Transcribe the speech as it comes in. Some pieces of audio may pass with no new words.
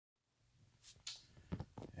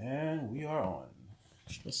And we are on.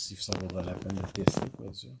 Je sais pas si ça vaudra la peine de tester, pour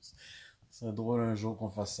être sûr. C'est drôle un jour qu'on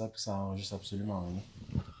fasse ça, puis ça enregistre absolument rien.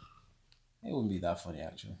 It wouldn't be that funny,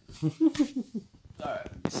 actually. Alright,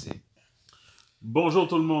 let me see. Bonjour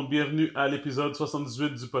tout le monde, bienvenue à l'épisode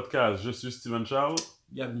 78 du podcast. Je suis Steven Charles.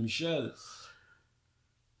 Gab Michel.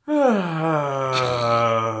 Quoi,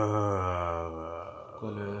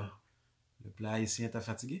 le plat haïtien t'a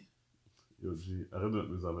fatigué? Yo, G, arrête de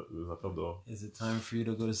mettre mes affaires dehors. Is it time for you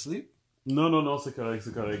to go to sleep? Non, c'est correct.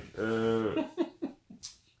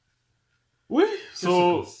 Oui,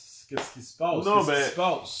 so... Qu'est-ce qui se passe? Non, Qu'est-ce qui se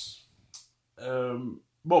passe?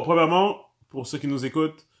 Bon, premièrement, pour ceux qui nous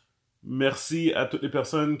écoutent, merci à toutes les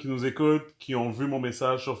personnes qui nous écoutent, qui ont vu mon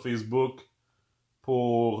message sur Facebook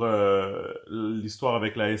pour l'histoire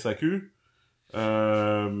avec la SAQ.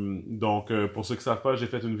 Donc, pour ceux qui ne savent pas, j'ai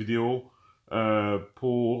fait une vidéo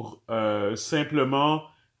pour simplement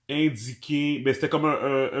indiquer... Ben, c'était comme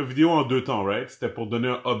un vidéo en deux temps, right? C'était pour donner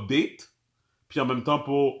un update, puis en même temps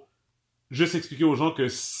pour juste expliquer aux gens que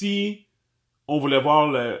si on voulait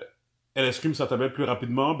voir le LScream sur la tablette plus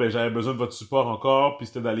rapidement, ben j'avais besoin de votre support encore, puis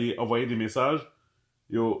c'était d'aller envoyer des messages.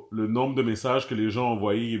 Yo, le nombre de messages que les gens ont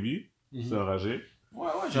envoyés, oui, c'est enragé. Ouais,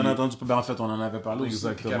 j'en ai entendu pas. Ben, en fait, on en avait parlé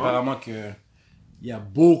Exactement. aussi. Apparemment il y a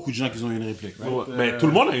beaucoup de gens qui ont eu une réplique. Right? Ben, tout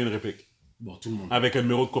le monde a eu une réplique. Bon, tout le monde. Avec un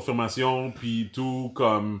numéro de confirmation, puis tout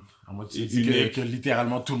comme... À moi, tu dis que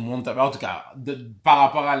littéralement tout le monde... En tout cas, par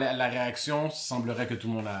rapport à la réaction, il semblerait que tout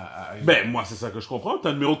le monde a eu... Ben, moi, c'est ça que je comprends. T'as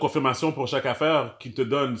un numéro de confirmation pour chaque affaire qui te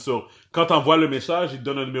donne sur... Quand t'envoies le message, il te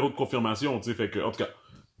donne un numéro de confirmation, tu sais, fait que... En tout cas,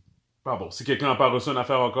 pardon, si quelqu'un n'a pas reçu une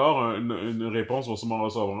affaire encore, une réponse, on va sûrement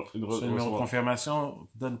recevoir... Ce numéro de confirmation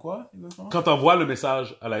donne quoi, exactement? Quand t'envoies le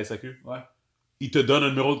message à la SAQ, ouais. Il te donne un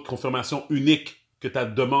numéro de confirmation unique que ta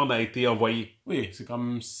demande a été envoyée. Oui, c'est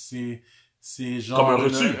comme... C'est genre... Comme un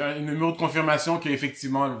reçu. Un numéro de confirmation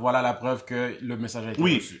qu'effectivement, voilà la preuve que le message a été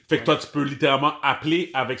reçu. Oui, fait que toi, tu peux littéralement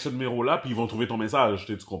appeler avec ce numéro-là, puis ils vont trouver ton message,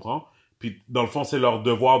 tu comprends? Puis, dans le fond, c'est leur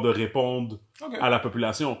devoir de répondre à la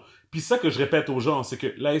population. Puis ça que je répète aux gens, c'est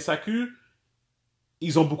que la SAQ,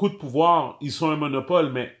 ils ont beaucoup de pouvoir, ils sont un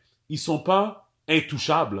monopole, mais ils sont pas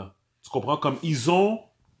intouchables. Tu comprends? Comme ils ont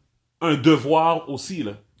un devoir aussi,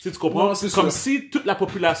 là. Tu comprends? Non, c'est comme sûr. si toute la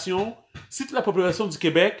population du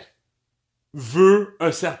Québec veut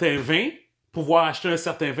un certain vin, pouvoir acheter un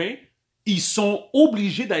certain vin, ils sont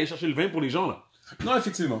obligés d'aller chercher le vin pour les gens, là. Non,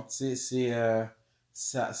 effectivement.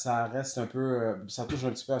 Ça reste un peu... ça touche un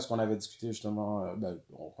petit peu à ce qu'on avait discuté, justement,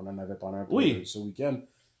 qu'on en avait parlé un peu ce week-end.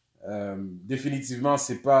 Définitivement,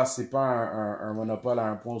 c'est pas un monopole à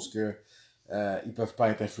un point où ils peuvent pas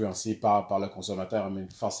être influencés par le consommateur, mais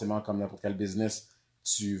forcément, comme n'importe quel business,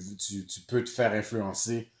 tu peux te faire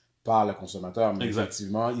influencer par le consommateur. Mais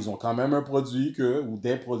effectivement, ils ont quand même un produit ou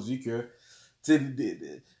des produits que, tu sais,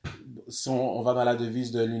 si on va dans la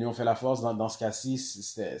devise de l'union fait la force, dans ce cas-ci,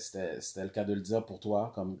 c'était le cas de le dire pour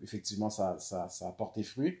toi, comme effectivement, ça a porté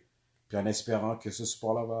fruit. Puis en espérant que ce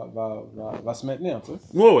support-là va se maintenir, tu sais.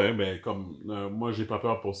 Ouais, ben, comme, moi, j'ai pas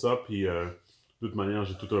peur pour ça, puis, de toute manière,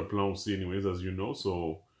 j'ai tout un plan aussi, anyways, as you know,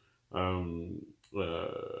 so,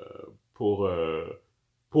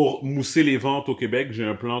 pour mousser les ventes au Québec, j'ai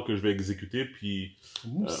un plan que je vais exécuter, puis...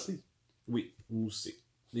 Mousser? Oui, mousser.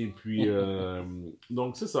 Et puis,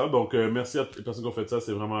 donc, c'est ça. Donc, merci à toutes les personnes qui ont fait ça,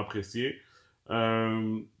 c'est vraiment apprécié.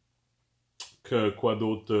 Quoi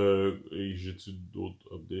d'autre? J'ai-tu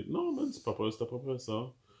d'autres updates? Non, man, c'est à peu près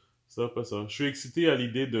ça. C'est à peu près ça. Je suis excité à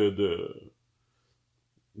l'idée de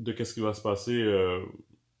qu'est-ce qui va se passer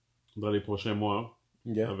dans les prochains mois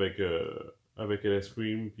avec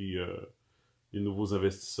LScream, puis les nouveaux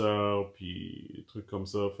investisseurs, puis des trucs comme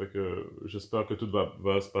ça. Fait que j'espère que tout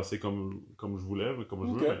va se passer comme je voulais, comme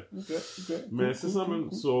je veux. Mais c'est ça, man.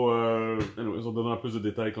 So, anyways, on donnera plus de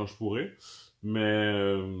détails quand je pourrai.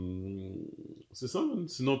 Mais c'est ça, man.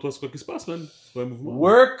 Sinon, toi, c'est quoi qui se passe, man? C'est pas un mouvement?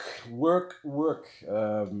 Work.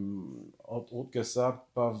 Autre que ça,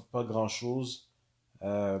 pas grand-chose.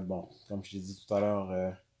 Bon, comme je t'ai dit tout à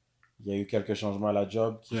l'heure, il y a eu quelques changements à la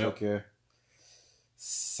job qui fait que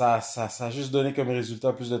ça a juste donné comme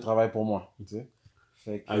résultat plus de travail pour moi, tu sais.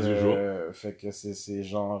 Fait que c'est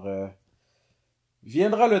genre...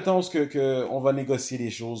 viendra le temps où on va négocier les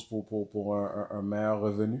choses pour un meilleur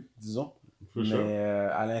revenu, disons. Mais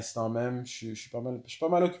à l'instant même, je suis pas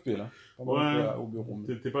mal occupé, là. Pas mal au bureau.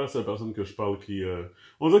 T'es pas la seule personne que je parle qui...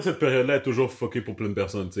 On dirait que cette période-là est toujours fuckée pour plein de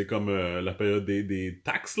personnes, tu sais, comme la période des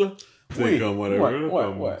taxes, là. Oui, comme whatever,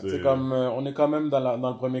 ouais. C'est comme, on est quand même dans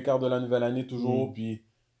le premier quart de la nouvelle année toujours, puis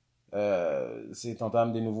c'est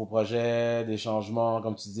entame des nouveaux projets, des changements,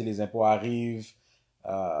 comme tu dis, les impôts arrivent,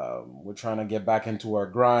 we're trying to get back into our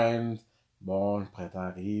grind, bon, le printemps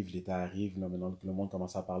arrive, l'été arrive, là, maintenant que le monde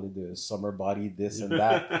commence à parler de summer body, this and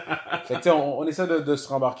that. Fait que, tu sais, on essaie de se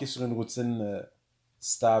rembarquer sur une routine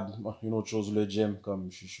stable. Bon, une autre chose, le gym,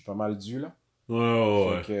 comme je suis pas mal dû, là.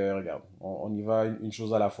 Ouais. Fait que, regarde, on y va une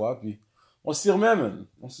chose à la fois, puis on s'y remet, man.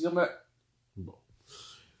 On s'y remet. Bon.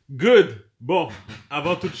 Good. Bon,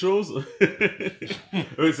 avant toute chose,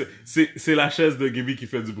 oui, c'est la chaise de Gaby qui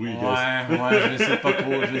fait du bruit. Ouais, je vais essayer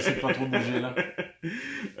de pas trop bouger, là.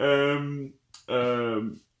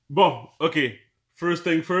 Bon, ok. First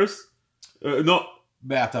thing first. Non.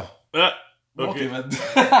 Ben, attends. Ah, ok, ok.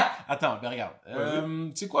 Attends, ben, regarde.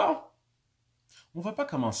 Tu sais quoi? On va pas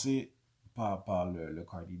commencer par le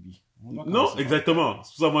Cardi B. Non, exactement.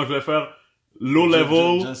 C'est pour ça que moi, je vais faire low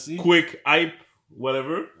level, quick hype,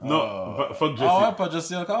 whatever. Non, fuck Jessie. Ah ouais, pas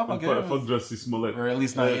Jessie encore? Ok. Fuck Jessie Smollett. Or at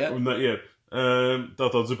least not yet. Not yet. T'as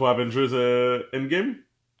entendu pour Avengers Endgame?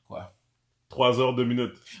 Quoi? 3 heures, 2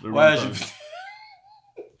 minutes. Ouais, j'ai vu.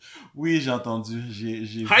 Oui, j'ai entendu. J'ai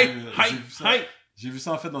vu ça. Hype! J'ai vu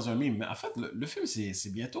ça en fait dans un meme. Mais en fait, le film,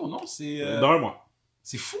 c'est bientôt, non? C'est dans un mois.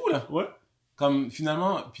 C'est fou, là. Ouais. Comme,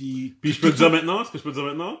 finalement, puis je peux te dire maintenant? Est-ce que je peux te dire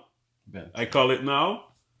maintenant? Ben, I call it now.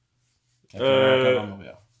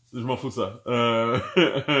 Je m'en fous de ça.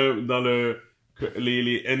 Dans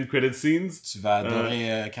les end credit scenes. Tu vas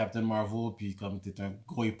adorer Captain Marvel, puis comme t'es un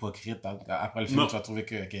gros hypocrite, après le film, tu vas trouver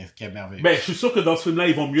qu'elle est merveilleuse. Ben, je suis sûr que dans ce film-là,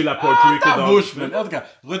 ils vont mieux la portray que dans bouche, man. En tout cas,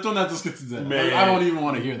 retourne à tout ce que tu disais. Mais, I don't even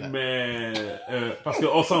want to hear that. Mais, parce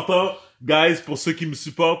qu'on s'entend, guys, pour ceux qui me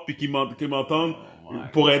supportent puis qui m'entendent,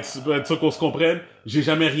 pour être sûr qu'on se comprenne, j'ai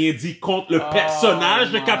jamais rien dit contre le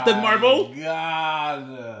personnage de Captain Marvel.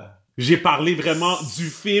 God. J'ai parlé vraiment du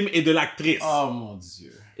film et de l'actrice. Oh mon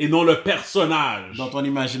Dieu. Et non le personnage. Dans ton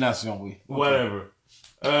imagination, oui. Okay. Whatever.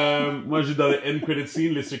 Moi, j'ai dans les end credit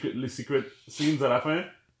scenes, les secret scenes à la fin.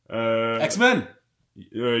 X-Men.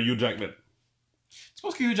 Hugh Jackman. Tu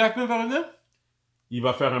penses que Hugh Jackman va revenir? Il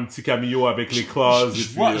va faire un petit cameo avec les clauses.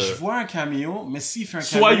 Je vois un cameo, mais s'il fait un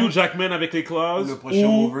cameo... Soit Hugh Jackman avec les clauses, le prochain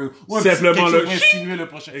ou simplement le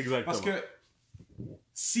prochain. Exactement. Parce que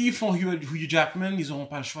s'ils font Hugh Jackman, ils n'auront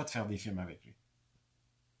pas le choix de faire des films avec lui.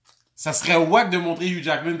 Ça serait wack de montrer Hugh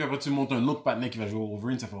Jackman, puis après tu montres un autre partenaire qui va jouer au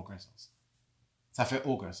Wolverine, ça fait aucun sens. Ça fait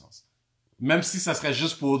aucun sens. Même si ça serait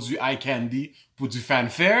juste pour du eye candy, pour du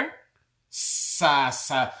fanfare,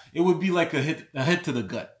 it would be like a hit to the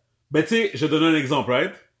gut. Ben, tu sais, je donne un exemple,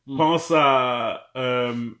 right? Pense à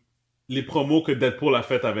les promos que Deadpool a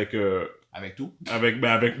fait avec... Avec tout? Ouais.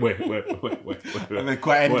 Avec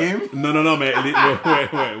quoi, Endgame? Non, mais...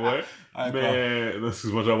 ouais. Mais...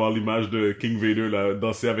 Excuse-moi, je vais avoir l'image de King Vader, là,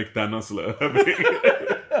 danser avec Thanos, là.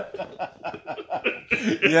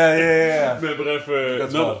 Yeah. Mais bref,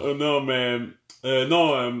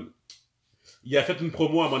 il a fait une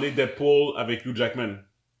promo à un moment donné, Deadpool, avec Hugh Jackman.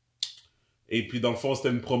 Et puis, dans le fond, c'était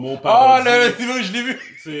une promo par... Oh, je l'ai vu!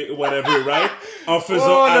 C'est whatever, right? En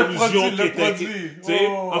faisant allusion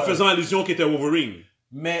en faisant allusion qu'il était Wolverine.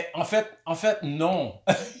 Mais, en fait, non.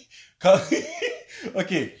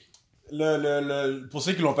 Ok. Pour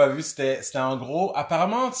ceux qui l'ont pas vu, c'était en gros,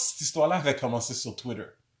 apparemment, cette histoire-là avait commencé sur Twitter.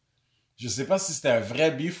 Je sais pas si c'était un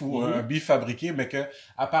vrai beef ou un beef fabriqué, mais que,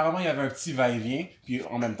 apparemment, il y avait un petit va-et-vient, puis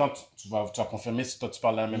en même temps, tu vas confirmer si toi tu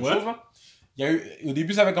parles de la même chose, là. Au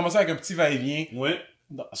début, ça avait commencé avec un petit va-et-vient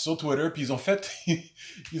sur Twitter, puis ils ont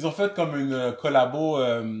fait comme une collabo,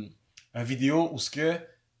 un vidéo où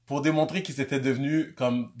pour démontrer qu'ils étaient devenus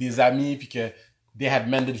comme des amis, puis que they had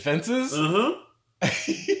mended fences.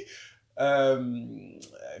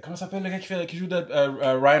 Comment s'appelle le gars qui joue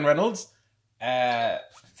Ryan Reynolds?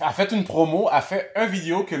 A fait une promo, a fait un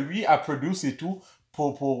vidéo que lui a produit et tout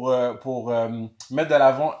pour mettre de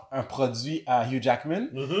l'avant un produit à Hugh Jackman.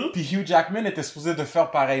 Puis Hugh Jackman était supposé de faire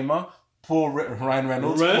pareillement pour Ryan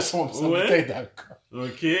Reynolds pour son bouteille d'alcool.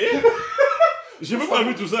 Ok. J'ai même pas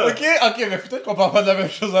vu tout ça. Ok, mais peut-être qu'on parle pas de la même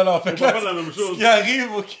chose alors. En fait, parle pas de la même chose. Ce qui arrive,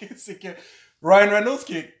 c'est que Ryan Reynolds,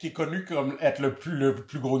 qui est connu comme être le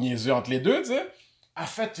plus gros niaiseux entre les deux, tu sais, a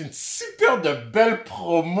fait une super de belle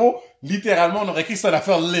promo. Littéralement, on aurait cru que c'était une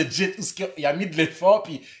affaire legit. Il a mis de l'effort,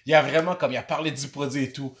 puis il a vraiment, comme, il a parlé du produit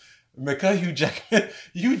et tout. Mais quand Hugh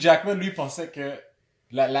Jackman, lui, pensait que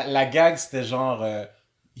la gag, c'était genre,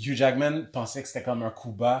 Hugh Jackman pensait que c'était comme un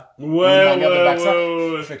coup bas.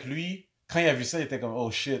 Ouais. Fait que lui, quand il a vu ça, il était comme, oh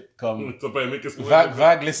shit, comme... T'as pas aimé qu'est-ce que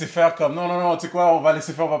vague, laisser faire comme, non, tu sais quoi, on va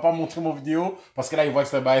laisser faire, on va pas montrer mon vidéo, parce que là, il voit que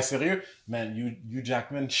c'est un bail sérieux. Man, Hugh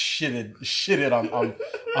Jackman shitted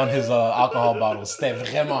on his alcohol bottle. C'était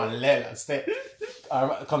vraiment laid, là. C'était,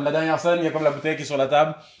 comme la dernière scène, il y a comme la bouteille qui est sur la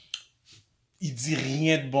table. Il dit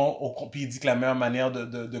rien de bon, puis il dit que la meilleure manière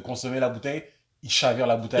de consommer la bouteille, il chavire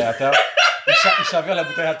la bouteille à terre. Il il chavire la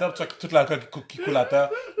bouteille à terre, tu vois toute l'alcool qui coule à terre,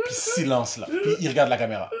 puis silence là. Puis il regarde la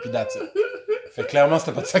caméra, puis that's it. Fait que clairement,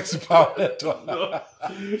 c'était pas de ça que tu parlais, toi.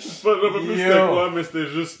 Je sais pas plus c'était quoi, mais c'était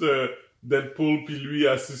juste Deadpool, puis lui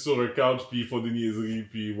assis sur un couch, puis ils font des niaiseries,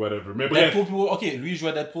 puis whatever. Mais bref. Deadpool, ok, lui il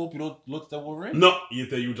jouait Deadpool, puis l'autre c'était Wolverine? Non, il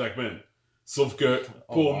était Hugh Jackman. Sauf que,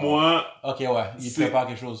 pour moi... Ok, ouais, il prépare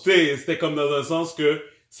quelque chose. C'était comme dans un sens que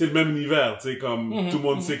c'est le même univers, tu sais, comme tout le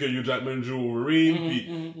monde sait que Hugh Jackman joue Wolverine,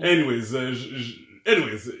 puis... Anyways,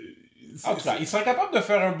 En tout cas, il serait capable de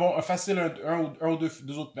faire un facile un ou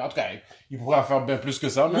deux autres. Mais en tout cas, il pourrait en faire bien plus que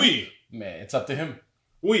ça. Même. Oui. Mais it's up to him.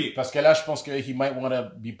 Oui. Parce que là, je pense que he might want to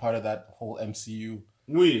be part of that whole MCU.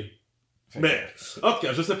 Oui. Mais, en tout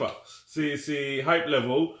cas, je sais pas. C'est hype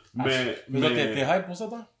level, mais... T'es hype pour ça,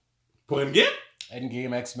 toi? Pour Endgame?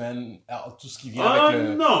 Endgame, X-Men, tout ce qui vient avec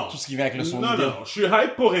le... non. Tout ce qui vient avec le Sony. Non, je suis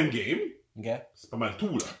hype pour Endgame. Ok. C'est pas mal tout,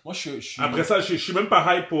 là. Moi, je suis... Après ça, je suis même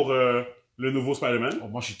pas hype pour le nouveau Spider-Man. Oh,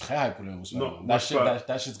 moi, je suis très hype pour le nouveau Spider-Man. Non,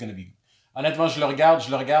 That shit's gonna be... Honnêtement, je le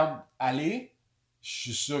regarde aller. Je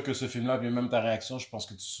suis sûr que ce film-là, puis même ta réaction, je pense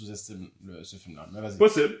que tu sous-estimes ce film-là. Mais vas-y.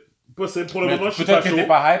 Possible. Pour le moment, je suis pas chaud. Peut-être que t'es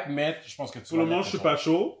pas hype, mais je pense que tu Pour le moment, je suis pas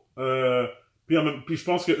chaud. Puis je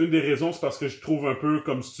pense qu'une des raisons, c'est parce que je trouve un peu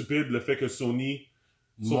comme stupide le fait que Sony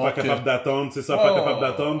sont pas capables d'attendre, c'est ça, pas capables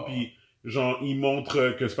d'attendre, puis genre, ils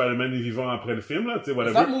montrent que Spider-Man est vivant après le film, là, tu sais,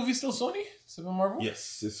 whatever. Is that movie still Sony? C'est pas Marvel?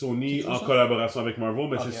 Yes, c'est Sony en collaboration avec Marvel,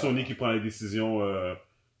 mais c'est Sony qui prend les décisions,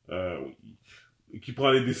 qui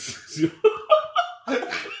prend les décisions.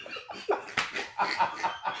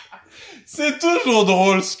 C'est toujours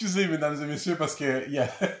drôle, excusez mesdames et messieurs, parce que il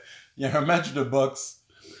y a un match de boxe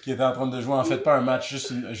qui était en train de jouer, en fait pas un match,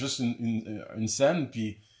 juste une scène,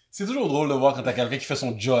 puis c'est toujours drôle de voir quand t'as quelqu'un qui fait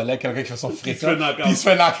son jollet, quelqu'un qui fait son fréquent, puis il se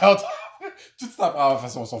fait knock-out. Tout ça de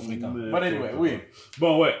façon son fréquent. But anyway, oui.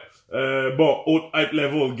 Bon, ouais. Autre hype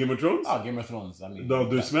level, Game of Thrones. Ah, Game of Thrones. Dans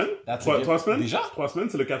 2 semaines. 3 semaines. Déjà? 3 semaines,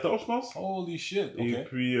 c'est le 14, je pense. Holy shit, ok. Et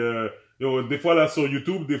puis, des fois, là, sur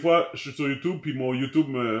YouTube, je suis sur YouTube, puis mon YouTube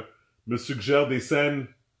me suggère des scènes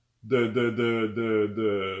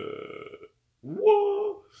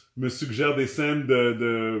me suggère des scènes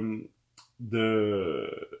de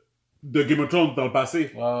Game of Thrones dans le passé.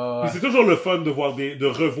 Puis c'est toujours le fun de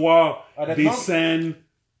revoir des scènes,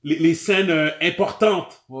 les scènes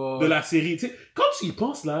importantes de la série. Tu sais, quand tu y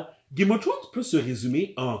penses, là, Game of Thrones peut se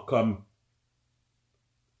résumer en comme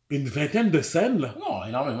une vingtaine de scènes, là. Non,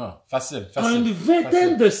 énormément. Facile. Une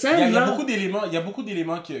vingtaine de scènes, il y a beaucoup d'éléments, il y a beaucoup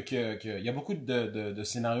de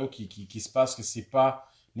scénarios qui se passent que c'est pas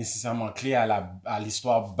nécessairement clé à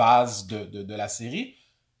l'histoire base de la série.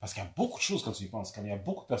 Parce qu'il y a beaucoup de choses quand tu y penses. Comme il y a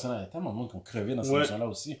beaucoup de personnages, il y a tellement de monde qui ont crevé dans cette émission-là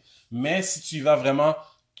aussi. Mais si tu y vas vraiment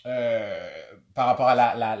par rapport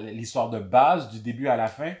à l'histoire de base, du début à la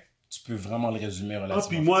fin, tu peux vraiment le résumer relativement.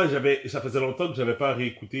 Puis moi, ça faisait longtemps que j'avais pas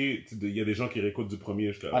réécouté. Il y a des gens qui réécoutent du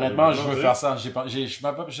premier. Honnêtement, je veux faire ça. Je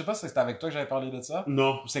sais pas si c'était avec toi que j'avais parlé de ça.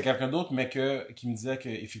 Non. Ou c'est quelqu'un d'autre, mais qui me disait que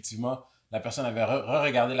effectivement la personne avait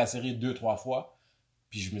re-regardé la série 2-3 fois.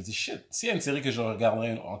 Puis je me dis, shit, s'il y a une série que je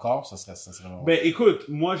regarderais encore, ça serait vraiment... Ben, écoute,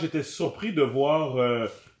 moi, j'étais surpris de voir,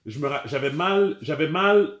 j'avais mal,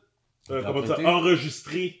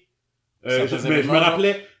 enregistré,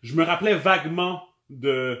 je me rappelais vaguement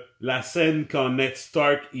de la scène quand Ned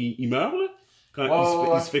Stark, il meurt, là,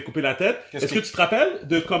 quand il se fait couper la tête. Est-ce que tu te rappelles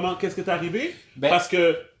de qu'est-ce que t'es arrivé? Ben, parce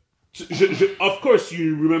que, of course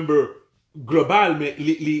you remember global, mais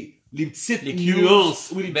les petites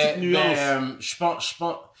nuances. Oui, les petites nuances. Je pense,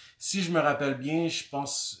 si je me rappelle bien, je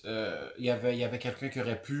pense, il y avait quelqu'un qui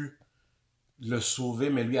aurait pu le sauver,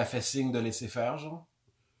 mais lui a fait signe de laisser faire, genre.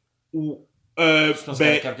 Ou, je pense qu'il y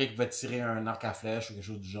avait quelqu'un qui pouvait tirer un arc à flèche ou quelque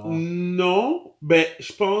chose du genre. Non,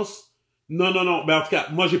 je pense, non. Ben, en tout cas,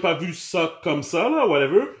 moi, j'ai pas vu ça comme ça, là,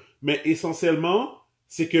 whatever. Mais essentiellement,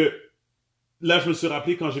 c'est que, là, je me suis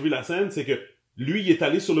rappelé quand j'ai vu la scène, c'est que lui, il est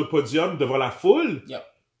allé sur le podium devant la foule. Yep.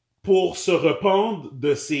 Pour se rependre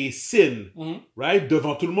de ses sins, right,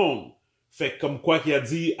 devant tout le monde. Fait que comme quoi qu'il a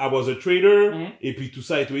dit, I was a traitor, et puis tout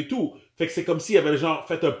ça et tout. Fait que c'est comme s'il avait genre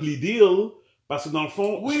fait un plea deal, parce que dans le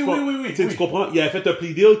fond, oui. Tu comprends, il avait fait un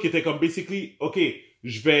plea deal qui était comme basically, ok,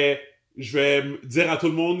 je vais dire à tout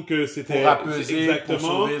le monde que c'était pour apaiser, exactement, pour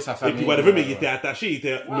sauver sa famille, et puis whatever, mais il était attaché, il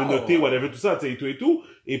était menotté, whatever, tout ça, tu sais, et tout,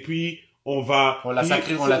 et puis on l'a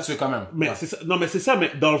sacré, on l'a tué quand même. Mais c'est ça, non mais c'est ça,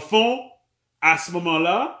 mais dans le fond, à ce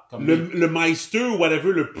moment-là, le maester ou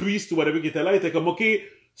whatever, le priest ou whatever qui était là, était comme, ok,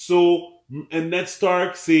 so, Ned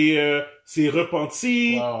Stark c'est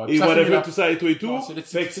repenti Ouais, et ça whatever finit là. tout ça et tout et tout. Ouais, c'est le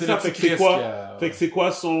petit- Fait que c'est c'est le ça, fait petit que c'est Chris quoi qui a- fait que c'est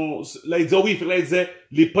quoi son là il dit oh oui, fait que là il disait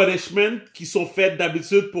les punishments qui sont faits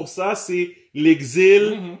d'habitude pour ça, c'est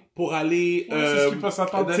l'exil Mhm. pour aller Ouais, c'est ce qui peut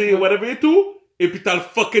s'attendre tu sais d'être. whatever et tout. Et puis t'as le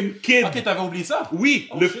fucking kid. Ok, t'avais oublié ça? Oui,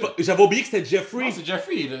 Oh, shit. j'avais oublié que c'était Jeffrey. Non, c'est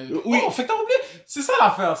Jeffrey. Oui. Oh, fait que t'as oublié. C'est ça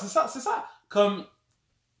l'affaire. C'est ça. Comme,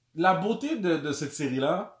 la beauté de cette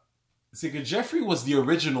série-là, c'est que Jeffrey was the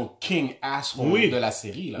original king asshole Oui. de la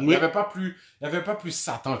série, là. Oui. Il y avait pas plus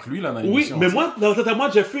Satan que lui, là, dans Oui, l'émission. mais tu sais. moi, dans le tête à moi,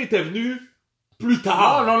 Jeffrey était venu plus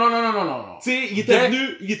tard. Non. Tu sais,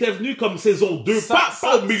 il était venu comme saison 2, Ça-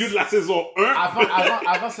 pas au milieu de la saison 1.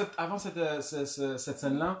 Avant cette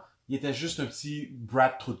scène-là, il était juste un petit brat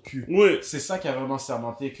trou de cul. Oui. C'est ça qui a vraiment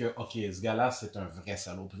sermenté que, ok, ce gars-là, c'est un vrai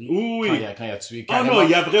saloperie. Oui. Quand il a tué Ah non,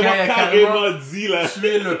 il a vraiment quand il a carrément dit, là.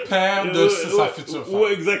 tué le père de sa future femme.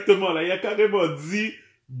 Ouais, exactement, là. Il a carrément dit,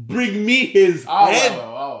 bring me his Ah ouais, head.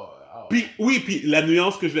 ouais. Puis, oui, puis la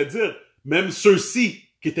nuance que je vais dire, même Cersei,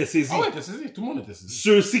 qui était saisie. Ah ouais, t'es saisi. Tout le monde était saisi.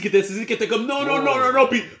 Cersei qui était saisie, qui était comme non,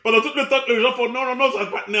 puis pendant tout le temps que les gens font non, ça va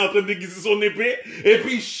pas en train de déguiser son épée, et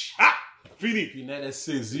puis, fini. Puis Ned est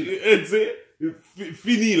saisi. Tu sais,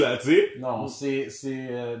 fini là, tu sais. Non, c'est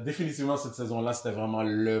définitivement cette saison-là, c'était vraiment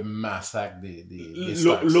le massacre des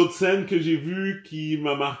Starks. L'autre scène que j'ai vue qui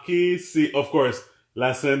m'a marqué, c'est, of course,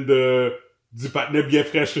 la scène du partenaire bien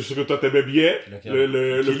fraîche que je suis sûr que toi t'aimais bien.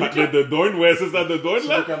 Le partenaire de Dorne, ouais, c'est ça, de Dorne,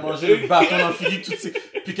 là. Celui qui a mangé le bâton dans Philippe,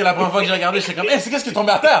 puis que la première fois que j'ai regardé, j'étais comme, c'est qu'est-ce qui est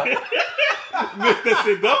tombé à terre? Mais c'était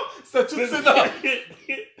ses dents. C'était toutes ses dents.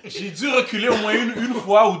 J'ai dû reculer au moins une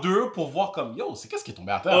fois ou deux pour voir comme, yo, c'est qu'est-ce qui est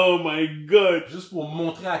tombé à terre? Oh my god. Juste pour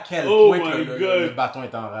montrer à quel Oh point que my le God. bâton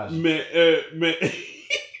est enragé. Mais,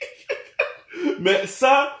 mais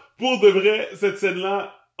ça, pour de vrai, cette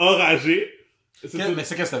scène-là, enragée. Mais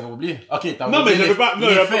c'est qu'est-ce que t'avais oublié? Ok, t'as Non, oublié mais j'avais pas, non,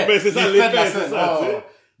 mais c'est ça, l'effet de la l'effet, c'est scène. ça, Oh, tu sais.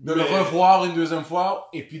 de le Mais- revoir une deuxième fois,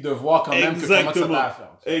 et puis de voir quand même que comment ça Exactement. t'a à faire.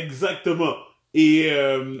 Exactement. Et,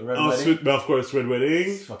 Red ensuite, ben, of course, Red Wedding.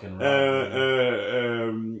 C'est fucking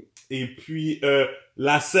wrong. Et puis,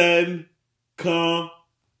 la scène quand,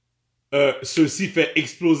 ceci fait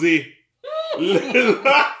exploser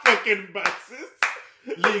la fucking bassiste.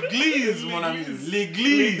 L'église, mon ami.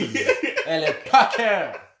 L'église. Elle est pas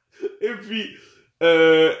claire. Et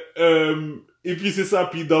puis c'est ça.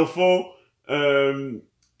 Puis dans le fond,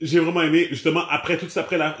 j'ai vraiment aimé, justement, après tout ça,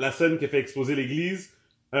 après la scène qui a fait exploser l'église,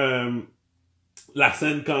 la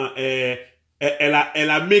scène quand elle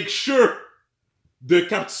a make sure de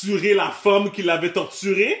capturer la femme qui l'avait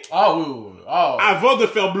torturée Ah oui. Ah. avant de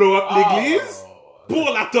faire blow up l'église Ah.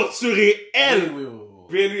 pour la torturer elle. Oui.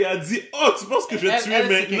 Puis elle lui a dit, oh, tu penses que je vais te tuer Elle, c'est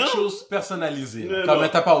maintenant? quelque chose personnalisé. Non, Comme non.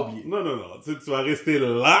 elle t'a pas oublié. Non. Tu vas rester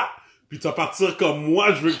là, puis tu vas partir comme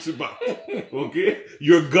moi, je veux que tu battes. OK?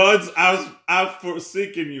 Your gods have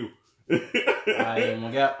forsaken you. Allez, mon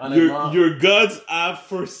gars, honnêtement. Your gods have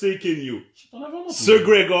forsaken you. T'en as vraiment Sir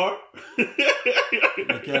Gregor.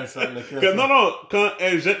 Lequel, ça? Lequel, ça? Non, quand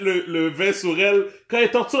elle jette le vin sur elle, quand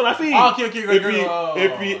elle torture la fille. Ah, ok, Gregor. Et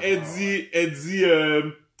puis elle dit,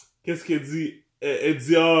 qu'est-ce qu'elle dit? Elle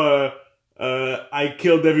dit, I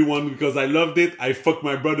killed everyone because I loved it. I fucked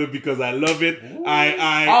my brother because I love it.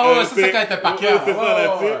 Ah ouais, c'est ça quand elle était pas ouais, claire. c'est ça,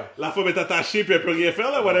 là, tu sais. Ouais. La femme est attachée puis elle peut rien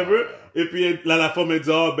faire, là, whatever. Et puis là, la femme, elle dit,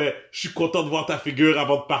 oh, ben, je suis content de voir ta figure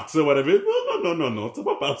avant de partir, whatever. Non, tu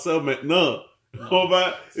vas pas partir maintenant. On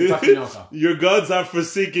va, C'est pas fini encore. Your gods have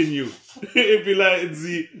forsaken you. Et puis là, elle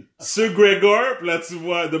dit, Sir Gregor, puis là, tu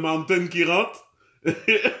vois The Mountain qui rentre.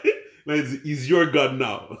 Là, elle dit, he's your god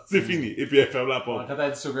now. C'est fini. Et puis elle ferme la porte. Quand t'as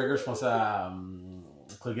dit Sir Gregor, je pensais à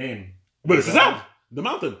Clegane. Ouais, c'est ça! The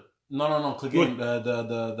Mountain. Non, Clegane,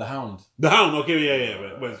 the Hound. The Hound, ok, yeah.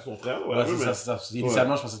 Ouais, c'est son frère, ouais. Ouais, c'est ça.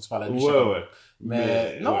 Initialement, je pensais que tu parlais de lui. Ouais.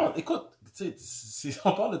 Mais non, ouais. écoute, tu sais,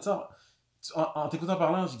 on parle de ça. En t'écoutant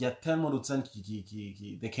parler, il y a tellement d'autres scènes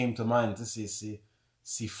qui they came to mind. Tu sais,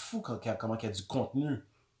 c'est fou comment il y a du contenu.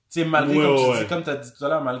 Tu sais, malgré, comme tu as dit tout à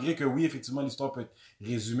l'heure, malgré que oui, effectivement, l'histoire peut être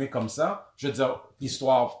résumée comme ça, je veux dire,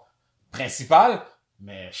 l'histoire principale,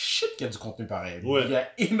 mais shit qu'il y a du contenu pareil. Ouais. Il y a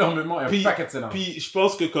énormément, un paquet de scénarios. Puis je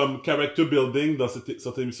pense que comme character building dans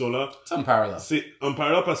cette émission-là, C'est un parallèle. c'est un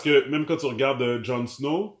parallèle parce que même quand tu regardes Jon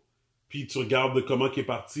Snow, puis tu regardes comment il est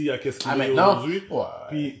parti à qu'est-ce qu'il est maintenant, aujourd'hui,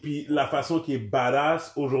 ouais. puis la façon qu'il est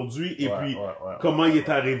badass aujourd'hui, et Ouais, puis ouais. comment il est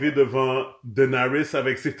arrivé devant Daenerys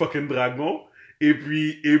avec ses fucking dragons, Et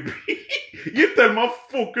puis, il est tellement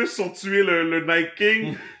focus sur tuer le Night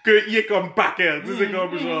King qu'il est comme Packer. Tu sais, c'est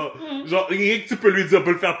comme genre, rien que tu peux lui dire, on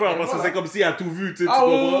peut le faire peur parce que c'est comme s'il a tout vu, tu sais, tu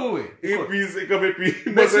comprends? Oui. Et puis, c'est comme,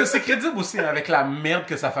 Mais c'est crédible aussi avec la merde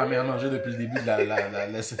que sa famille a mangé depuis le début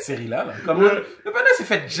de cette série-là. Là. Comme le panneau s'est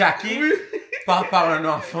fait jacker par un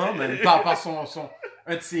enfant, même, par son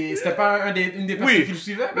c'était pas une des personnes qui le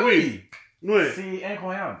suivait? Ben oui. Ouais. C'est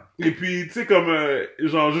incroyable. Et puis, tu sais, comme,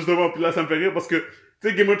 genre, justement, puis là, ça me fait rire parce que, tu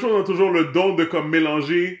sais, Game of Thrones a toujours le don de, comme,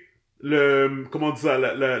 mélanger comment on dit ça,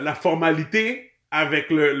 la formalité avec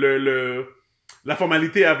la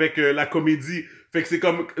formalité avec la comédie. Fait que c'est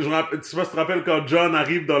comme, tu sais pas si tu te rappelles quand Jon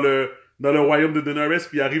arrive dans le royaume de Daenerys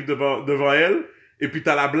puis il arrive devant elle. Et puis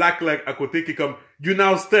t'as la Black like, à côté qui est comme You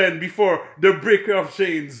now stand before the breaker of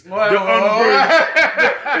chains, the unburned.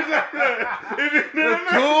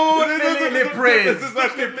 Tous les praise. C'est ça,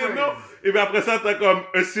 je t'ai non. Et puis après ça, t'as comme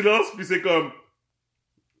un silence, puis c'est comme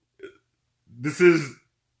This is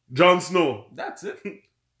Jon Snow. That's it.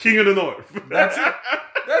 King of the North. That's it.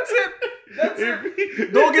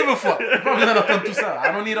 Don't give a fuck. Pas besoin d'entendre tout ça.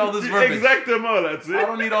 I don't need all this verbiage. Exactement, là, tu sais. I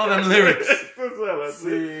don't need all them lyrics. C'est ça, là,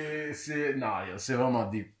 tu sais. Non, c'est vraiment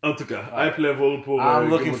deep. En tout cas, hype level pour... I'm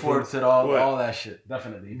looking forward to all that shit.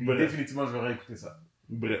 Definitely. Bref. Définitivement, je vais réécouter ça.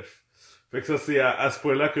 Bref. Fait que ça, c'est à ce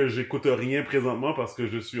point-là que j'écoute rien présentement parce que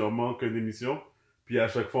je suis en manque d'émission. Puis à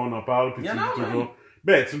chaque fois, on en parle, puis tu me dis toujours...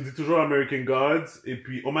 Ben, tu me dis toujours American Gods, et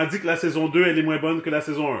puis on m'a dit que la saison 2, elle est moins bonne que la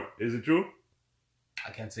saison 1. Is it true?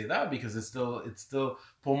 I can't say that because it's still...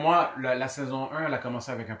 Pour moi, la saison 1, elle a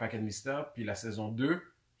commencé avec un paquet de mystères, puis la saison 2,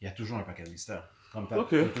 il y a toujours un paquet de mystères. Comme t'as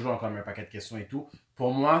toujours comme un paquet de questions et tout.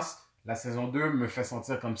 Pour moi, la saison 2 me fait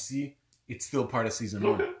sentir comme si it's still part of season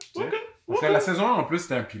 1. Parce que la saison 1, en plus,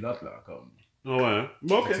 c'était un pilote, là, comme... Ouais.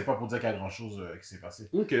 Bon, ok. C'est pas pour dire qu'il y a grand-chose qui s'est passé.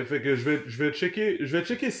 Ok, fait que je vais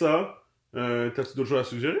checker ça. T'as-tu d'autres choses à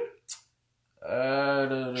suggérer?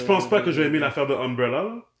 Je pense pas que j'ai aimé l'affaire de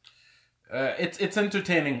Umbrella. It's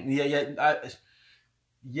entertaining. Non,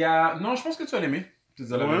 je pense que tu vas l'aimer. Tu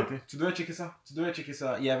dis la vérité. Tu devrais checker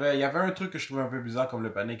ça. Il y avait un truc que je trouvais un peu bizarre comme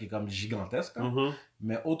le panier qui est comme gigantesque. Hein.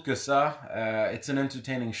 Mais autre que ça, it's an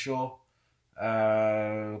entertaining show.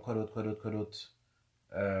 Quoi d'autre?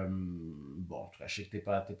 Bon, je sais que t'es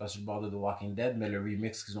pas sur le bord de The Walking Dead, mais le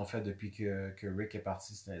remix qu'ils ont fait depuis que Rick est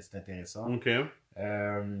parti, c'est intéressant. Ok.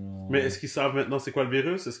 Mais est-ce qu'ils savent maintenant c'est quoi le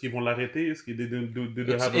virus? Est-ce qu'ils vont l'arrêter? Est-ce qu'ils have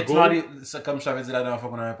a goal? Comme je t'avais dit la dernière fois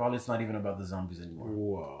qu'on avait parlé, it's not even about the zombies anymore.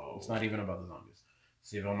 Wow. It's not even about the zombies.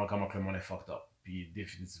 C'est vraiment comment que le monde est fucked up. Puis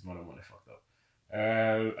définitivement le monde est fucked up.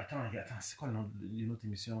 Attends, c'est quoi le nom d'une autre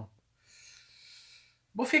émission?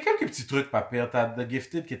 Bon, il y a quelques petits trucs pas pire. T'as The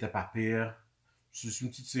Gifted qui était pas pire. C'est une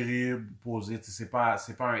petite série posée, c'est pas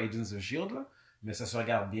un Agents of S.H.I.E.L.D. là, mais ça se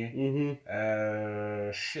regarde bien.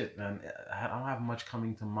 Shit, man, I don't have much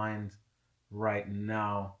coming to mind right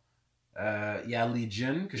now. Il y a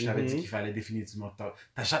Legion, que je t'avais dit qu'il fallait définitivement... T'as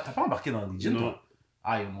pas embarqué dans Legion, toi?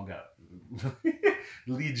 Aïe, mon gars.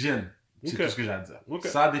 Legion, c'est tout ce que j'ai à dire.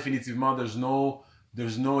 Ça, définitivement, there's no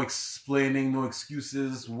explaining, no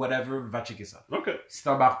excuses, whatever, va checker ça. Si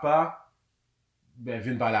t'embarques pas, ben,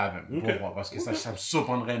 viens parler avec moi, pour voir, parce que ça me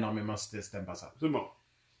surprendrait énormément si t'aimes pas ça. C'est bon.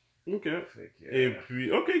 Ok. Et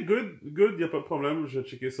puis, ok, good, y a pas de problème, je vais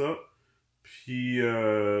checker ça. Puis,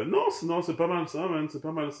 non, sinon, c'est pas mal ça, man, c'est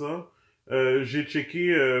pas mal ça. J'ai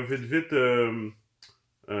checké, vite,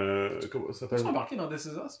 comment ça s'appelle? Tu as embarqué dans This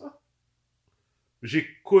Is Us, toi?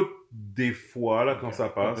 J'écoute des fois, là, quand ça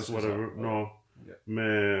passe, whatever, non.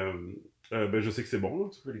 Mais, ben, je sais que c'est bon, là.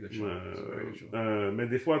 C'est pretty good show. Mais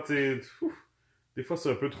des fois, tu sais, des fois,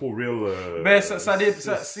 c'est un peu trop real. Ben,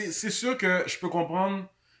 c'est sûr que je peux comprendre.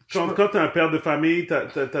 Quand t'es un père de famille,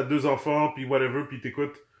 t'as 2 enfants, puis whatever, puis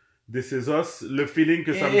t'écoutes des Us, le feeling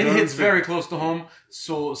que ça me donne... It's very close to home.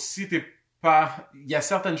 So, si t'es pas... Il y a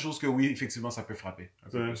certaines choses que oui, effectivement, ça peut frapper. Un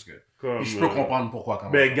peu plus que... Et je peux comprendre pourquoi, quand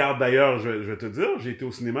même. Ben, garde, d'ailleurs, je vais te dire, j'ai été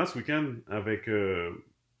au cinéma ce week-end avec...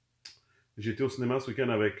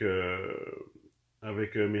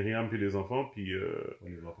 avec Myriam puis les enfants, puis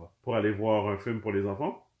pour aller voir un film pour les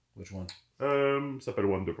enfants. Which one? Ça s'appelle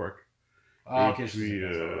Wonder Park. Ah, ok,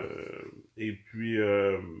 et puis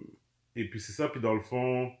c'est ça, puis dans le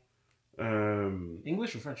fond...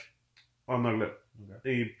 English ou French? En anglais.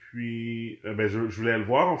 Et puis, ben, je voulais le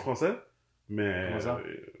voir en français, mais... Comment ça?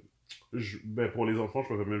 Ben, pour les enfants, je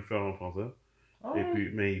peux mieux le faire en français. Et puis,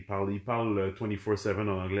 mais il parle 24/7 en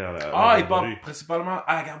anglais à la il parle principalement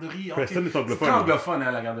à la garderie. Preston est anglophone. C'est anglophone,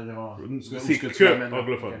 hein, la garderie. C'est que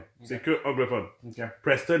anglophone. C'est que anglophone.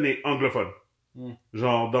 Preston est anglophone.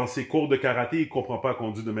 Genre, dans ses cours de karaté, il comprend pas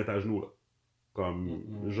qu'on dit de mettre à genoux, là. Comme,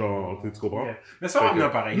 genre, tu comprends? Okay. Mais ça va venir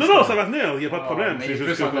pareil. Non, ça va venir, il n'y a pas de problème. Mais c'est il est juste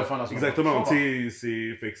plus que... anglophone en ce moment. Exactement, tu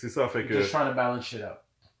sais, fait que c'est ça, fait que... Just trying to balance shit out.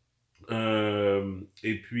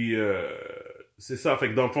 Et puis, c'est ça, fait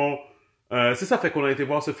que dans le fond, c'est ça, fait qu'on a été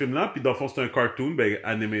voir ce film-là, puis dans le fond, c'était un cartoon, ben,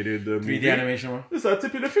 animated movie. 3D animation, ouais. C'est ça, tu sais,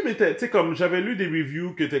 puis le film était, tu sais, comme, j'avais lu des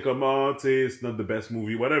reviews qui étaient comme, ah, tu sais, it's not the best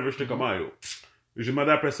movie, whatever, j'étais comme, ah, yo. J'ai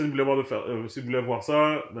demandé à Preston s'il voulait voir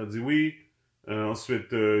ça, il m'a dit oui.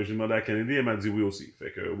 Ensuite, j'ai demandé à Kennedy, elle m'a dit oui aussi.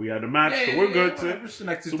 Fait que, we had a match, so we're good, tu sais. C'est une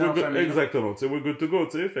activité en famille. Exactement, tu sais, we're good to go,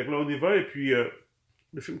 tu sais. Fait que là, on y va, et puis,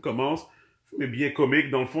 le film commence. Le film est bien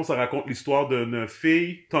comique. Dans le fond, ça raconte l'histoire d'une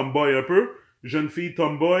fille, tomboy un peu, jeune fille,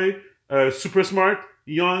 tomboy, super smart,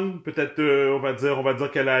 young, peut-être, on va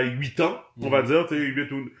dire qu'elle a 8 ans, on va dire, tu sais,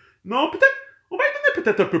 8 ou... Non, peut-être, on va lui donner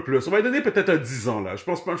peut-être un peu plus. On va lui donner peut-être un 10 ans, là. Je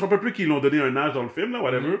pense pas plus qu'ils l'ont donné un âge dans le film, là,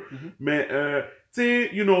 whatever. Mais, tu sais,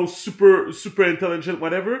 you know, super intelligent,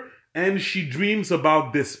 whatever. And she dreams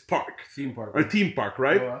about this park. Theme park. Un theme park,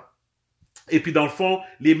 right? Ouais. Et puis, dans le fond,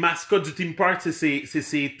 les mascottes du theme park, c'est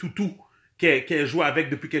ses toutous qu'elle joue avec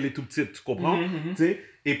depuis qu'elle est tout petite, tu comprends? Tu sais?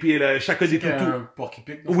 Et puis, elle a chacun des toutous. Un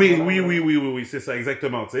porc-épic. Oui, c'est ça,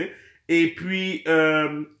 exactement, tu sais. Et puis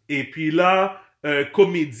là,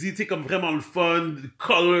 comédie, tu sais, comme vraiment le fun,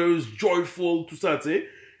 colors, joyful, tout ça, tu sais.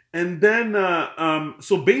 And then,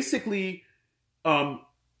 so basically,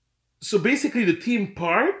 the theme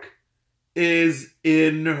park is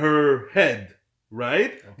in her head,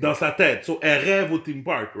 right? Okay. Dans sa tête. So, elle rêve au theme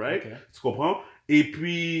park, right? Okay. Tu comprends? Et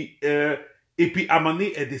puis, à un moment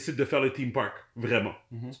donné, elle décide de faire le theme park. Vraiment.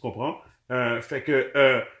 Tu comprends? Fait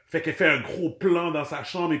qu'elle fait un gros plan dans sa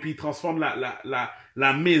chambre et puis il transforme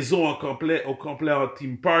la maison au complet en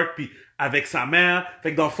theme park puis avec sa mère.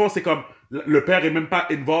 Fait que dans le fond, c'est comme, le père est même pas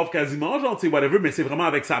involved quasiment, genre, tu sais, whatever, mais c'est vraiment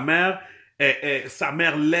avec sa mère. Sa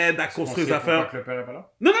mère l'aide à construire les affaires. Que le père est pas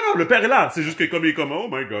là? Non, le père est là. C'est juste que comme il est comme, oh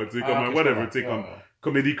my god, tu sais, comme, whatever, tu sais, comme,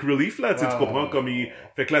 comedic relief, là, tu sais, tu comprends, comme il,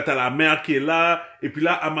 fait que là, t'as la mère qui est là, et puis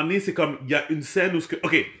là, à un moment donné, c'est comme, il y a une scène où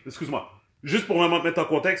ok, excuse-moi. Juste pour vraiment te mettre en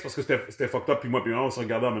contexte, parce que c'était fucked up, puis moi, on se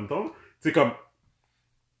regardait en même temps. C'est comme,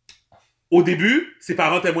 au début, ses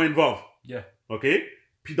parents étaient moins involved. Yeah. OK?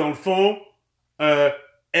 Puis dans le fond,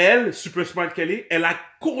 elle, super smart qu'elle est, elle a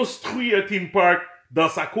construit un theme park dans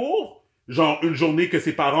sa cour, genre une journée que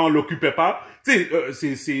ses parents l'occupaient pas. Tu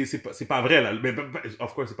sais, c'est pas vrai, là. Mais,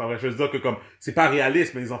 of course, c'est pas vrai. Je veux dire que comme, c'est pas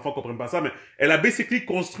réaliste, mais les enfants comprennent pas ça, mais elle a basically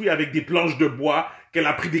construit avec des planches de bois, qu'elle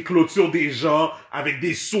a pris des clôtures des gens, avec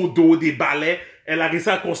des seaux d'eau, des balais. Elle a réussi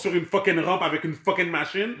à construire une fucking rampe avec une fucking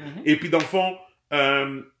machine. Et puis dans le fond,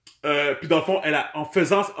 elle a,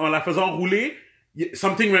 en la faisant rouler,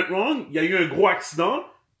 something went wrong. Il y a eu un gros accident.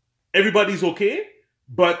 Everybody's okay.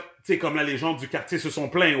 But, tu sais, comme là, les gens du quartier se sont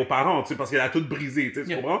plaints aux parents, tu sais, parce qu'elle a tout brisé, tu sais,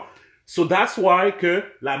 tu comprends? So that's why que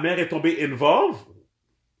la mère est tombée involved.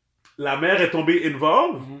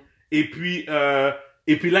 Et puis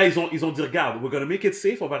là, ils ont dit, regarde, we're gonna make it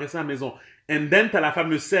safe, on va rester à la maison. And then, t'as la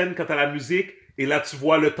fameuse scène quand t'as la musique, et là, tu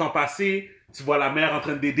vois le temps passer, tu vois la mère en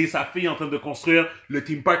train d'aider sa fille, en train de construire le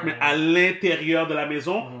theme park, mais à l'intérieur de la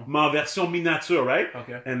maison, mais en version miniature, right?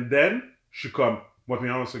 Okay. And then, je suis comme, moi, puis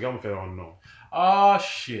on se regarde, on fait, oh non. Oh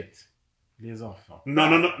shit. Les enfants.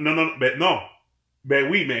 Non, ben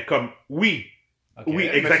oui, mais comme, oui. Okay. Oui,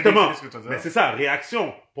 exactement. Mais c'est ça,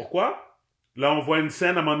 réaction. Pourquoi? Là, on voit une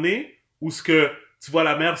scène à un moment donné où ce que tu vois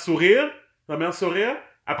la mère sourire.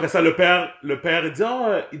 Après ça, le père, il dit,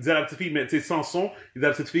 il dit à la petite fille, mais tu sais, sans son, il dit à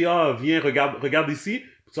la petite fille, viens, regarde ici.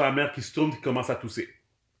 Puis tu vois la mère qui se tourne, qui commence à tousser.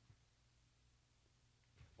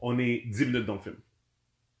 On est 10 minutes dans le film.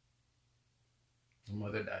 The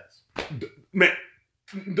mother dies.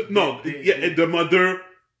 The mother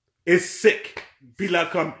is sick. Puis là,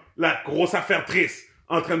 comme, la grosse affaire triste,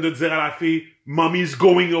 en train de dire à la fille, mommy's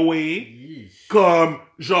going away. Comme,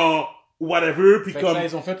 genre, whatever. Puis comme. Là,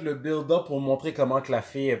 ils ont fait le build-up pour montrer comment que la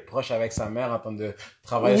fille est proche avec sa mère en train de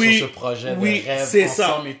travailler sur ce projet de rêve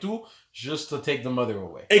ensemble et tout. Just to take the mother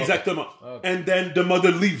away. Exactement. Okay. And then the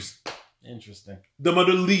mother leaves. Interesting. The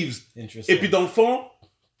mother leaves. Interesting. Et puis dans le fond,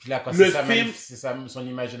 puis là, quand le film, c'est son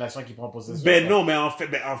imagination qui prend possession. Ben non, mais en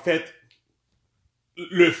fait,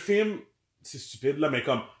 le film, c'est stupide là, mais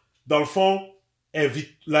comme dans le fond, elle vit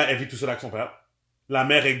tout seule avec son père. La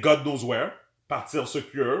mère est God knows where, partir se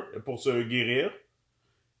cure pour se guérir.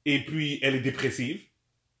 Et puis elle est dépressive.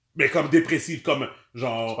 Mais comme dépressive, comme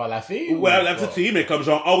genre. Tu parles la fille? Ouais, la petite fille, mais comme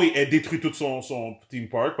genre, elle détruit tout son theme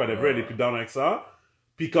park, whatever, elle est plus down avec ça.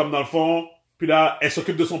 Puis comme dans le fond, puis là, elle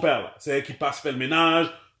s'occupe de son père, là. C'est elle qui fait le ménage,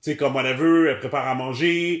 tu sais, comme whatever, elle prépare à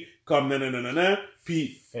manger, comme nanana,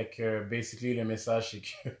 puis. Fait que, basically, le message, c'est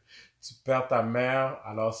que tu perds ta mère,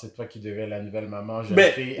 alors c'est toi qui deviens la nouvelle maman jeune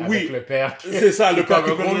Ben, fille oui. avec le père. C'est ça, le père qui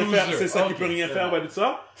comme peut un gros rien faire. loser. C'est ça qui Ok, peut rien c'est faire, bon. ouais, tout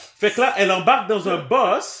ça. Fait que là, elle embarque dans un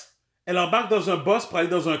bus. Elle embarque dans un bus pour aller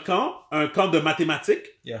dans un camp de mathématiques.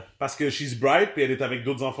 Yeah. Parce que she's bright, puis elle est avec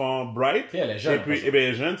d'autres enfants bright. Puis elle est jeune. Et puis, eh ben, elle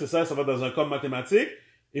est jeune, c'est ça, ça va dans un camp de mathématiques.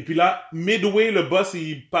 Et puis là, midway, le boss,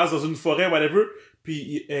 il passe dans une forêt, whatever.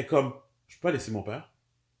 Puis elle est comme, je peux pas laisser mon père.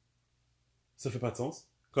 Ça fait pas de sens.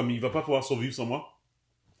 Comme, il va pas pouvoir survivre sans moi.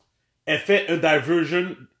 Elle fait un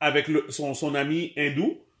diversion avec son ami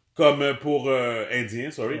hindou, comme pour indien,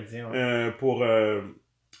 sorry. Indien, ouais. Pour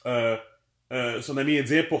son ami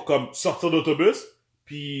indien pour comme sortir d'autobus,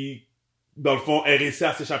 puis dans le fond, elle réussit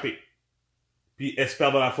à s'échapper. Puis elle se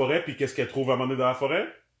perd dans la forêt, puis qu'est-ce qu'elle trouve à un moment donné dans la forêt?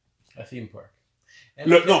 Un theme park.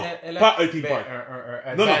 Pas un theme park.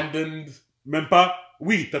 Un Non, non. abandoned... Même pas,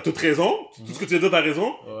 oui, t'as toute raison, tout ce que tu as dit, t'as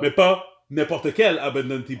raison, Ouais. mais pas n'importe quel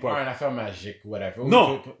abandoned theme park. Une affaire magique, whatever.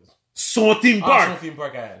 Non. Son theme park! Son theme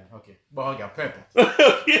park à elle. OK. Bon, regarde, peu importe.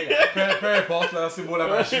 Regarde, peu importe, là, c'est beau la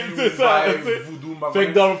magie. C'est ça, vibe, c'est- voodoo, ma Fait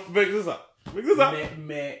que fait que c'est ça. Fait que c'est ça.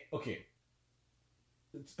 mais, OK.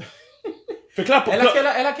 Fait que là, pour Elle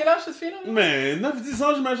a quel âge, cette fille-là? Mais 9-10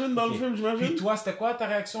 ans, j'imagine, dans Ok. le film, Puis j'imagine. toi, c'était quoi ta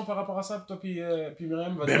réaction par rapport à ça, toi puis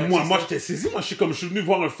Myriam? votre Ben réaction, moi c'était j'étais saisi, moi je suis venu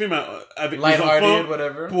voir un film avec mes lighthearted, enfants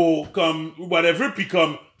whatever. pour comme whatever, puis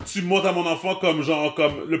comme tu montes à mon enfant comme genre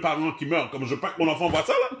comme le parent qui meurt, comme je veux pas que mon enfant voit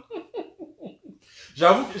ça là.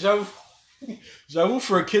 J'avoue,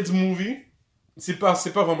 for a kids movie, c'est pas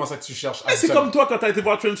vraiment ça que tu cherches. Mais c'est habituellement. comme toi quand t'as été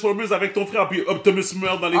voir Transformers avec ton frère, puis Optimus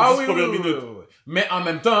meurt dans les 10 oui, premières oui, minutes. oui. Mais en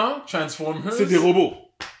même temps, Transformers... C'est des robots.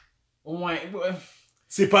 Ouais,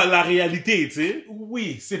 C'est pas la réalité, tu sais.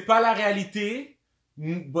 oui, c'est pas la réalité.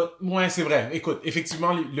 Ouais, c'est vrai. Écoute,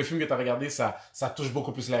 effectivement, le film que t'as regardé, ça touche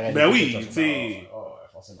beaucoup plus la réalité. Ben oui, que toi. tu sais. Oh, ouais,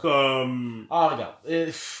 forcément. Comme Ah, regarde.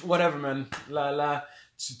 Whatever, man. Là,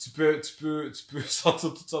 tu peux sortir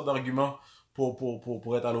toutes sortes d'arguments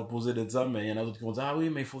pour être à l'opposé de ça, mais il y en a d'autres qui vont dire, ah oui,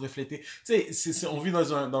 mais il faut refléter. Tu sais, on vit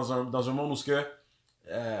dans un monde où ce que,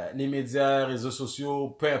 les médias, les réseaux sociaux,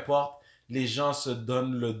 peu importe, les gens se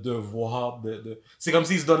donnent le devoir c'est comme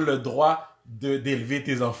s'ils se donnent le droit d'élever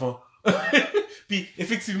tes enfants. Puis,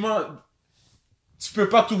 effectivement, tu peux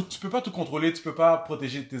pas tout contrôler, tu peux pas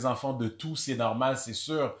protéger tes enfants de tout, c'est normal, c'est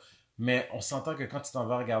sûr. Mais on s'entend que quand tu t'en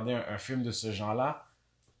vas regarder un film de ce genre-là,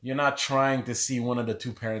 you're not trying to see one of the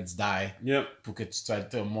two parents die yeah, pour que tu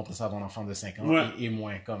te montres ça à ton enfant de 5 ans Ouais. et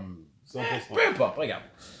moins comme... 100%. Peu importe, regarde.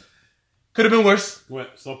 Could have been worse. Ouais,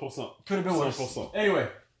 100%. Could have been worse. 100%. Anyway,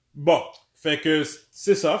 Bon, fait que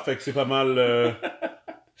c'est ça, fait que c'est pas mal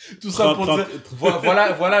tout ça pour 30, dire...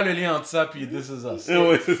 Voilà le lien entre ça puis This Is Us.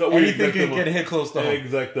 ouais, c'est ça. Oui, Anything exactement. can hit close to home.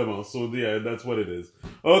 Exactement. So yeah, that's what it is.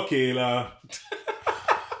 OK, là.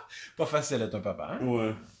 Pas facile d'être un papa, hein?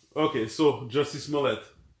 Ouais. OK, so Justice Smollett.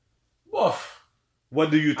 Bof. What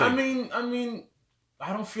do you think? I mean,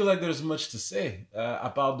 I don't feel like there's much to say. À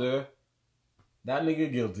part de that nigga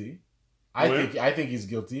guilty. I think he's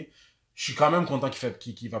guilty. Je suis quand même content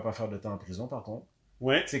qu'il va pas faire de temps en prison, par contre.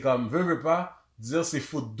 Ouais. C'est comme, veux pas, dire c'est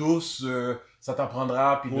faute douce, ça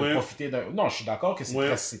t'apprendra, puis de Ouais. profiter d'un... Non, je suis d'accord que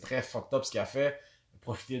Ouais. c'est très fucked up ce qu'il a fait.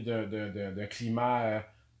 Profiter d'un climat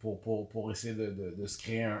pour essayer de se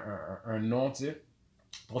créer un nom, tu sais.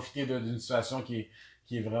 Profiter d'une situation qui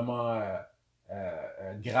est vraiment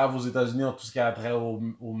grave aux États-Unis en tout ce qui a trait au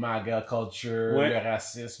MAGA culture, Ouais. le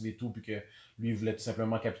racisme et tout, puis que lui il voulait tout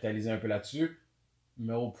simplement capitaliser un peu là-dessus.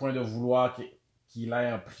 Mais au point de vouloir qu'il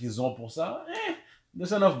aille en prison pour ça,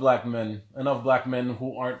 there's enough black men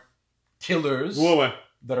who aren't killers Ouais.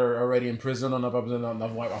 that are already in prison. On n'a pas besoin d'en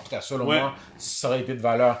avoir. En tout cas, selon Ouais. moi, ça aurait été de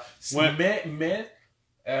valeur. Ouais. Mais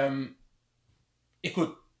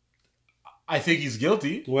écoute, I think he's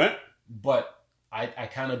guilty, Ouais. but I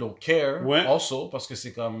kind of don't care Ouais. also, parce que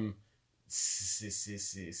c'est comme...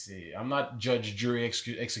 I'm not judge, jury,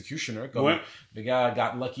 executioner. Comme Ouais. le gars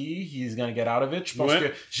got lucky, he's gonna get out of it. Je pense Ouais.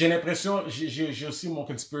 que j'ai l'impression, j'ai aussi mon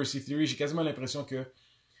conspiracy theory, j'ai quasiment l'impression que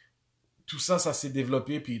tout ça s'est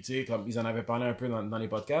développé, puis tu sais, comme ils en avaient parlé un peu dans les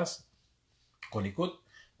podcasts qu'on écoute,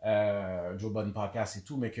 Joe Budden podcast et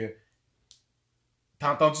tout, mais que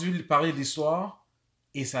t'as entendu parler de l'histoire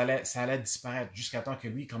et ça allait disparaître jusqu'à temps que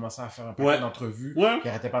lui il commençait à faire un paquet Ouais. d'entrevues, Ouais. il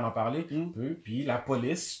arrêtait pas d'en parler, Mm. puis la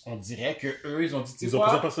police, on dirait que eux ils ont dit, tu sais Ils ont pris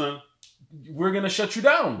ça quoi, personnel. we're gonna shut you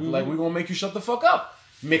down. Mhm. Like, we're gonna make you shut the fuck up.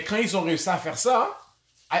 Mais quand ils ont réussi à faire ça,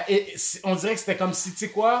 on dirait que c'était comme si, tu sais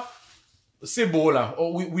quoi, c'est beau là.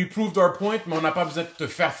 Oh, we proved our point, mais on n'a pas besoin de te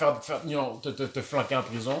faire you know, te flanquer en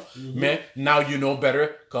prison. Mais now you know better,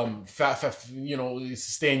 comme, you know,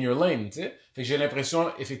 stay in your lane, tu sais. Fait que j'ai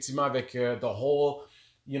l'impression, effectivement, avec the whole,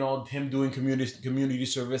 you know, him doing community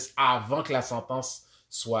service avant que la sentence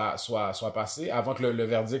soit passé, avant que le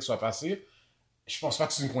verdict soit passé, je pense pas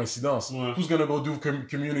que c'est une coïncidence. Ouais. Who's gonna go do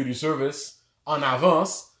community service en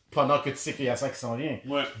avance pendant que tu sais qu'il y a ça qui s'en vient?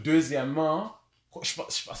 Ouais. Deuxièmement,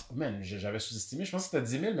 man, j'avais sous-estimé, je pense que c'était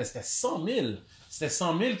 10 000, mais c'était 100 000. C'était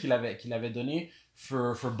 100 000 qu'il avait donné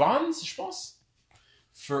for bonds, je pense.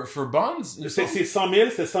 For bonds. C'est 100 000,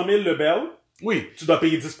 c'est 100 000 le bail. Oui. Tu dois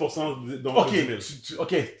payer 10% donc Ok, 10 000.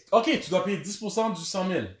 tu dois payer 10% du 100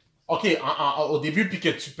 000. Ok, au début, puis que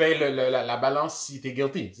tu payes la balance si t'es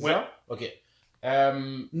guilty, c'est Ouais. ça? Ok.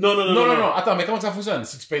 Non. Attends, mais comment ça fonctionne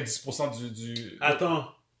si tu payes 10% du... Attends.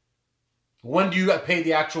 When do you pay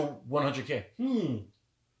the actual 100K?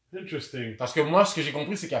 Interesting. Parce que moi, ce que j'ai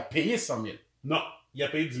compris, c'est qu'il a payé 100 000. Non, il a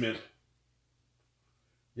payé 10 000.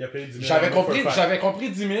 Il a payé 10 000. J'avais compris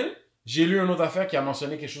 10 000. J'ai lu une autre affaire qui a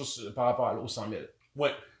mentionné quelque chose par rapport aux 100 000.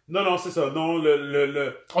 Ouais. Non, c'est ça. Non,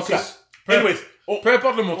 En tout cas, anyways, peu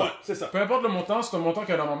importe le montant. ouais, c'est ça. Peu importe le montant, c'est un montant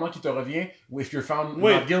que normalement qui te revient if you're found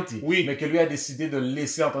Oui, not guilty. oui. Mais que lui a décidé de le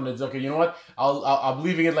laisser en train de dire que, you know what, I'm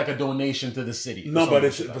leaving it like a donation to the city. Non,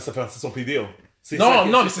 So, ça fait son plea deal.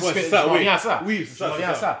 Non, mais c'est ouais, ça. Je oui. reviens à ça. Oui, c'est ça. Je reviens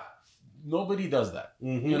à ça. Nobody does that.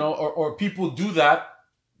 Mhm. You know, or people do that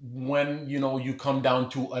when, you know, you come down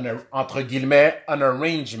to entre guillemets, an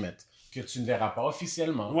arrangement que tu ne verras pas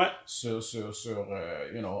officiellement Ouais. sur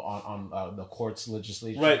you know, on the court's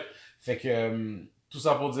legislation. Right. Fait que, tout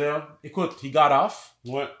ça pour dire, écoute, he got off.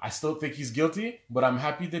 Ouais. I still think he's guilty, but I'm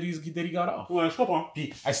happy that he got off. Ouais, je comprends.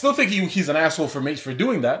 Puis, I still think he's an asshole for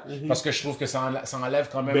doing that, parce que je trouve que ça enlève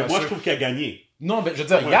quand même Mais à moi, ceux- je trouve qu'il a gagné. Non, mais je veux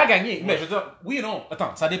dire, il Ouais. a gagné. Mais Ouais. je veux dire, oui et non.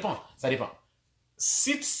 Attends, ça dépend.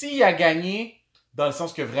 Si il a gagné, dans le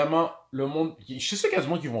sens que vraiment, le monde... Je suis sûr qu'il y a du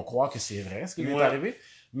monde qui vont croire que c'est vrai, ce qui lui est Ouais. arrivé.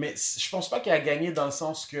 Mais je pense pas qu'il a gagné dans le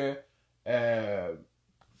sens que...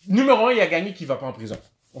 numéro 1, il a gagné qu'il va pas en prison.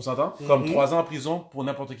 On s'entend? Comme 3 ans en prison, pour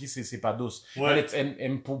n'importe qui, c'est pas douce. Ouais.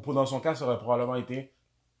 Pour dans son cas, ça aurait probablement été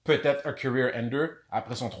peut-être un career ender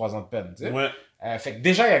après son 3 ans de peine. Tu sais? Ouais. Fait que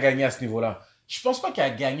déjà, il a gagné à ce niveau-là. Je pense pas qu'il a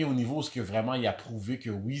gagné au niveau où ce que vraiment il a prouvé que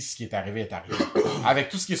oui, ce qui est arrivé est arrivé. Avec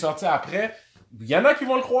tout ce qui est sorti après, il y en a qui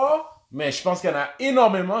vont le croire, mais je pense qu'il y en a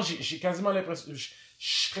énormément. J'ai quasiment l'impression... Je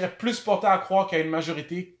serais plus porté à croire qu'il y a une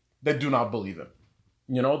majorité that do not believe him.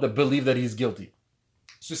 You know, that believe that he's guilty.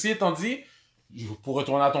 Ceci étant dit, pour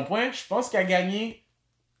retourner à ton point, je pense qu'il a gagné...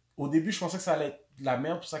 Au début, je pensais que ça allait être de la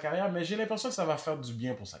merde pour sa carrière, mais j'ai l'impression que ça va faire du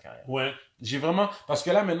bien pour sa carrière. Ouais. J'ai vraiment... Parce que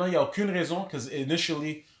là, maintenant, il n'y a aucune raison, because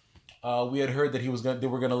initially, we had heard that they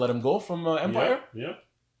were going to let him go from Empire. Yeah.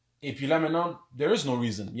 Et puis là, maintenant, there is no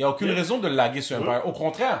reason. Il n'y a aucune Yeah. raison de le laguer sur Empire. Au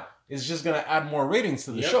contraire, it's just going to add more ratings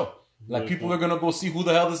to the Yeah. show. Like, people are going to go see who the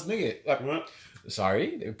hell this nigga is. Ouais.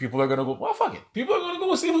 Sorry. People are going to go, well, fuck it. People are going to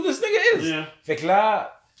go see who this nigga is. Yeah. Fait que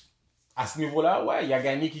là, à ce niveau-là, ouais, il a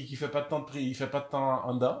gagné qui fait pas de temps il fait pas de temps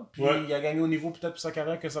en dedans. Puis Ouais. il a gagné au niveau peut-être pour sa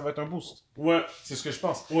carrière que ça va être un boost. Ouais. C'est ce que je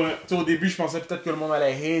pense. Ouais. Tu sais, au début, je pensais peut-être que le monde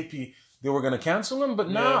allait hate puis they were going to cancel him, but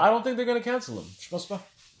no, Yeah. I don't think they're going to cancel him. Je pense pas.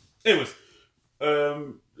 Anyways,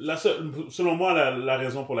 selon moi, la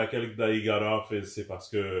raison pour laquelle il got off, c'est parce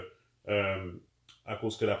que à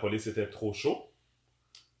cause que la police était trop chaud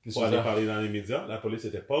Qu'est-ce pour que tu aller veux dire? parler dans les médias. La police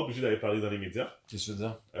n'était pas obligée d'aller parler dans les médias. Qu'est-ce que tu veux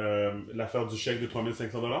dire? L'affaire du chèque de 3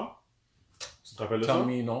 500 $. Tu te rappelles de ça? Tell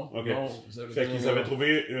me, non. Ok. Non, Fait qu'ils avaient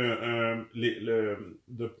trouvé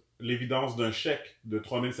l'évidence d'un chèque de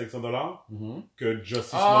 3 500 $ Mhm. que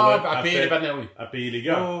Justice Ah, Smollett à payer les partenaires, oui. a payé les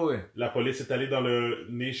gars. Oh, oui. La police est allée dans le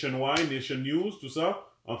Nation News, tout ça,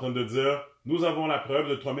 en train de dire nous avons la preuve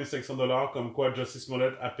de 3 500 $ comme quoi Justice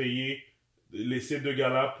Smollett a payé ces 2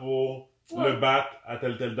 gars-là pour Ouais. le battre à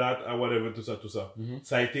telle date, à whatever, tout ça, tout ça. Mhm.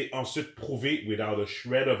 Ça a été ensuite prouvé, without a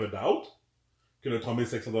shred of a doubt, que le 3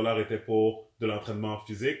 500 $ était pour de l'entraînement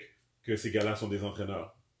physique, que ces gars-là sont des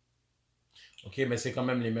entraîneurs. Ok, mais c'est quand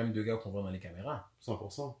même les mêmes 2 gars qu'on voit dans les caméras.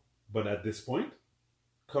 100%. But at this point,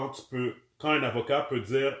 quand un avocat peut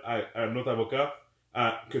dire à un autre avocat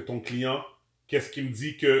que ton client, qu'est-ce qu'il me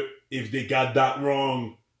dit que if they got that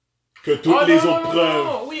wrong, que toutes Ah, les non, autres non, preuves.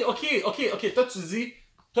 non, oui, ok.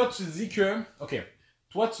 Toi,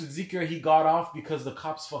 tu dis que he got off because the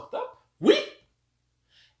cops fucked up? Oui!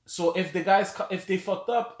 So if they fucked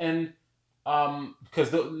up and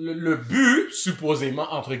because le but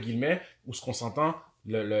supposément entre guillemets où ce qu'on s'entend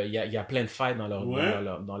il y a plein de failles dans leur Ouais.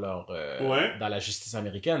 Ouais. dans la justice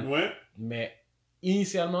américaine, Ouais. mais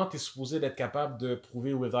initialement tu es supposé d'être capable de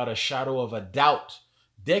prouver without a shadow of a doubt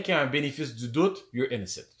dès qu'il y a un bénéfice du doute you're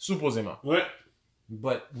innocent supposément. Ouais.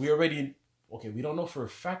 But we already we don't know for a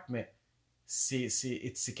fact, mais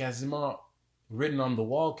c'est quasiment written on the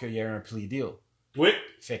wall qu'il y a un plea deal. Oui.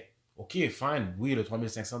 Fait OK, fine. Oui, le 3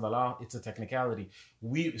 500 $, it's a technicality.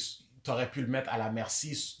 Oui, t'aurais pu le mettre à la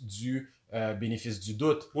merci du bénéfice du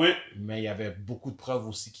doute. Ouais. Mais il y avait beaucoup de preuves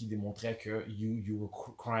aussi qui démontraient que you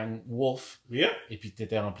were crying wolf. Yep. Et puis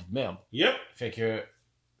t'étais rempli de merde. Yep. Fait que,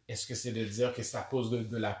 est-ce que c'est de dire que c'est à cause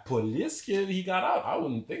de la police qu'il got out? I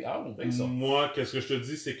wouldn't think so. Moi, qu'est-ce que je te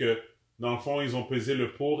dis, c'est que, dans le fond, ils ont pesé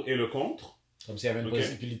le pour et le contre. Comme s'il y avait une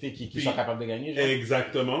possibilité qu'ils Puis, soient capables de gagner. Genre.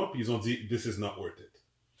 Exactement. Puis ils ont dit, this is not worth it.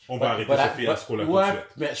 On va arrêter ce fiasco-là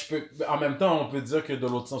tout de suite. Mais en même temps, on peut dire que de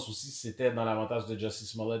l'autre sens aussi, c'était dans l'avantage de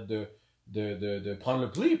Justice Smollett de prendre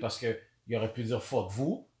le pli parce que il aurait pu dire fuck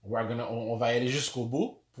vous, on va aller jusqu'au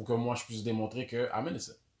bout pour que moi je puisse démontrer que I'm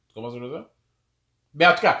innocent. Tu comprends ce que je veux dire? Mais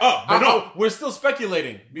en tout cas, we're still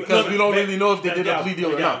speculating because we don't really know if they did a plea deal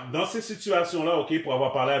or not. Dans ces situations-là, ok, pour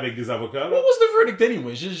avoir parlé avec des avocats. What was the verdict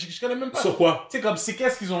anyway? Je connais même pas. Sur quoi? Tu sais, comme, c'est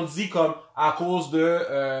qu'est-ce qu'ils ont dit comme à cause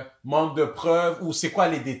de manque de preuves ou c'est quoi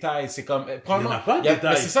les détails? C'est comme, il n'y en a pas de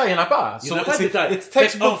détails. C'est ça, il n'y en a pas. Il n'y en a pas de détails. It's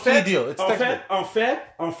textbook plea deal.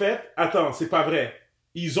 En fait, attends, c'est pas vrai.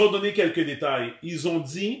 Ils ont donné quelques détails. Ils ont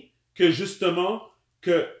dit que justement,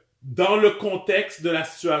 que dans le contexte de la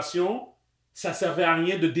situation, ça servait à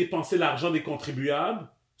rien de dépenser l'argent des contribuables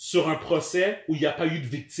sur un procès où il n'y a pas eu de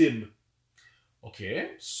victime. OK.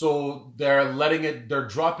 So, they're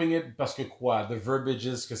dropping it parce que quoi? The verbiage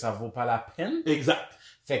is que ça vaut pas la peine? Exact.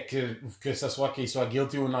 Fait que ce soit qu'il soit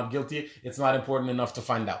guilty ou not guilty, it's not important enough to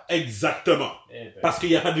find out. Exactement. Parce qu'il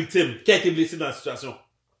n'y a pas de victime. Qui a été blessé dans la situation?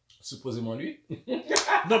 Supposément lui.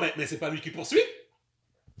 Non, mais c'est pas lui qui poursuit.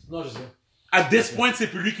 Non, je sais. À this point, c'est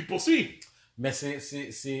plus lui qui poursuit. Mais c'est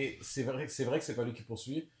vrai que c'est pas lui qui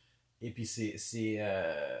poursuit. Et puis c'est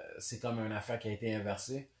comme une affaire qui a été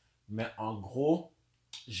inversée. Mais en gros,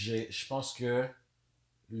 je pense que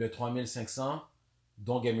le 3500,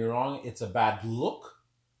 don't get me wrong, it's a bad look,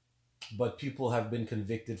 but people have been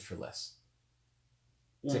convicted for less.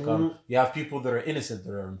 C'est comme, you have people that are innocent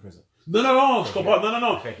that are in prison. Non, je comprends.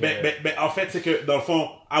 Non. Mais en fait, c'est que, dans le fond,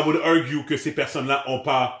 I would argue que ces personnes-là ont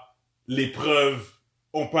pas eu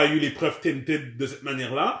les preuves tinted de cette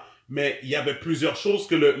manière-là. Mais il y avait plusieurs choses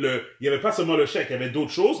que il y avait pas seulement le chèque, il y avait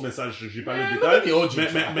d'autres choses, mais ça, j'ai pas le détail.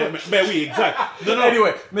 Mais oui, exact. Non.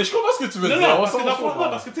 Anyway, mais je comprends ce que tu veux dire. Non, parce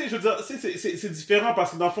que tu sais, je veux dire, c'est différent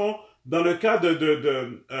parce que dans le fond, dans le cas tu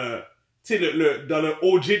sais, dans le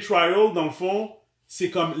OJ trial, dans le fond, c'est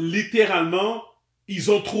comme littéralement, ils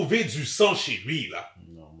ont trouvé du sang chez lui, là.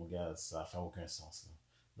 Non, mon gars, ça fait aucun sens, là.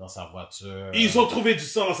 Dans sa voiture. Ils ont trouvé du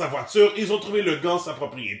sang dans sa voiture. Ils ont trouvé le gant, sa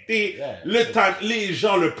propriété. Yeah, les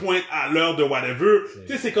gens le pointent à l'heure de whatever.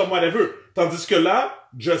 Tu sais, c'est comme whatever. Tandis que là,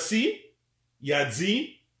 Jussie, il a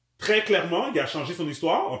dit très clairement, il a changé son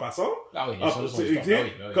histoire en passant. Ah oui, il a changé son histoire.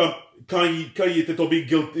 Comme quand il était tombé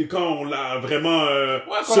guilty, quand on l'a vraiment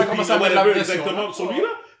quand on a commencé à mettre la pression, exactement sur lui là.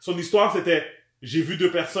 Son histoire c'était j'ai vu 2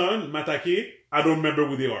 personnes m'attaquer. I don't remember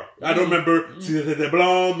who they are. I don't remember si c'était des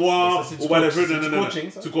blancs, noirs, ou whatever.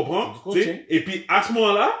 Tu comprends? Et puis, à ce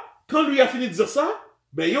moment-là, quand lui a fini de dire ça,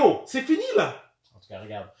 ben yo, c'est fini, là. En tout cas,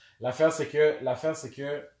 regarde. L'affaire, c'est que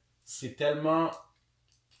c'est tellement,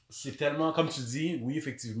 comme tu dis, oui,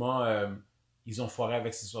 effectivement, ils ont foiré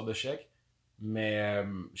avec cette histoire de chèque. Mais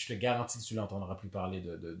je te garantis que tu n'entendras plus parler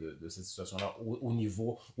de cette situation-là au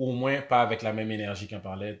niveau, ou au moins pas avec la même énergie qu'on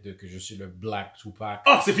parlait de que je suis le Black Tupac.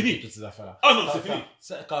 Ah, c'est fini! Toutes ces affaires-là. Ah non, c'est fini!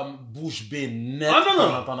 C'est comme bouche bée net, on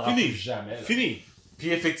n'entendra plus jamais. Là. Fini!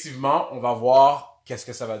 Puis effectivement, on va voir qu'est-ce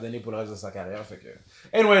que ça va donner pour le reste de sa carrière. Fait que...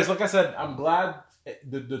 Anyways, like I said, I'm glad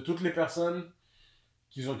de toutes les personnes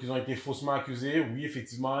qui ont été faussement accusées. Oui,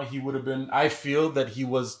 effectivement, I feel that he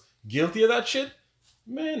was guilty of that shit.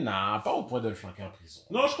 Mais non, pas au point de le flanquer en prison.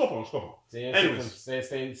 Non, je comprends.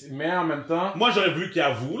 Mais en même temps... Moi, j'aurais voulu qu'il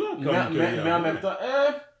avoue, là. Mais en même temps...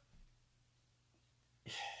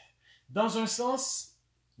 dans un sens,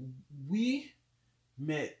 oui,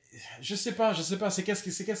 mais je sais pas. C'est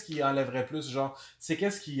qu'est-ce qui enlèverait plus, genre... C'est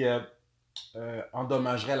qu'est-ce qui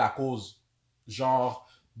endommagerait la cause, genre,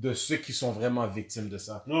 de ceux qui sont vraiment victimes de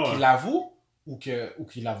ça. Ouais. Qu'ils l'avouent ou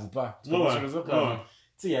qu'ils l'avouent pas. Tu comprends ce que je veux dire? Ouais.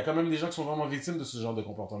 Il y a quand même des gens qui sont vraiment victimes de ce genre de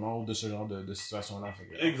comportement ou de ce genre de situation-là.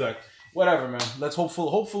 Exact. Whatever, man. Let's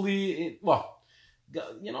hopefully,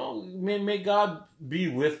 may God be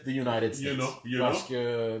with the United States. Parce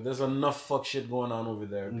que there's enough fuck shit going on over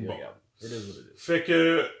there. Bon. It is what it is. Fait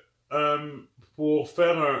que, pour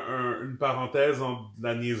faire une parenthèse entre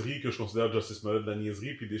la niaiserie que je considère Justice Smollett de la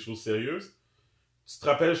niaiserie puis des choses sérieuses, tu te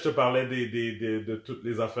rappelles, je te parlais de toutes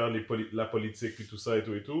les affaires, la politique puis tout ça et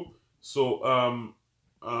tout. So,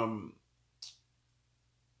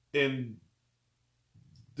 in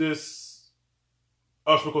this...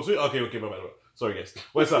 je peux continuer? Ok, bye. Sorry, guys.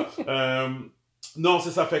 Ouais, ça. Non,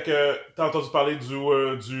 c'est ça. Fait que, t'as entendu parler du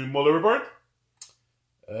Mueller Report?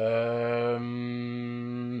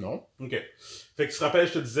 Non. Non. OK. Fait que tu te rappelles,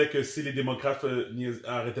 je te disais que si les démocrates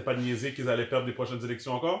arrêtaient pas de niaiser, qu'ils allaient perdre les prochaines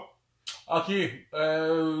élections encore? Ok. Tu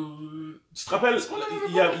te rappelles,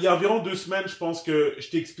 il y a environ 2 semaines, je pense que je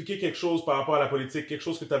t'ai expliqué quelque chose par rapport à la politique, quelque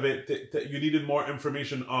chose que you needed more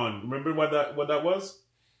information on. Remember what that was?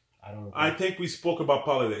 I don't know. I think we spoke about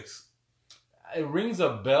politics. It rings a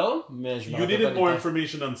bell, mais je me You rappelle needed pas more des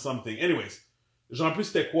information on something. Anyways, genre plus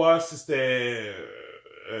c'était quoi, si c'était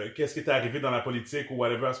qu'est-ce qui était arrivé dans la politique ou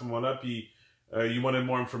whatever à ce moment-là, puis you wanted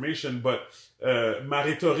more information, but ma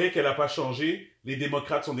rhétorique, elle a pas changé. Les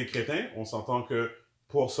démocrates sont des crétins. On s'entend que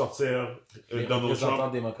pour sortir les Donald représentants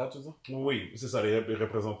Trump... démocrates, tu sais? Oui, c'est ça, les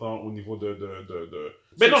représentants au niveau de...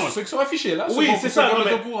 Mais non, ceux qui sont affichés là. Oui, c'est ça. Non,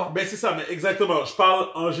 mais... Ben c'est ça, mais exactement. Je parle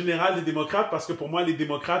en général des démocrates parce que pour moi, les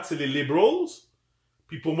démocrates, c'est les liberals.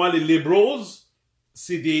 Puis pour moi, les liberals,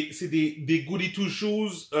 c'est des goody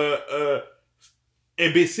two-shoes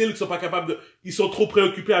imbéciles qui sont pas capables de... Ils sont trop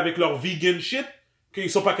préoccupés avec leur vegan shit qu'ils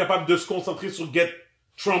sont pas capables de se concentrer sur get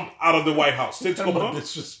Trump out of the White House. Tu comprends?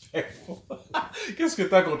 Disrespectful. Qu'est-ce que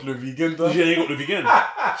t'as contre le vegan, toi? J'ai rien contre le vegan.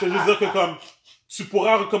 Je veux juste dire que comme tu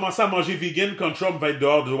pourras recommencer à manger vegan quand Trump va être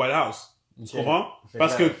dehors du White House. Tu comprends?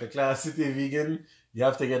 Parce que... Fait que là, si t'es vegan, you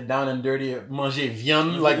have to get down and dirty, manger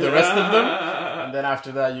viande like the rest of them. And then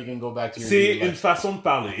after that, you can go back to your C'est une façon de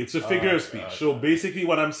parler. It's a figure of speech. Okay. So basically,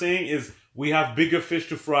 what I'm saying is, we have bigger fish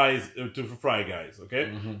to fry, guys.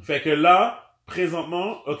 Okay? Fait que là,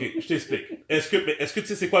 présentement, ok, je t'explique. Est-ce que tu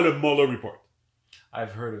sais c'est quoi le Mueller report?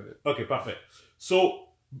 I've heard of it. Ok, parfait. So,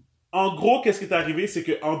 en gros, qu'est-ce qui est arrivé, c'est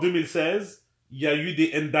que en 2016, il y a eu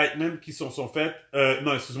des indictments qui sont faits.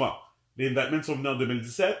 Non, excuse-moi. Les indictments sont venus en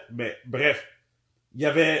 2017, mais bref, il y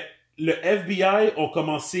avait le FBI ont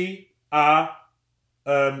commencé à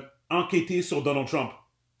enquêter sur Donald Trump.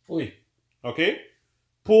 Oui. OK?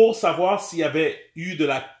 Pour savoir s'il y avait eu de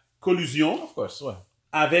la collusion Of course, ouais.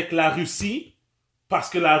 avec la Russie,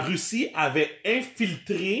 parce que la Russie avait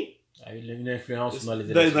infiltré Il y a eu une influence dans les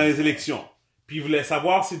dans élections. les élections. Puis ils voulaient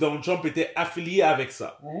savoir si Donald Trump était affilié avec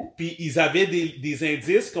ça. Puis ils avaient des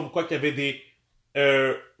indices comme quoi qu'il y avait des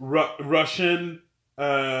Russian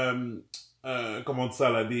comment on dit ça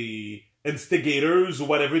là, des instigators ou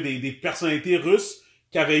whatever, des personnalités russes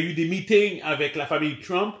qui avaient eu des meetings avec la famille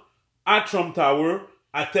Trump à Trump Tower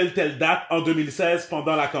à telle date en 2016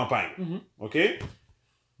 pendant la campagne. OK?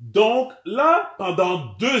 Donc là,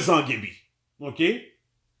 pendant 2 ans, Gaby, OK?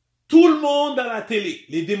 Tout le monde à la télé,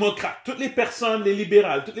 les démocrates, toutes les personnes, les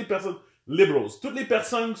libérales, toutes les personnes, liberals, toutes les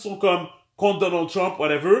personnes qui sont comme contre Donald Trump,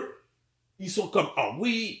 whatever, ils sont comme, ah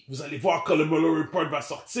oui, vous allez voir quand le Mueller report va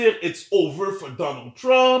sortir, it's over for Donald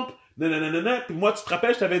Trump, nanana. Puis moi, tu te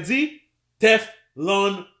rappelles, je t'avais dit,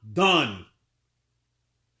 Teflon done.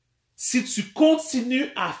 Si tu continues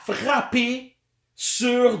à frapper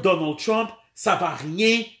sur Donald Trump, ça va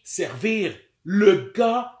rien servir. Le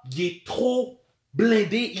gars, il est trop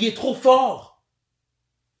blindé, il est trop fort.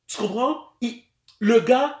 Tu comprends? Le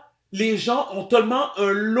gars, les gens ont tellement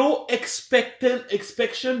un low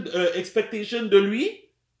expectation de lui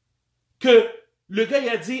que le gars, il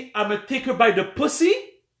a dit, I'm a taker by the pussy.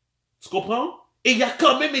 Tu comprends? Et il a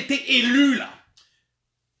quand même été élu, là.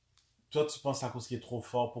 Toi, tu penses à cause qu'il est trop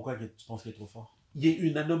fort. Pourquoi tu penses qu'il est trop fort? Il y a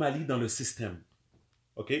une anomalie dans le système.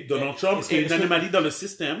 OK? Donald Trump, c'est une anomalie dans le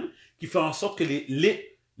système qui fait en sorte que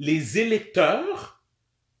les électeurs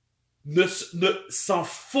ne s'en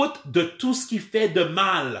foutent de tout ce qui fait de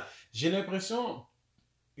mal. J'ai l'impression,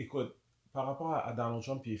 écoute, par rapport à Donald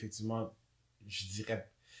Trump, puis effectivement, je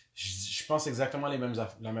dirais, je pense exactement la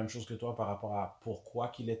même chose que toi par rapport à pourquoi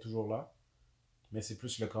qu'il est toujours là, mais c'est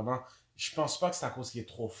plus le comment. Je pense pas que c'est à cause qu'il est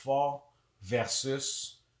trop fort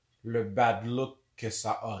versus le bad look que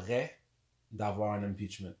ça aurait d'avoir un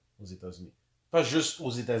impeachment aux États-Unis. Pas juste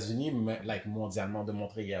aux États-Unis, mais like, mondialement, de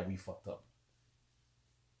montrer, yeah, we fucked up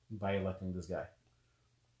by electing this guy.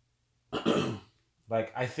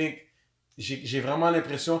 Like, I think, j'ai vraiment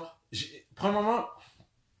l'impression, premièrement,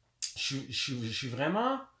 je suis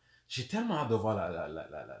vraiment, j'ai tellement hâte de voir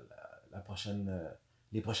la prochaine,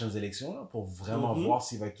 les prochaines élections, là, pour vraiment voir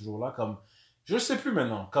s'il va être toujours là, comme, je sais plus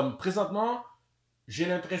maintenant, comme présentement, j'ai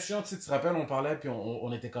l'impression, tu te rappelles, on parlait, puis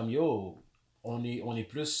on était comme, yo, on est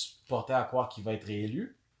plus porté à croire qu'il va être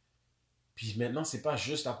réélu. Puis maintenant, c'est pas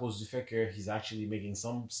juste à cause du fait que he's actually making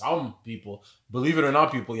some people, believe it or not,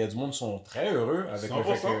 people, il y a du monde qui sont très heureux avec 100%.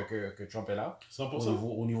 Le fait que Trump est là. 100%.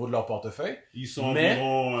 Au niveau de leur portefeuille. Ils sont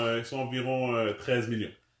environ 13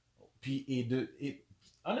 millions. Puis, et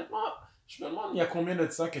honnêtement, je me demande, il y a combien de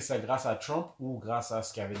ça que c'est grâce à Trump ou grâce à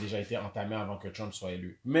ce qui avait déjà été entamé avant que Trump soit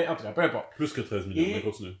élu. Mais en tout cas, peu importe. Plus que 13 millions, mais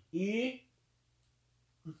continue. Et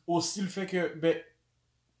aussi le fait que, ben,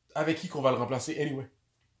 avec qui qu'on va le remplacer anyway.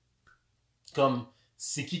 Comme,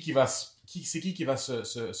 c'est qui va,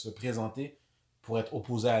 se présenter pour être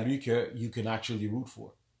opposé à lui que you can actually root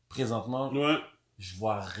for. Présentement, Ouais. je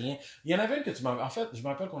vois rien. Il y en avait une que tu m'avais... En fait, je me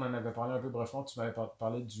rappelle qu'on en avait parlé un peu brièvement. Tu m'avais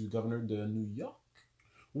parlé du gouverneur de New York.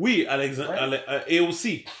 Oui, et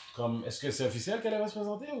aussi. Comme, est-ce que c'est officiel qu'elle va se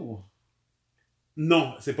présenter ou...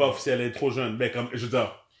 Non, c'est pas officiel, elle est trop jeune. Ben, comme, je veux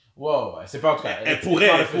dire. Wow, ouais, c'est pas en tout cas. Elle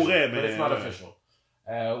pourrait, mais. It's not official.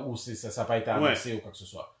 Ou ça n'a pas été annoncé ou quoi que ce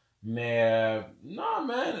soit. Mais, non,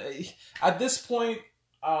 man. At this point,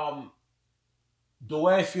 the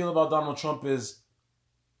way I feel about Donald Trump is,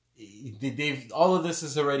 all of this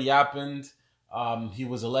has already happened. He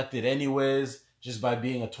was elected anyways, just by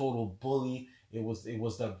being a total bully. It was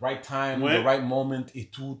the right time, the right moment et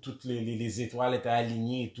tout. Toutes les étoiles étaient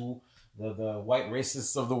alignées et tout. The white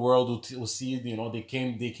racists of the world will see, you know, they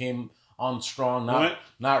came on strong,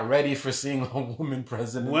 not ready for seeing a woman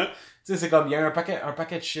president. Ouais. Tu sais, c'est comme, il y a un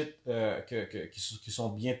paquet de shit qui sont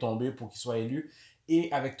bien tombés pour qu'il soit élu.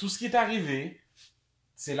 Et avec tout ce qui est arrivé,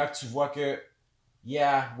 c'est là que tu vois que,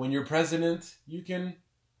 yeah, when you're president, you can,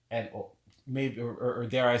 and maybe, or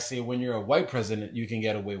dare I say, when you're a white president, you can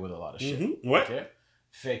get away with a lot of shit. Ouais. Okay?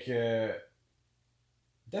 Fait que,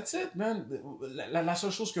 that's it, man. La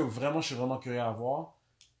seule chose que vraiment, je suis vraiment curieux à voir,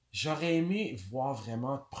 j'aurais aimé voir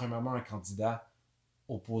vraiment, premièrement, un candidat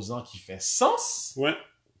opposant qui fait sens. Ouais.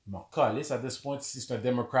 Mon calice, à this point, si c'est un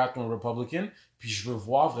démocrate ou un Republican, puis je veux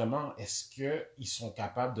voir vraiment, est-ce qu'ils sont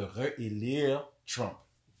capables de réélire Trump?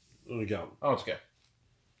 Regarde. En tout cas.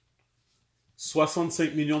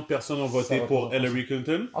 65 millions de personnes ont voté pour Hillary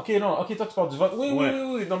Clinton. Ok, non, ok, toi tu parles du vote. Oui.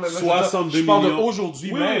 Non, mais 62 je parle millions.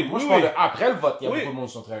 d'aujourd'hui même. Moi, je parle d'après le vote. Il y a beaucoup de monde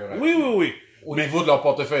qui sont très heureux. Oui. Au niveau de leur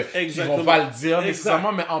portefeuille. Exactement. Ils vont pas le dire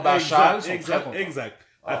nécessairement, mais en bachal, ils sont très contents. Exact.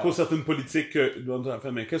 À cause de certaines politiques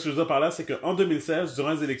mais qu'est-ce que je veux dire par là, c'est qu'en 2016,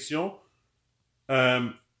 durant les élections,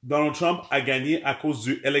 Donald Trump a gagné à cause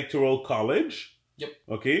du Electoral College. Yep.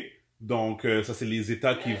 OK? Donc, ça, c'est les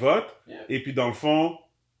États qui votent. Et puis, dans le fond,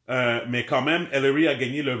 mais quand même, Hillary a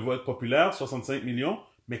gagné le vote populaire, 65 millions.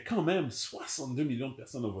 Mais quand même, 62 millions de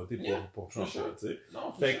personnes ont voté pour Trump. Sure. Tu sais.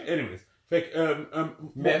 Non, fait que, anyways. Fait que,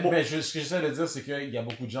 mais ce que j'essaie de dire, c'est qu'il y a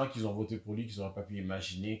beaucoup de gens qui ont voté pour lui qui n'auraient pas pu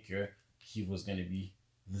imaginer que he was going to be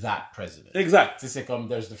that president. Exact. Tu sais, c'est comme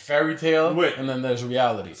there's the fairy tale and then there's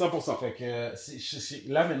reality. 100%. Fait que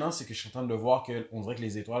là maintenant, c'est que je suis en train de voir qu'on dirait que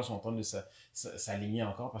les étoiles sont en train de s'aligner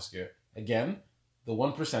encore parce que, again, the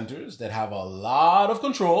 1%ers that have a lot of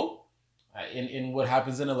control in what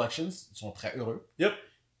happens in elections sont très heureux. Yep.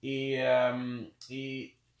 Et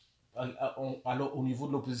au niveau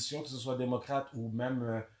de l'opposition, que ce soit démocrate ou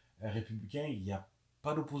même républicain, il n'y a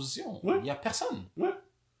pas d'opposition. Il n'y a personne. Ouais.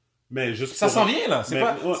 Mais juste ça s'en vient, là.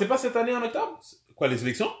 C'est pas cette année en octobre? Quoi, les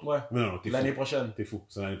élections? Ouais. Non, t'es fou. L'année prochaine. T'es fou,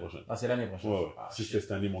 c'est l'année prochaine. Ah, c'est l'année prochaine. Ouais. Si c'était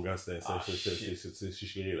cette année, mon gars, c'est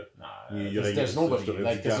chichiré, là. There's nobody.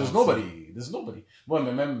 Like, there's nobody. Ouais,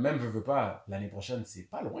 mais même veux pas, l'année prochaine, c'est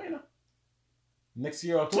pas loin, là. Next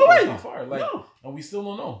year, October, it's not far. Like, and we still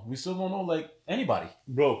don't know. We still don't know, like, anybody.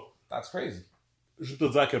 Bro. That's crazy. Je peux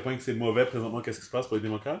te dire à quel point que c'est mauvais présentement, qu'est-ce qui se passe pour les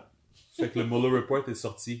démocrates. Fait que le Mueller Report est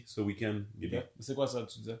sorti ce week-end. Okay. C'est quoi ça,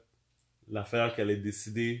 tu disais? L'affaire qu'elle a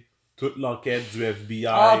décidé, toute l'enquête du FBI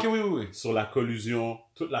oui. sur la collusion,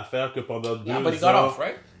 toute l'affaire que pendant 2 ans, but he got off,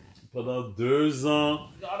 right? Pendant 2 ans,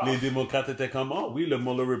 les démocrates étaient comme, oh, oui, le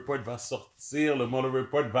Mueller Report va sortir, le Mueller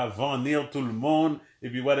Report va vannir tout le monde, et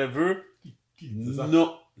puis whatever.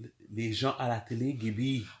 Non, les gens à la télé,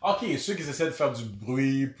 Gibi. Ok, ceux qui essaient de faire du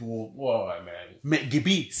bruit pour... Ouais, man. Mais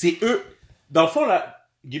Gibi, c'est eux. Dans le fond, là,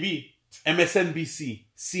 Gibi, MSNBC,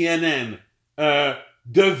 CNN,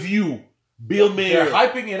 The View, Bill Maher. They're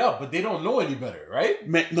hyping it up, but they don't know any better, right?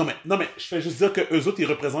 Mais non, mais je fais juste dire que eux autres, ils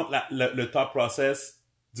représentent le top process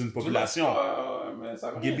d'une population.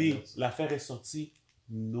 Gibi, l'affaire est sortie.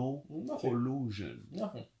 No collusion.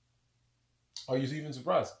 Nothing. Are you even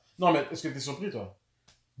surprised? Non, mais est-ce que t'es surpris, toi?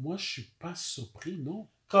 Moi, je suis pas surpris, non.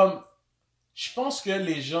 Comme, je pense que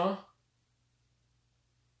les gens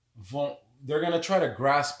vont... They're gonna try to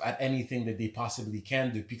grasp at anything that they possibly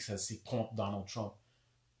can depuis que ça c'est contre Donald Trump.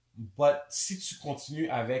 But si tu continues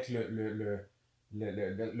avec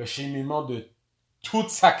le cheminement de toute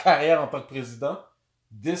sa carrière en tant que président,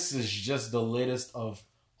 this is just the latest of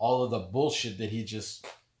all of the bullshit that he just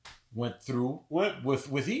went through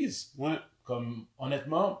with ease. Ouais. Comme,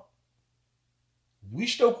 honnêtement, oui,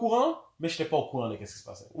 j'étais au courant, mais j'étais pas au courant de ce qui se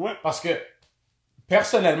passait. Ouais. Parce que,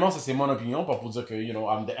 personnellement, ça c'est mon opinion, pas pour dire que, you know,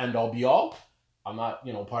 I'm the end all be all. I'm not,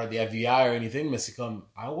 you know, part of the FBI or anything, mais c'est comme,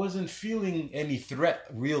 I wasn't feeling any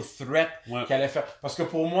real threat qu'il allait faire. Parce que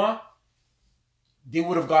pour moi, they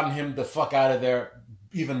would have gotten him the fuck out of there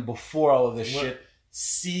even before all of this shit.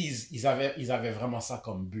 ils avaient vraiment ça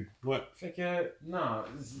comme but. Ouais. Fait que, non,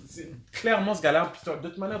 clairement, ce gars-là, de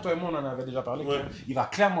toute manière, toi et moi, on en avait déjà parlé, Ouais. il va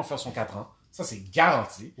clairement faire son 4 ans. Ça, c'est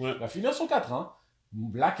garanti. Ouais. Il va finir son 4 ans.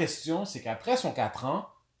 La question, c'est qu'après son 4 ans,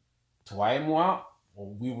 toi et moi,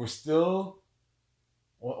 we were still...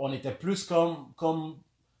 On était plus comme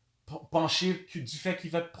penché du fait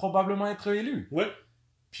qu'il va probablement être élu. Ouais.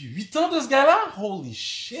 Puis 8 ans de ce gars-là, holy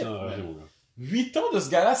shit. C'est enragé, mon gars. 8 ans de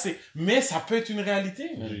ce gars-là, c'est... Mais ça peut être une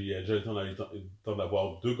réalité. Man. Il y a déjà eu le temps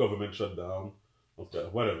d'avoir 2 government shutdowns. En tout cas,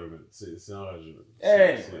 whatever, man. C'est enragé, man.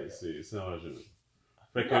 Anyway. C'est enragé, man.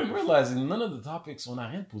 Fait que... I'm realizing none of the topics, on n'a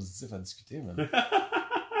rien de positif à discuter, man.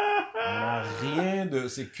 On n'a rien de...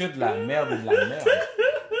 C'est que de la merde et de la merde.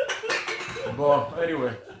 Bon,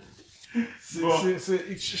 anyway.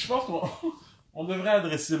 Je pense qu'on devrait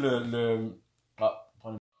adresser le... Ah,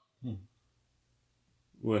 prends le...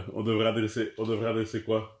 Ouais, on devrait adresser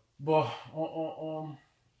quoi? Bon,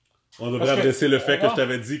 On devrait adresser le fait que je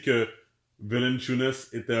t'avais dit que Valanciunas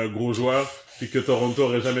était un gros joueur puis que Toronto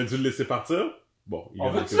aurait jamais dû le laisser partir. Bon, il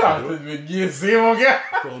en fait, tu arrêtes de me niaiser, mon gars!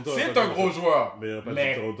 C'est un gros joueur!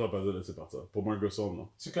 Mais Toronto n'a pas dû le laisser partir. Pour Marc Gasol, non.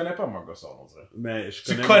 Tu connais pas Marc Gasol, on dirait. Mais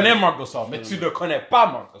tu connais Marc Gasol, mais tu ne connais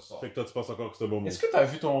pas Marc Gasol. Fait que toi, tu penses encore que c'est un bon mot. Est-ce que tu as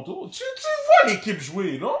vu Toronto? Tu vois l'équipe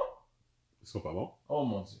jouer, non? Ils sont pas bons. Oh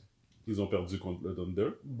mon Dieu. Ils ont perdu contre le Thunder.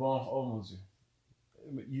 Bon, oh mon Dieu.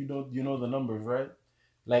 You know the numbers, right?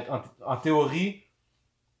 Like, en théorie,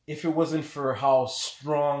 if it wasn't for how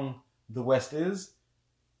strong the West is,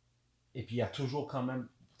 et puis il y a toujours quand même,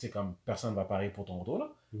 tu sais, comme personne ne va parier pour Toronto,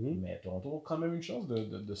 là, mais Toronto a quand même une chance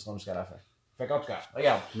de se rendre jusqu'à la fin. Fait qu'en tout cas,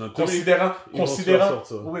 regarde, considérant,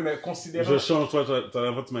 oui, mais considérant... Je change,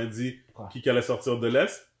 toi, tu m'as dit qui allait sortir de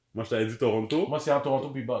l'Est. Moi, je t'avais dit Toronto. Moi, c'est en Toronto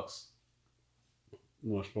puis Bucks.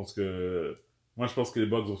 Moi, je pense que les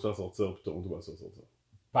Bucks vont se faire sortir, puis Toronto va se faire sortir.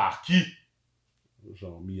 Par qui?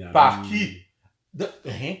 Genre Miami. Par qui?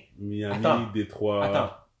 Hein? Miami, Détroit.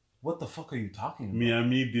 Attends. What the fuck are you talking about?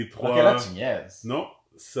 Miami, Détroit. Ok, là, tu niaises. Non.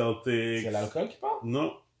 Celtics. C'est l'alcool qui parle?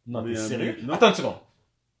 Non. Non, t'es sérieux? Non. Attends une seconde.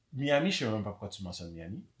 Miami, je sais même pas pourquoi tu mentionnes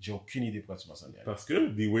Miami. J'ai aucune idée pourquoi tu mentionnes Miami. Parce que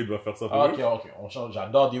D-Wade va faire ça pour eux. Ok, on change.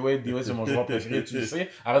 J'adore D-Wade. D-Wade, c'est mon joueur préféré, tu le sais.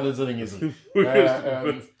 Arrête de dire des niaiseries.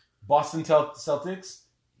 Boston Celtics,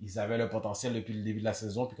 ils avaient le potentiel depuis le début de la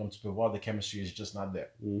saison, puis comme tu peux voir, the chemistry is just not there.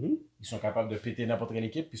 Ils sont capables de péter n'importe quelle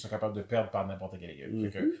équipe, puis ils sont capables de perdre par n'importe quelle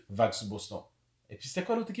équipe. Fait que, vague sur Boston. Et puis, c'était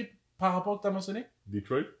quoi l'autre équipe par rapport que tu as mentionné?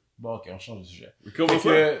 Detroit. Bon, ok, on change de sujet. Comment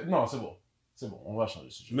ça? Non, c'est bon. C'est bon, on va changer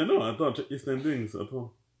de sujet. Mais non, attends, check les standings,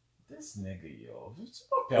 attends. This nigga, yo. Veux-tu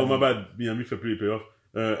pas perdre? Oh, my bad. Miami fait plus les playoffs.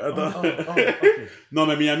 Attends. Okay. Non,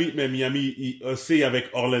 mais Miami, il aussi avec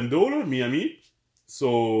Orlando, là, Miami.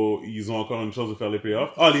 So, ils ont encore une chance de faire les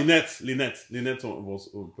playoffs. Ah, les Nets vont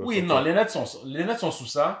oui, non, les Nets sont sous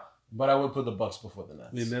ça. But I would put the Bucks before the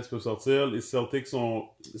Nets. Les Nets peuvent sortir. Les Celtics sont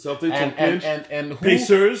and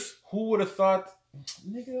Pacers. Who would have thought,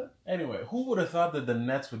 nigga? Anyway, who would have thought that the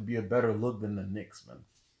Nets would be a better look than the Knicks, man?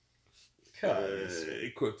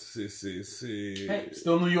 Écoute, c'est... Hey,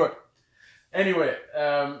 still New York. Anyway,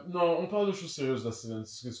 non, on parle de choses sérieuses là, Steven.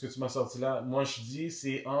 Ce que tu m'as sorti là, moi je dis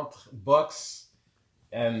c'est entre Bucks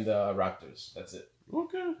and Raptors. That's it.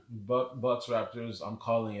 Ok. Bucks, Raptors, I'm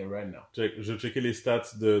calling it right now. Je vais checker les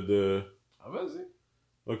stats de... Ah, vas-y.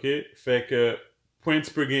 Ok, fait que points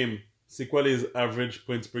per game. C'est quoi les average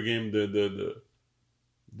points per game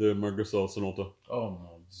de Marc Gasol selon toi? Oh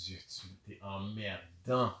mon Dieu, tu es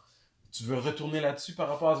emmerdant. Tu veux retourner là-dessus par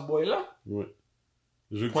rapport à ce boy-là? Ouais.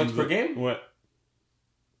 Points per game? Ouais.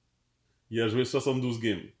 Il a joué 72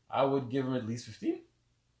 games. I would give him at least 15.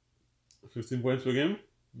 15 points per game?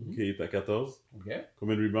 Ok, il est à 14. Ok.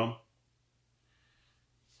 Combien de rebounds?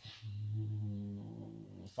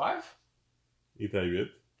 5. Il est à 8.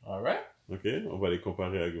 Alright. Ok, on va les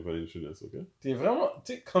comparer avec Valanciunas, ok? T'es vraiment...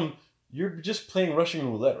 T'es comme... You're just playing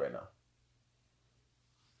Russian roulette right now.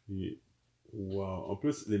 Wow. En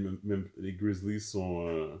plus, les Grizzlies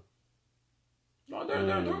sont... No,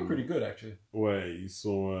 they're doing pretty good, actually. Ouais, ils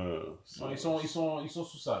sont... Non, ils sont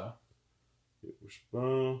sous ça, là. Je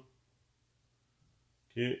pense...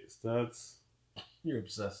 Ok, stats. You're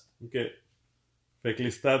obsessed. Ok. Fait que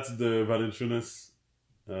les stats de Valanciunas...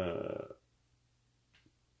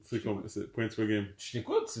 c'est points per game. Je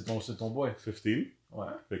t'écoute, c'est ton boy. 15. Ouais.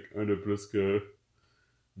 Fait qu'un de plus que...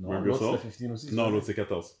 Non, l'autre c'est 15 aussi. Non, l'autre c'est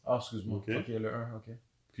 14. Ah, excuse-moi. Ok, le 1, ok.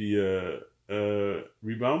 Puis,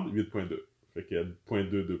 rebound, 8.2. Fait qu'il y a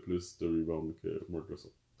 0.2 de plus de rebound que Marc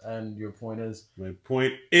Gasol. And your point is? My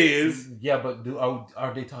point is... Yeah, but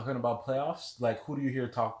are they talking about playoffs? Like, who do you hear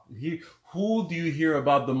talk... Who do you hear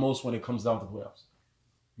about the most when it comes down to playoffs?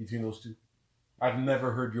 Between those two? I've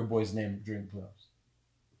never heard your boy's name during the playoffs.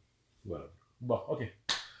 Voilà. Bon, ok.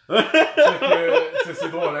 C'est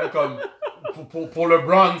drôle, hein, comme pour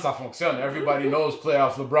LeBron, ça fonctionne. Everybody knows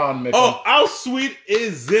playoff LeBron, mais Oh, how sweet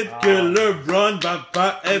is it que LeBron va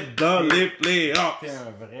pas être dans les playoffs? T'es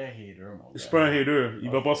un vrai hater, mon gars. Je suis pas un hater. Il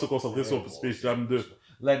va pas se concentrer sur Space Jam 2.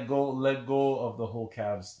 Let go of the whole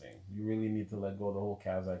Cavs thing. You really need to let go of the whole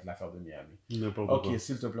Cavs avec l'affaire de Miami. N'importe Ok, quoi.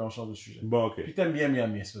 s'il te plaît, on change de sujet. Bon, ok. Puis t'aimes bien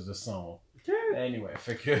Miami, espèce de sang. Anyway,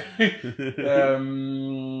 fait que...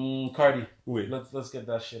 Cardi. Oui. Let's get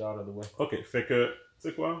that shit out of the way. Ok, fait que, tu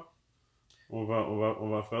sais quoi? On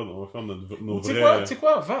va faire nos Tu vrais... sais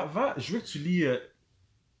quoi? Va, je veux que tu lis...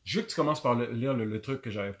 je veux que tu commences par lire le truc que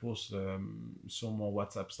j'avais posté sur mon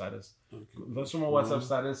WhatsApp status. Okay. Va sur mon WhatsApp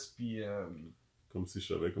status, puis... Comme si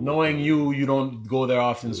je savais comment... Knowing you don't go there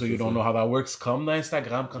often, so you don't know how that works. Comme dans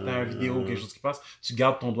Instagram, quand t'as une vidéo ou quelque chose qui passe, tu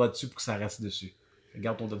gardes ton doigt dessus pour que ça reste dessus.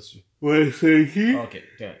 Garde ton doigt dessus. Ouais, c'est qui? Ok,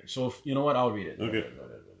 okay. So, you know what? I'll read it. Ok.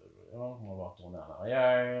 On va retourner en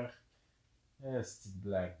arrière. Petite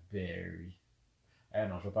Blackberry. Eh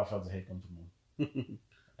non, je veux pas faire du hate comme tout le monde.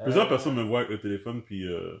 Plusieurs personnes me voient avec le téléphone, puis...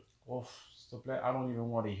 Ouf, s'il te plaît, I don't even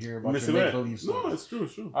want to hear about Mais your c'est vrai. make-believe stories. Non, it's true,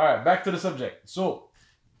 it's true. Alright, back to the subject. So,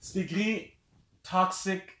 c'est écrit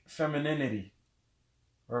toxic femininity.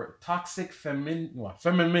 Or toxic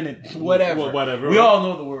femininity, whatever. Whatever. We all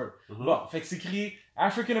know the word. Uh-huh. Bon, fait que c'est écrit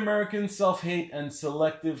African American self-hate and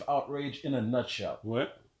selective outrage in a nutshell. Ouais.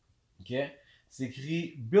 Okay? C'est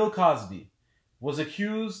écrit Bill Cosby was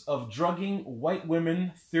accused of drugging white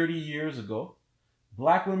women 30 years ago.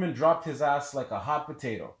 Black women dropped his ass like a hot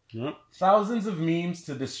potato. Yeah. Thousands of memes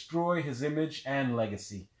to destroy his image and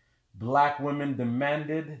legacy. Black women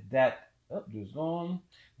demanded that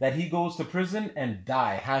that he goes to prison and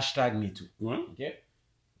die. #MeToo. Ouais. Okay?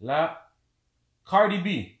 Là, Cardi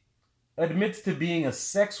B admits to being a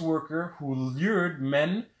sex worker who lured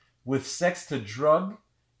men with sex to drug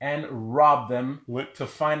and rob them Ouais. to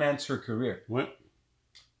finance her career. Ouais.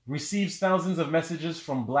 Receives thousands of messages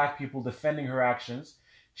from black people defending her actions.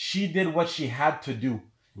 She did what she had to do,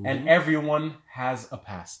 and everyone has a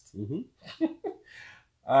past.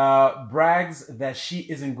 Brags that she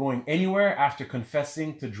isn't going anywhere after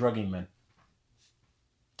confessing to drugging men.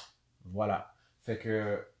 Voilà. Fait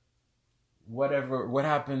que, what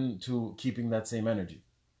happened to keeping that same energy?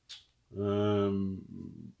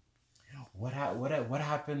 What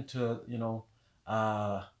happened to,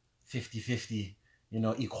 50-50,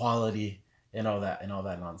 equality and all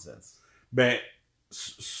that nonsense? Ben,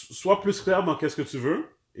 sois plus clair dans qu'est-ce que tu veux,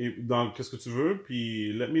 et dans qu'est-ce que tu veux,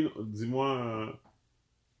 puis dis-moi...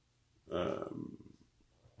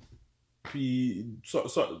 puis,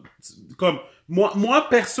 comme, moi,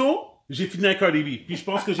 perso, j'ai fini avec Cardi B. Puis je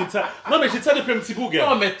pense que j'ai dit ça. Non, mais j'ai dit ça depuis un petit bout, gars.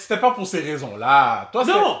 Non, mais c'était pas pour ces raisons-là. Toi,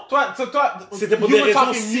 non! Toi, c'était pour des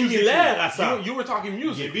raisons similaires à ça. You were talking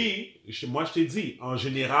music. Gaby, moi, je t'ai dit, en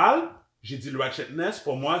général, j'ai dit le ratchetness,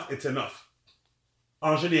 pour moi, it's enough.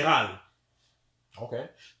 En général. Ok.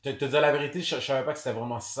 Te dire la vérité, je savais pas que c'était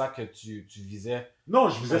vraiment ça que tu visais. Non,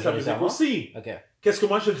 je visais sa musique aussi. Ok. Qu'est-ce que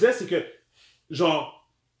moi, je disais, c'est que, genre,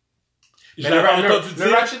 j'avais entendu dire...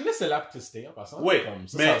 Le ratchetness, c'est là pour tester, en passant. Oui,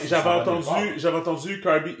 mais j'avais entendu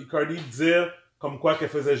Cardi dire comme quoi qu'elle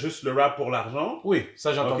faisait juste le rap pour l'argent. Oui,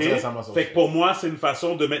 ça j'ai entendu récemment. Fait que pour moi, c'est une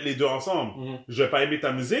façon de mettre les deux ensemble. Je vais pas aimer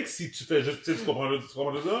ta musique si tu fais juste, tu comprends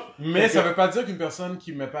ça? Mais ça veut pas dire qu'une personne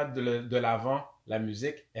qui met pas de l'avant la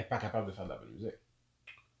musique est pas capable de faire de la bonne musique.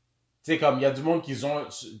 Tu sais, comme il y a du monde qui ont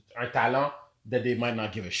un talent that they might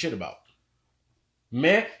not give a shit about.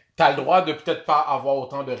 Mais t'as le droit de peut-être pas avoir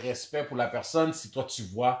autant de respect pour la personne si toi tu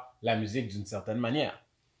vois la musique d'une certaine manière.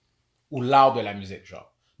 Ou l'art de la musique,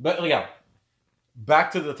 genre. Ben, regarde.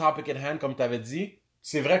 Back to the topic at hand, comme t'avais dit,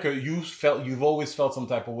 c'est vrai que you've always felt some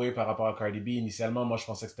type of way par rapport à Cardi B. Initialement, moi je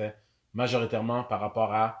pensais que c'était majoritairement par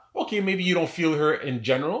rapport à OK, maybe you don't feel her in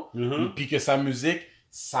general, puis que sa musique,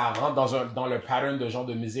 ça rentre dans le pattern de genre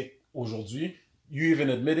de musique aujourd'hui. You even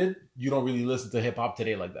admitted you don't really listen to hip-hop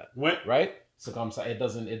today like that. Ouais. Right? C'est comme ça, it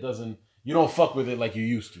doesn't, you don't fuck with it like you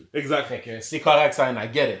used to. Exact. Fait que c'est correct ça, and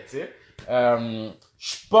I get it, tu sais.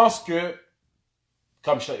 Je pense que,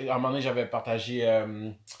 comme à un moment donné, j'avais partagé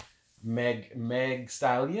Meg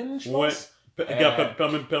Stallion, je pense. Regarde,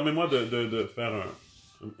 permets-moi de faire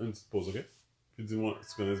une petite pause, ok? Puis dis-moi si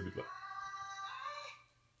tu connais ce beat-là.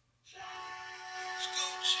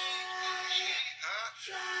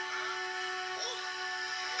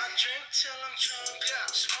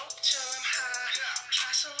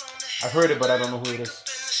 I've heard it, but I don't know who it is.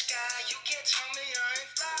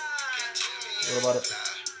 What about it?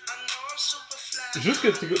 Juste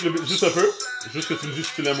un peu, juste que tu me dis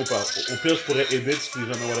si tu l'aimes ou pas. Au pire, je pourrais aider si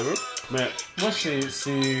jamais whatever. Mais moi, c'est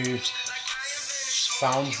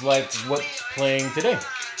sounds like what's playing today.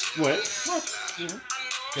 Ouais.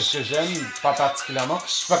 Qu'est-ce que j'aime, pas particulièrement.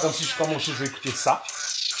 C'est pas comme si je commence, je vais écouter ça.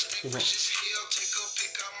 C'est bon.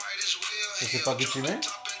 C'est pas Gucci Mane?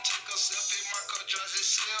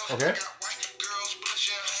 Ok.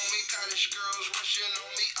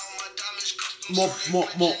 Mon...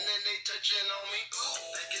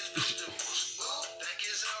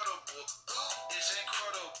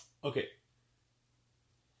 Ok.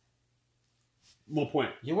 Mon point.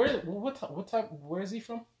 Yeah, what type, where is he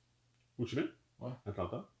from? Gucci Mane? Ouais.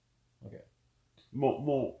 Atlanta. Ok.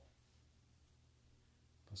 Mon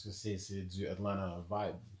Parce que c'est du Atlanta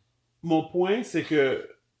vibe. Mon point, c'est que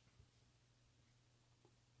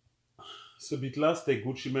ce beat-là, c'était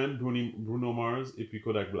Gucci Mane, Bruno Mars et puis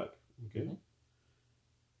Kodak Black. Okay? Mm-hmm.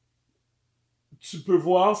 Tu peux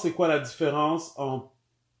voir c'est quoi la différence entre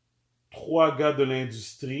trois gars de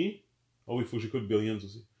l'industrie. Oh oui, il faut que j'écoute Billions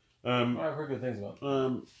aussi. I've heard good things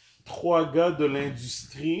about. Trois gars de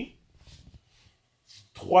l'industrie,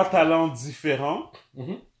 trois talents différents,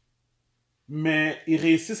 mais ils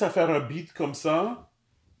réussissent à faire un beat comme ça,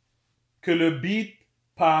 que le beat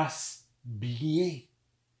passe bien,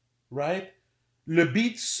 right? Le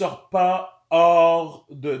beat sort pas hors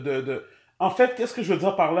de... En fait, qu'est-ce que je veux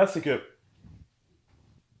dire par là, c'est que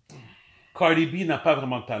Cardi B n'a pas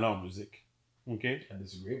vraiment de talent en musique, ok? I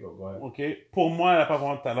disagree, but go ahead. Ok? Pour moi, elle n'a pas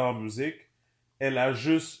vraiment de talent en musique. Elle a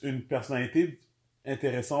juste une personnalité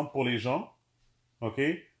intéressante pour les gens, ok?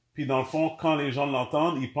 Puis dans le fond, quand les gens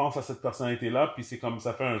l'entendent, ils pensent à cette personnalité-là, puis c'est comme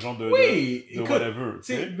ça fait un genre de écoute, whatever.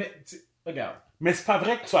 Mais, regarde. Mais c'est pas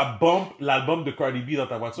vrai que tu vas bump l'album de Cardi B dans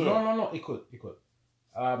ta voiture. Non, écoute.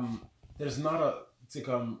 There's not a, tu sais,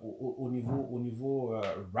 comme, au niveau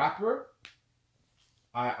rapper,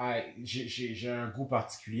 j'ai un goût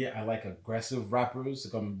particulier. I like aggressive rappers.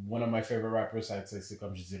 C'est comme, one of my favorite rappers, c'est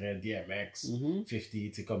comme, je dirais, DMX,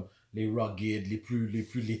 50, c'est comme les rugged,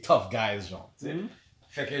 les tough guys, genre, tu sais.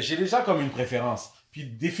 Fait que j'ai déjà comme une préférence. Puis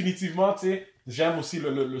définitivement, tu sais, j'aime aussi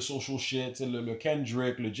le social shit, tu sais, le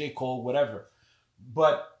Kendrick, le J. Cole, whatever.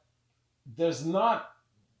 But there's not...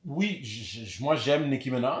 Oui, moi j'aime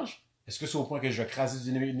Nicki Minaj. Est-ce que c'est au point que je vais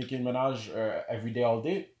craser du Nicki Minaj every day, all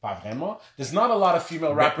day? Pas vraiment. There's not a lot of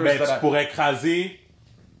female rappers tu pourrais écraser...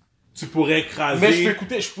 Mais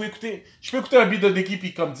je peux écouter un beat de Nicki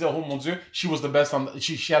puis comme dire, oh mon Dieu, she had the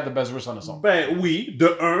best verse on the song. Ben oui,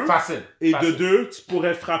 de un. Facile. Et de deux, tu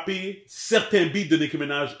pourrais frapper certains beats de Nicki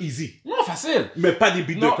Minaj easy. Non, facile. Mais pas des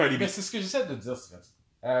beats de Cardi B. Mais c'est ce que j'essaie de dire,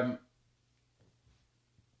 Sven.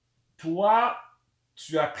 Toi,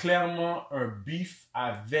 tu as clairement un beef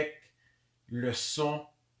avec le son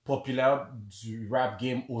populaire du rap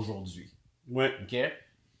game aujourd'hui. Ouais. OK?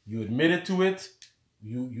 You admitted to it.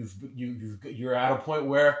 You're at a point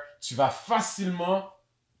where tu vas facilement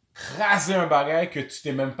craser un bagage que tu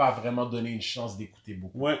t'es même pas vraiment donné une chance d'écouter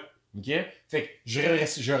beaucoup. Ouais. OK? Fait que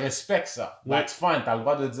je respecte ça. Ouais. That's fine. T'as le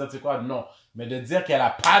droit de dire, tu sais quoi, non. Mais de dire qu'elle a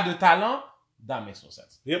pas de talent, that makes no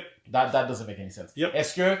sense. Yep. That doesn't make any sense. Yep.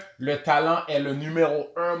 Est-ce que le talent est le numéro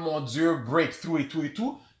 1, mon Dieu, breakthrough et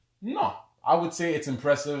tout? Non. I would say it's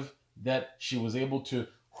impressive that she was able to...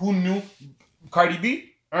 Who knew? Cardi B,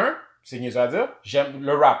 c'est niaiseux à dire. J'aime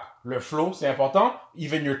le rap. Le flow, c'est important.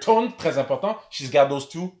 Even your tone, très important. She's got those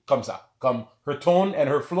two comme ça. Comme her tone and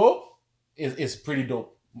her flow is pretty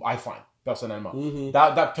dope, I find, personnellement.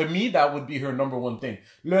 That, to me, that would be her number one thing.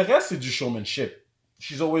 Le reste, c'est du showmanship.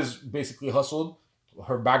 She's always basically hustled.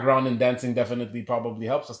 Her background in dancing definitely probably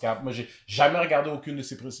helps. Parce que moi, j'ai jamais regardé aucune de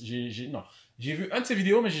ses prestations. Non. J'ai vu un de ses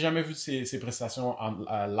vidéos, mais j'ai jamais vu ses prestations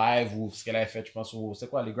en live ou ce qu'elle avait fait, je pense, c'est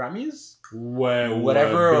quoi, les Grammys? Ouais,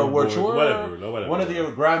 whatever, World Tour, whatever. One of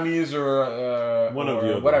the Grammys or one of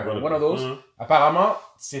the whatever, other. one of those. Apparemment,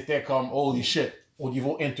 c'était comme, holy shit, au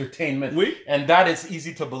niveau entertainment. Oui. And that is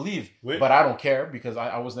easy to believe. Oui. But I don't care because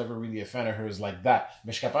I was never really a fan of hers like that.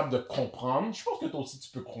 Mais je suis capable de comprendre. Je pense que toi aussi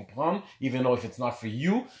tu peux comprendre, even though if it's not for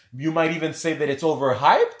you. You might even say that it's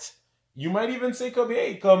overhyped. You might even say comme,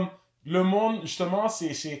 hey, comme, le monde, justement,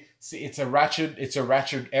 it's a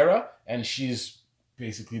ratchet era, and she's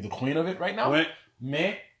basically the queen of it right now. Ouais.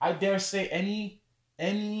 Mais I dare say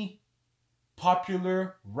any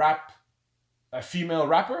popular rap, a female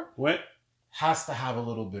rapper, Ouais. has to have a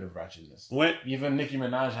little bit of ratchetness. Ouais. Even Nicki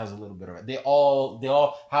Minaj has a little bit of it. They all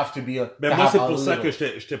have to be a... Ben moi, c'est pour ça que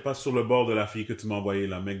j'étais pas sur le bord de la fille que tu m'as envoyé,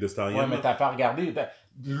 la mec de Stallion. Ouais, mais t'as pas regardé.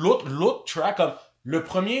 L'autre track, comme, le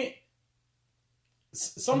premier...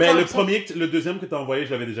 Mais le deuxième que t'as envoyé,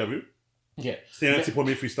 je l'avais déjà vu. Yeah. C'est un de ses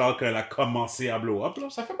premiers freestyles qu'elle a commencé à blow up, là.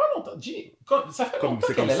 Ça fait pas longtemps. Ça fait longtemps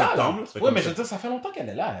C'est qu'elle comme est là. septembre, là. ça fait Ouais, comme mais ça. je veux dire, ça fait longtemps qu'elle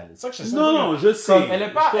est là. Elle. C'est ça que je sais. Non, je sais. Comme, elle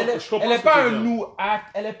est pas, Je comprends elle est ce pas que un tu veux dire. new act.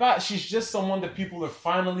 Elle est pas. She's just someone that people are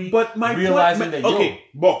finally But my realizing point, that yo. OK,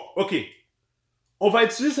 bon, OK. On va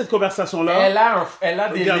utiliser cette conversation-là. Elle a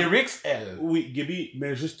des Regarde. lyrics, elle. Oui, Gaby,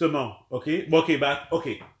 mais justement, OK? Bon, OK, OK.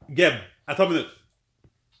 Gab, attends une minute.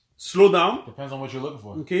 Slow down, Depends on what you're looking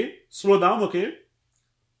for. OK? Slow down, OK?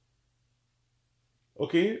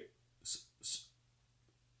 OK?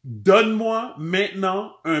 Donne-moi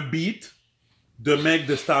maintenant un beat de Meg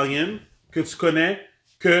de Stallion que tu connais,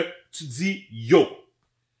 que tu dis yo.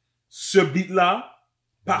 Ce beat-là,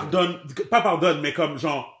 pas pardonne, mais comme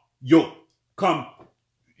genre yo. Comme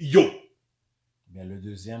yo. Mais le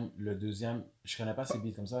deuxième, je connais pas ces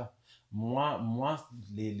beats comme ça. Moi,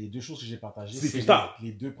 les deux choses que j'ai partagées, C'est c'est freestyle.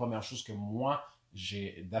 les deux premières choses que moi,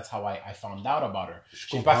 that's how I found out about her. Je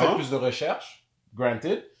J'ai pas comprends. fait plus de recherches,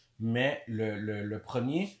 granted, mais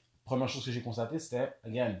première chose que j'ai constatée, c'était,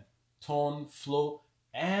 again, tone, flow,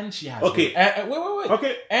 and she has Ok. wait. OK,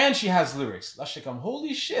 And she has lyrics. Là, j'étais comme,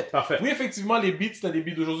 holy shit. parfait. Oui, effectivement, les beats, c'était des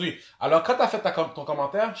beats d'aujourd'hui. Alors, quand t'as fait ton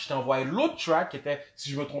commentaire, je t'ai envoyé l'autre track qui était, si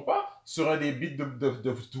je me trompe pas, sur un des beats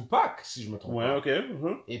de Tupac, si je me trompe Ouais, pas. OK.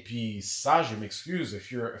 Et puis, ça, je m'excuse.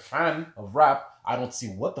 If you're a fan of rap, I don't see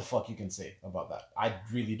what the fuck you can say about that. I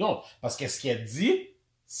really don't. Parce que ce qu'elle dit,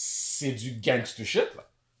 c'est du gangster shit, là.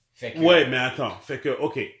 Fait que, Ouais, mais attends. Fait que,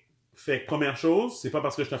 OK. Fait que, première chose, c'est pas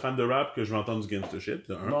parce que je suis un fan de rap que je vais entendre du gangster shit,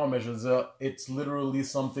 de un. Non, mais je veux dire, it's literally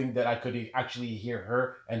something that I could actually hear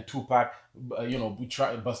her and Tupac,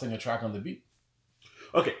 busting a track on the beat.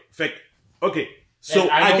 OK. Fait que, OK. So, And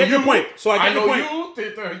I get your point. So, I I get your know point.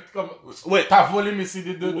 you, comme, Ouais. t'as volé mes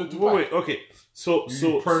CD de Tupac. Ouais, OK.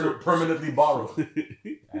 You permanently borrowed.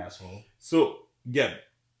 Asshole. So, Gab,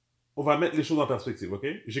 on va mettre les choses en perspective, OK?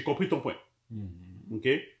 J'ai compris ton point, OK?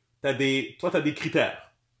 Toi, t'as des critères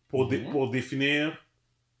pour définir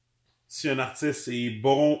si un artiste est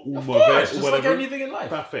bon ou Of mauvais course, ou just like whatever. anything in life.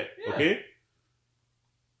 Parfait, Yeah. OK?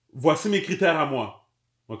 Voici mes critères à moi,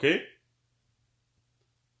 OK?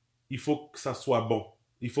 Il faut que ça soit bon.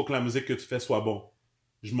 Il faut que la musique que tu fais soit bon.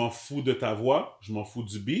 Je m'en fous de ta voix, je m'en fous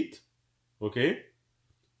du beat, OK?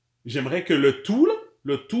 J'aimerais que le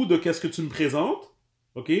tout de qu'est-ce que tu me présentes,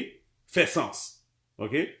 OK, fait sens,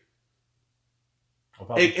 OK? On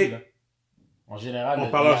parle de Et- qui, là? En général. On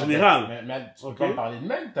parle en général. Mais tu peux Ok. pas me parler de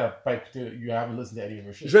même, t'as pas écouté, you haven't listened to any of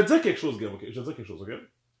her shit. Je vais te dire quelque chose, gars, OK? Je vais te dire quelque chose, OK?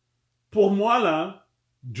 Pour moi, là,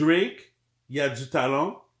 Drake, il a du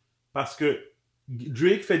talent parce que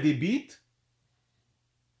Drake fait des beats,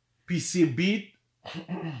 puis ses beats,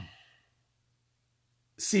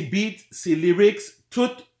 ses lyrics, tout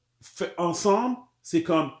fait ensemble, c'est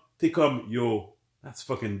comme, t'es comme, yo, that's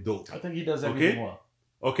fucking dope. I think he does Ok. everything well.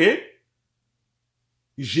 OK?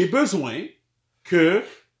 J'ai besoin que,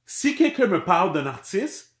 si quelqu'un me parle d'un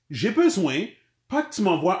artiste, j'ai besoin, pas que tu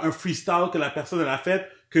m'envoies un freestyle que la personne elle a fait,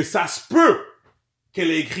 que ça se peut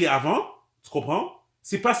qu'elle ait écrit avant, tu comprends?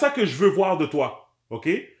 C'est pas ça que je veux voir de toi, OK?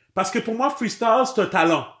 Parce que pour moi, freestyle, c'est un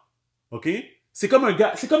talent, OK? C'est comme un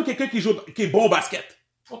gars, c'est comme quelqu'un qui est bon au basket.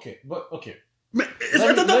 OK, but, OK. Mais,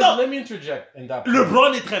 Let me interject in that.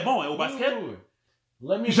 LeBron est très bon hein, au basket. Wait.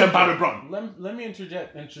 Let me J'aime pas interject. LeBron. Let me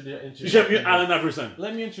interject. J'aime mieux Allen Iverson.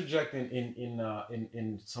 Let me interject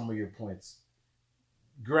in some of your points.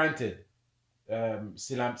 Granted,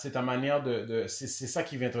 c'est ta manière c'est ça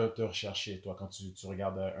qui vient te rechercher, toi, quand tu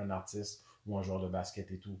regardes un artiste ou un joueur de basket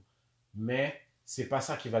et tout. Mais c'est pas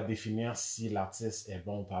ça qui va définir si l'artiste est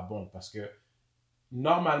bon ou pas bon. Parce que,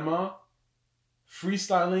 normalement,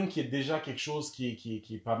 freestyling, qui est déjà quelque chose qui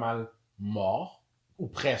est pas mal mort, ou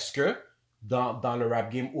presque, dans le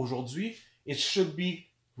rap game aujourd'hui, it should be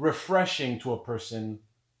refreshing to a person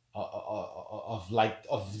of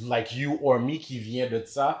like you or me qui vient de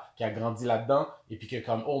ça, qui a grandi là-dedans, et puis que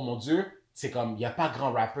comme, oh mon Dieu, c'est comme, il n'y a pas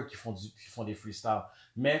grand rappeurs qui font des freestyles.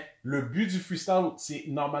 Mais le but du freestyle, c'est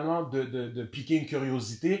normalement de piquer une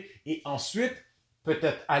curiosité, et ensuite,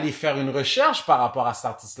 peut-être aller faire une recherche par rapport à cet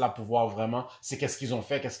artiste-là pour voir vraiment c'est qu'est-ce qu'ils ont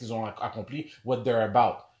fait, qu'est-ce qu'ils ont accompli, what they're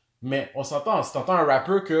about. Mais on s'entend, si t'entends un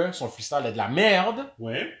rappeur que son freestyle est de la merde,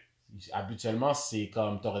 Ouais. habituellement, c'est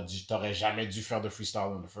comme t'aurais jamais dû faire de freestyle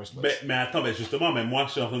in the first place. Mais attends, justement, mais moi,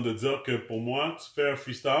 je suis en train de dire que pour moi, tu fais un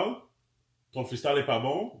freestyle, ton freestyle est pas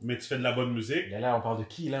bon, mais tu fais de la bonne musique. Mais là, on parle de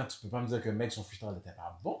qui, là? Tu peux pas me dire que Meg, son freestyle était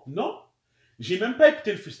pas bon. Non. J'ai même pas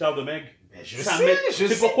écouté le freestyle de Meg. Mais je Ça sais, m'est- je C'est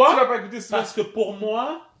sais pourquoi? que tu l'as pas écouté ça. Parce que pour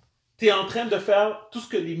moi, t'es en train de faire tout ce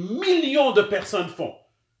que des millions de personnes font.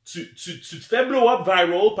 Tu te fais blow up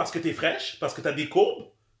viral parce que t'es fraîche, parce que t'as des courbes,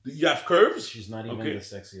 you have curves, She's not even Okay. the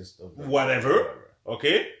sexiest of them. Whatever. OK?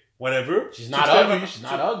 whatever. She's not ugly. She's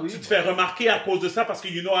not ugly. Tu te fais remarquer à cause de ça parce que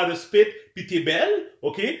you know how to spit, puis t'es belle,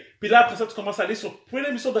 ok? Puis là, après ça, tu commences à aller sur plein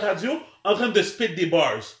d'émissions de radio en train de spit des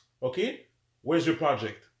bars, ok? Where's your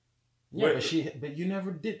project? Yeah, but you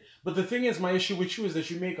never did. But the thing is, my issue with you is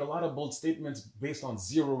that you make a lot of bold statements based on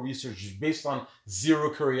zero research, based on zero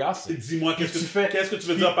curiosity. Dis-moi, qu'est-ce que tu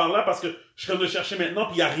veux dire par là? Parce que je suis en train de chercher maintenant,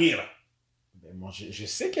 puis il n'y a rien là. Ben, moi, je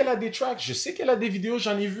sais qu'elle a des tracks, je sais qu'elle a des vidéos,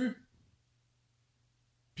 j'en ai vu.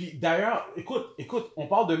 Puis d'ailleurs, écoute, on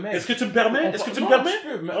parle de Meg. Est-ce que tu me permets?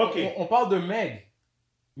 Ok. On parle de Meg.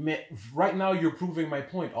 Mais right now, you're proving my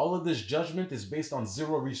point. All of this judgment is based on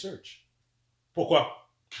zero research. Pourquoi?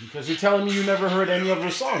 Because you're telling me you never heard any of her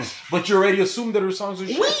songs, but you already assume that her songs are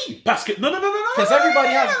shit. Oui, parce que non. Because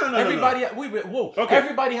everybody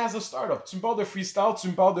has a startup. Tu me parles de freestyle, tu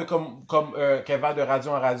me parles de comme qu'elle va de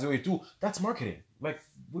radio en radio et tout. That's marketing. Like,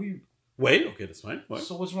 what do you? Oui, okay, that's fine. Ouais.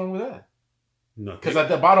 So what's wrong with that? Because at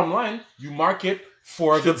the bottom line, you market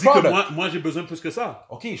for the product. Je te dis que moi j'ai besoin plus que ça.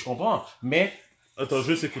 Ok, je comprends, mais attends,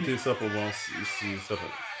 juste écouter ça pour voir si ça fait.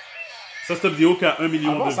 Ça c'est une vidéo qui a 1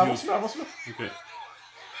 million de views. Avance-le. Ok.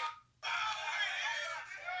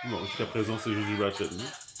 Bon, jusqu'à présent, c'est juste du ratchet, non?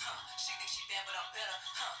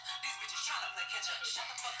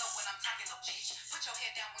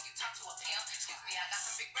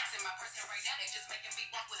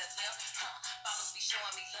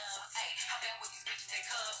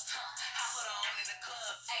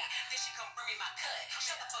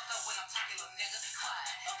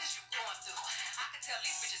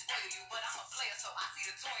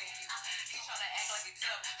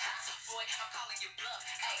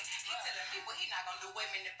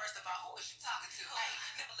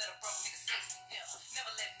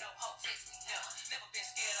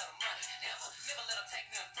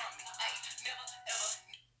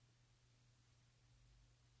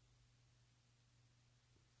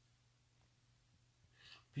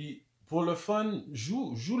 Puis, pour le fun,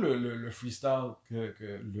 joue le freestyle que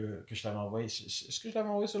je t'avais envoyé. Est-ce que je t'avais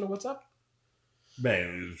envoyé sur le WhatsApp?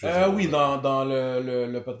 Ben, oui, dans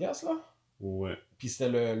le podcast, là. Ouais. Puis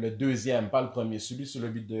c'était le deuxième, pas le premier, celui sur le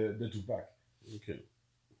beat de Tupac. Ok.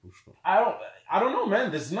 I don't know, man.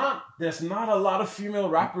 There's not a lot of female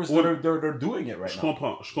rappers that are doing it right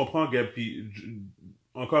now. Je comprends, Gab. Puis,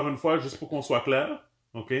 encore une fois, juste pour qu'on soit clair,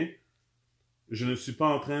 ok? Je ne suis pas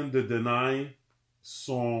en train de deny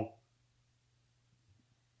son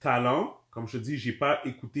talent. Comme je te dis, j'ai pas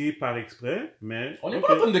écouté par exprès, mais... On n'est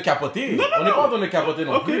pas en train de capoter. On n'est pas en train de capoter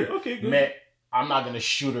non plus. Ok, good. Mais I'm not gonna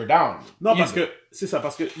shoot her down. Non, parce que, c'est ça,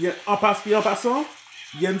 parce que, en passant,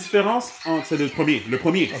 il y a une différence entre... C'est le premier.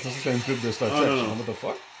 Ah, ça, c'est une pub de Star Trek. Non. What the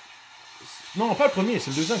fuck? Non, pas le premier,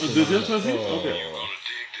 c'est le deuxième. Le deuxième, tu as dit? Ok.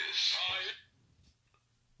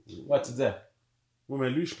 Ouais, tu disais. Oui,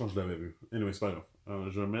 mais lui, je pense que je l'avais vu. Anyway, c'est pas grave.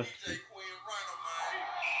 Je vais mettre...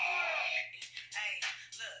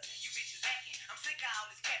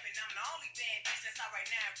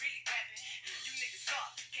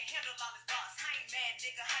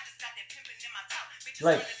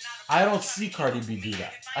 Like, I don't see Cardi B do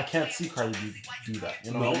that. I can't see Cardi B do that. You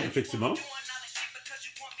know non, what I mean? effectivement.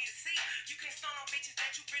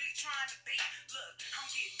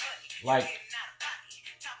 Like,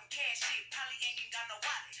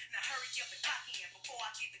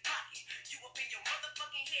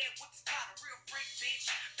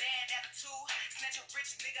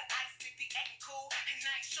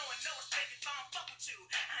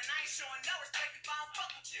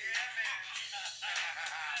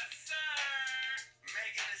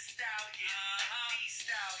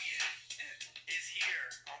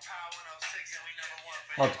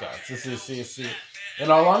 en tout cas, c'est... In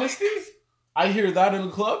all honesty, I hear that in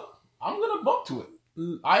the club, I'm gonna bump to it.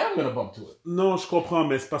 I am gonna bump to it. Non, je comprends,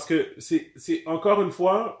 mais c'est parce que c'est encore une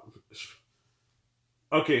fois...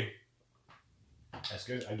 Ok. Est-ce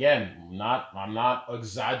que, again, I'm not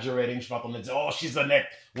exaggerating. Je suis pas en train de dire, oh, she's a neck,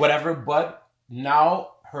 whatever, but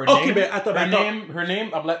now her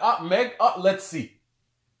name, I'm like, Meg, let's see.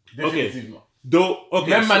 Définitivement.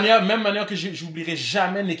 Okay. Même manière que j'oublierai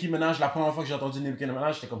jamais Nicki Minaj. La première fois que j'ai entendu Nicki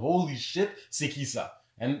Minaj, j'étais comme, holy shit, c'est qui ça?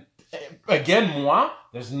 And again, moi,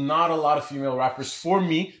 there's not a lot of female rappers for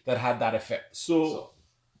me that had that effect. So,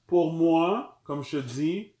 pour moi, comme je te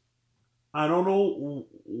dis, I don't know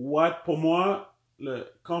what, pour moi,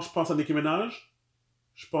 quand je pense à Nicki Minaj,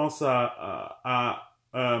 je pense à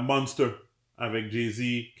Monster avec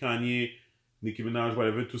Jay-Z, Kanye, Nicki Minaj,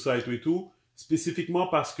 whatever, tout ça et tout, spécifiquement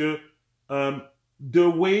parce que the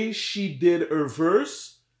way she did her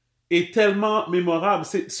verse est tellement mémorable.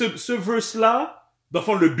 Ce verse-là, dans le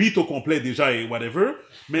fond, le beat au complet déjà et whatever,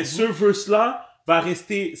 mais ce verse-là va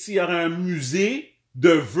rester, s'il y aurait un musée de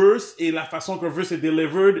verse et la façon que verse est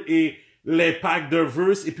delivered et l'impact de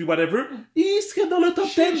verse et puis whatever, il serait dans le top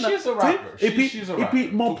 10. She's a rapper. Et puis, She's a et puis rapper.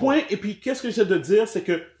 mon point, et puis qu'est-ce que j'essaie de dire, c'est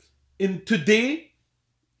que today,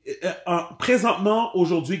 présentement,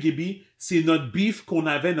 aujourd'hui, Gaby, c'est notre beef qu'on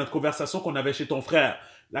avait, notre conversation qu'on avait chez ton frère.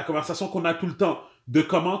 La conversation qu'on a tout le temps de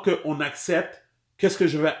comment qu'on accepte, qu'est-ce que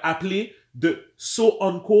je vais appeler de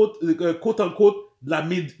quote unquote, la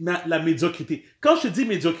médiocrité. Quand je te dis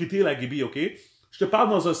médiocrité, la Gaby, ok, je te parle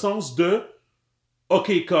dans un sens de,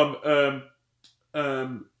 ok, comme,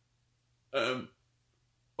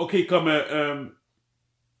 ok, comme,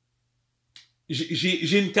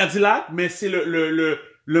 j'ai une Cadillac, mais c'est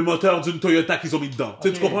le moteur d'une Toyota qu'ils ont mis dedans.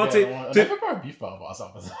 Okay, tu comprends? On n'avait pas un beef par rapport à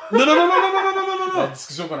ça. Non. La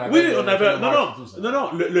discussion qu'on avait. Oui, on avait,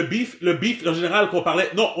 non, le beef, en général, qu'on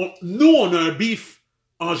parlait, nous, on a un beef,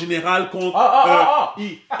 en général, contre,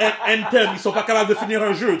 Anthem, ils sont pas capables de finir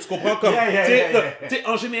un jeu, tu comprends? Comme,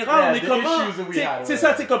 en général, on est comment, c'est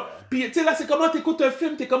ça, c'est comme, puis, tu sais, là, c'est comment t'écoutes un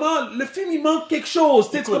film, t'es comment, le film, il manque quelque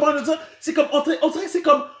chose, tu comprends? C'est comme, on dirait que c'est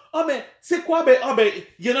comme, mais c'est quoi?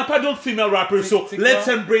 Il y en a pas d'autres female rappers, so let's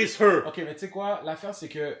embrace her. Ok, mais tu sais quoi? L'affaire, c'est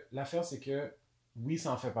que, oui,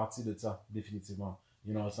 ça en fait partie de ça, définitivement.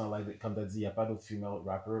 You know, it's not like, comme t'as dit, il n'y a pas d'autres female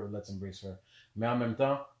rappers, let's embrace her. Mais en même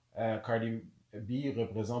temps, Cardi B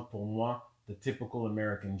représente pour moi the typical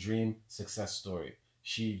American dream success story.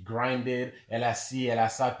 She grinded, elle a ci, elle a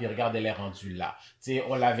ça, puis regarde, elle est rendue là. Tu sais,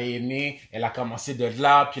 on l'avait aimée, elle a commencé de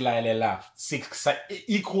là, puis là, elle est là. Ça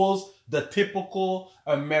equals the typical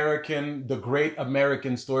American, the great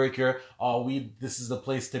American story que, this is the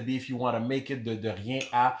place to be if you want to make it, de rien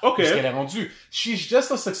à, parce qu'elle est rendue. She's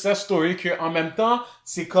just a success story que, en même temps,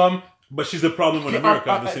 c'est comme... But she's the problem in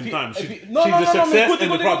America at the same time. She's the success and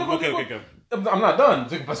the problem. Okay. I'm not done,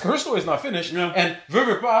 because her story is not finished. Yeah. And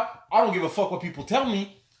veux pas, I don't give a fuck what people tell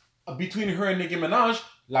me. Between her and Nicki Minaj,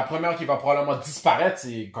 la première qui va probablement disparaître,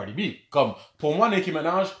 c'est Cardi B. Comme, pour moi, Nicki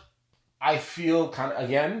Minaj, I feel kind of,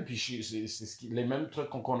 again, puis c'est les mêmes trucs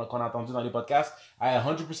qu'on a entendu dans les podcasts, I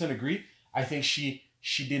 100% agree. I think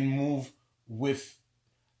she didn't move with,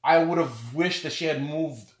 I would have wished that she had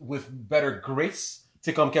moved with better grace.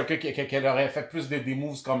 C'est comme quelqu'un qui aurait fait plus des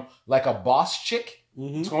moves comme like a boss chick.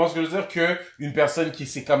 Tu comprends ce que je veux dire? Que une personne qui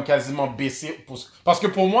s'est comme quasiment baissée. Parce que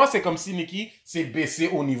pour moi, c'est comme si Nicki s'est baissée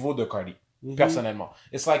au niveau de Cardi. Personnellement.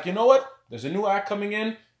 It's like, you know what? There's a new act coming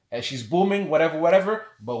in. And she's booming, whatever.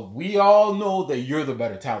 But we all know that you're the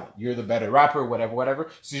better talent. You're the better rapper, whatever.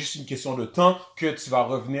 C'est juste une question de temps que tu vas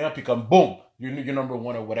revenir puis comme boom, you're number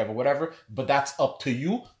one or whatever. But that's up to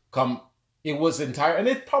you. Comme it was entire, and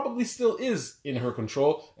it probably still is in her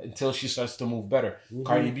control until she starts to move better.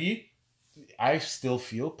 Cardi B, I still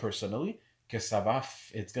feel personally que ça va,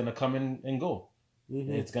 it's gonna come and go.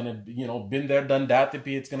 It's gonna, been there, done that, et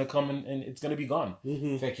puis it's gonna come and it's gonna be gone.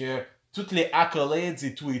 Fait que toutes les accolades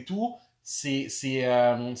et tout, c'est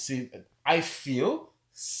I feel,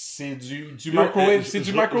 c'est du microwave, c'est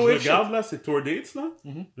du microwave. Je regarde là, c'est tour dates là.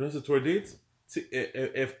 Là, c'est tour dates.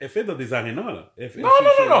 Elle fait dans des arénas, là.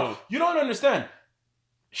 Non. You don't understand.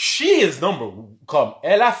 She is comme,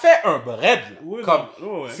 elle a fait un bread, là. Oui, comme,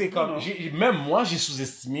 ouais. c'est comme, même moi, j'ai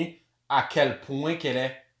sous-estimé à quel point qu'elle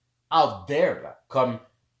est out there, là. Comme,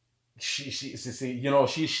 she's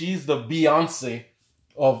the Beyoncé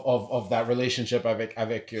of that relationship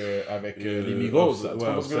avec les Migos, là. Tu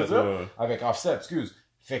comprends ce que je veux dire? Avec Offset, excuse.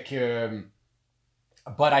 Fait que,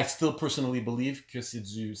 but I still personally believe que c'est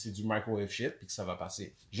du microwave shit puis que ça va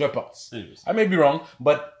passer. Je pense. I may be wrong,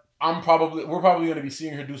 but we're probably going to be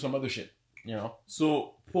seeing her do some other shit, you know.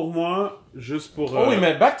 So, pour moi, juste pour... oui,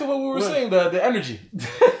 mais back to what we were saying, the energy.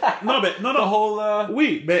 non. The whole...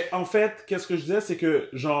 Oui, mais en fait, qu'est-ce que je disais, c'est que,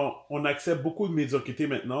 genre, on accepte beaucoup de médiocrité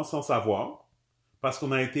maintenant sans savoir, parce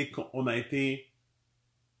qu'on a été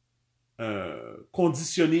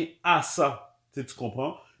conditionné à ça. Tu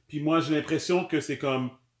comprends? Puis moi, j'ai l'impression que c'est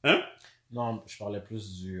comme... Hein? Non, je parlais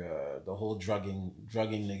plus du the whole drugging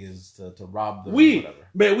niggas to rob them. Oui,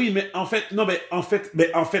 mais en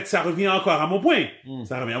fait, ça revient encore à mon point.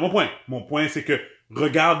 Ça revient à mon point. Mon point, c'est que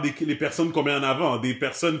regarde les personnes qu'on met en avant, des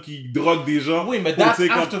personnes qui droguent des gens. Oui, mais that's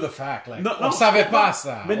after the fact. Like, on savait pas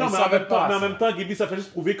ça. Mais non, mais en même temps, Gaby, ça fait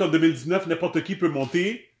juste prouver qu'en 2019, n'importe qui peut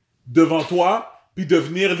monter devant toi puis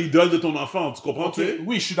devenir l'idole de ton enfant, tu comprends? Okay.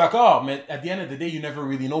 Oui, je suis d'accord, mais at the end of the day, you never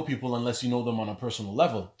really know people unless you know them on a personal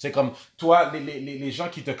level. C'est comme, toi, les gens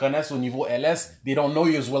qui te connaissent au niveau LS, they don't know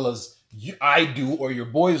you as well as I do or your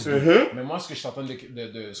boys do. Mais moi, ce que je suis en train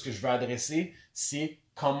ce que je veux adresser, c'est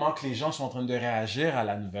comment que les gens sont en train de réagir à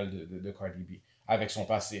la nouvelle de Cardi B avec son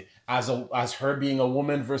passé. As her being a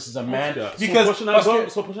woman versus a man.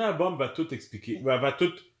 Son prochain album va tout expliquer. Va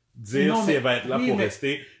tout dire Non, si mais- elle va être là oui, pour mais-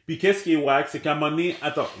 rester. Puis qu'est-ce qui est wack, c'est qu'à un moment donné,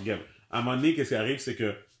 attends, regarde, à un moment donné, qu'est-ce qui arrive, c'est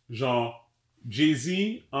que, genre,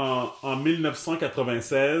 Jay-Z en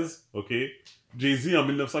 1996, ok? Jay-Z en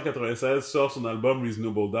 1996 sort son album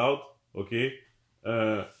Reasonable Doubt, ok?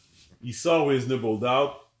 Il sort Reasonable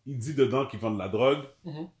Doubt, il dit dedans qu'il vend de la drogue,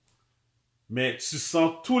 Mhm. mais tu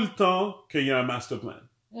sens tout le temps qu'il y a un master plan.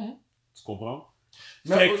 Mhm. Tu comprends?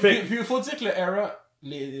 Mais Fait- il faut dire que le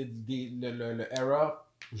era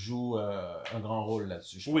joue un grand rôle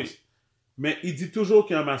là-dessus. je Oui. pense. Mais il dit toujours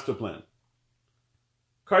qu'il y a un master plan.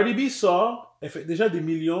 Cardi B sort, elle fait déjà des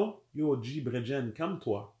millions. Yo, G. Bredgen,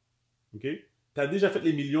 calme-toi. OK? T'as déjà fait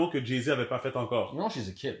les millions que Jay-Z avait pas fait encore. You know she's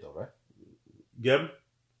a kid, though, right? Gab,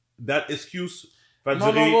 that excuse va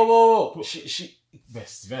Non, durer... non, wow. Ben,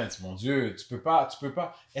 Steven, mon Dieu, tu peux pas.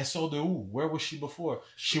 Elle sort de où? Where was she before?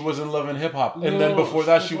 She was in love and hip hop. And Non, then before je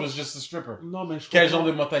that, she comprends. was just a stripper. Non, mais je Quel comprends. genre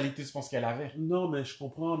de mentalité tu penses qu'elle avait? Non, mais je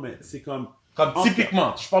comprends, mais c'est comme... Comme En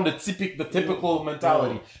typiquement, je parle de typical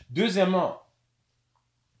mentality. Ouais. Deuxièmement,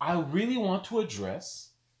 I really want to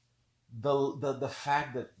address the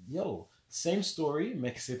fact that, yo, same story,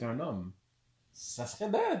 mais que c'est un homme. Ça serait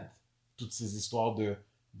bad. Toutes ces histoires de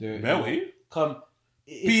Ben oui. Comme,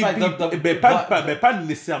 Puis, pas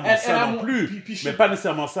nécessairement Elle ça a non mon- plus. puis Mais pas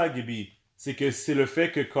nécessairement ça, Gaby. C'est que c'est le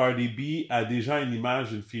fait que Cardi B a déjà une image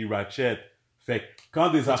d'une fille ratchet. Fait que quand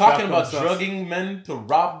des affaires talking comme about ça... drugging men to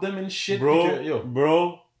rob them and shit. Bro, puis que, yo.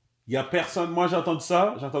 bro, il y a personne... Moi, j'ai entendu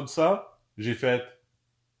ça, j'ai fait...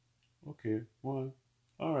 OK, ouais,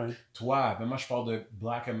 alright. Toi, mais moi je parle de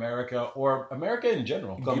Black America, or America in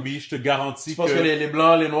general. Comme, Gaby, je te garantis tu penses que les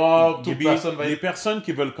blancs, les noirs, toute Gaby, personne va les être... personnes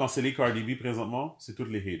qui veulent canceller Cardi B présentement, c'est toutes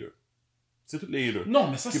les haters. C'est toutes les haters Non,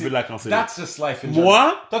 mais ça qui c'est... veulent la canceller. That's just life in general.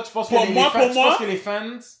 Moi, Toi, tu penses que Pour les moi, fans, pour tu moi- penses que les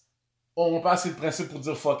fans auront pas assez de principe pour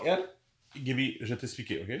dire fuck elle? Gaby, je vais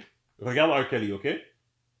t'expliquer, OK? Regarde R. Kelly, OK?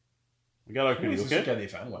 Regarde R. Kelly, C'est OK? sûr qu'il y a des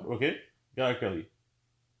fans, ouais. OK? Regarde R. Kelly.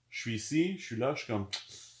 Je suis ici, je suis là, je suis comme...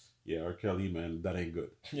 Yeah, R. Kelly, man, that ain't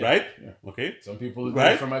good. Yeah, Right? yeah. OK? Some people do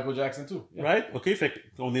Right? it for Michael Jackson too. Yeah. Right? OK? Fait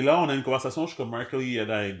qu'on est là, on a une conversation, je suis comme R. Kelly, yeah,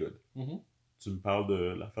 that ain't good. Mhm. Tu me parles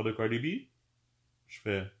de l'affaire de Cardi B? Je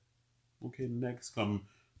fais... OK, next. Comme...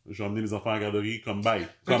 J'ai emmené mes enfants à la garderie, comme bye. Mais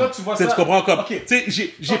Comme, toi, tu vois sais, ça- tu comprends comme... OK. Tu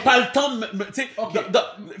sais, j'ai pas le temps de tu sais, OK.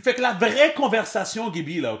 fait que la vraie conversation,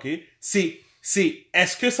 Gaby, là, OK? C'est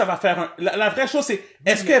est-ce que ça va faire un... La vraie chose, c'est,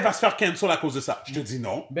 est-ce qu'elle va se faire cancel à cause de ça? Je te dis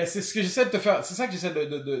non. Ben, c'est ce que j'essaie de te faire, c'est ça que j'essaie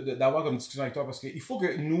d'avoir comme discussion avec toi, parce que il faut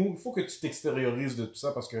que tu t'extériorises de tout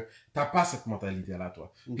ça, parce que t'as pas cette mentalité-là,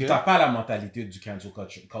 toi. Puis t'as pas la mentalité du cancel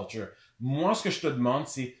culture. Moi, ce que je te demande,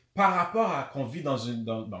 c'est, par rapport à qu'on vit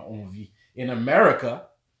on vit in America,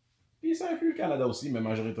 puis ça inclut le Canada aussi, mais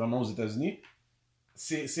majoritairement aux États-Unis,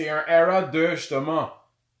 c'est un era de, justement,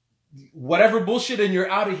 whatever bullshit and you're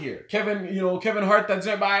out of here. Kevin Hart t'a dit,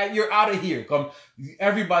 bye, you're out of here. Comme,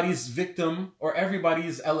 everybody's victim, or everybody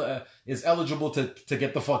is eligible to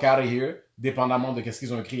get the fuck out of here, dépendamment de qu'est-ce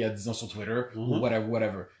qu'ils ont écrit il y a 10 ans sur Twitter, ou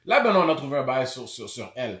whatever. Là, ben, on a trouvé un bail sur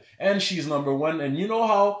elle. And she's number one, and you know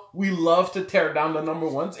how we love to tear down the number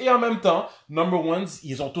ones. Et en même temps, number ones,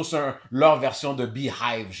 ils ont tous leur version de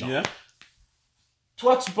Beehive, genre. Yeah.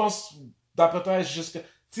 Toi, tu penses, d'après toi, jusqu'à...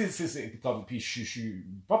 Tu sais, c'est comme... Puis je suis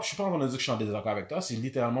pas en train de dire que je suis en désaccord avec toi, c'est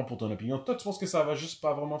littéralement pour ton opinion. Toi, tu penses que ça va juste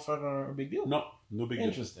pas vraiment faire un big deal? Non, no big deal.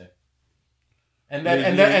 Interesting. And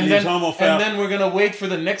Les gens vont faire- and then we're gonna wait for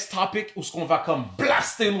the next topic où ce qu'on va comme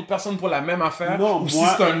blaster une autre personne pour la même affaire. Non, ou si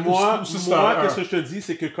moi, c'est un- moi, ou si c'est moi, un- qu'est-ce que je te dis,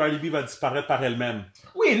 c'est que Cardi B va disparaître par elle-même.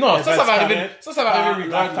 Oui, non, Elle ça va arriver. disparaître Ça va par arriver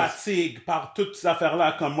la regardless. fatigue, par toutes ces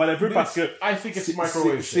affaires-là, comme whatever, But parce que... I think it's c'est-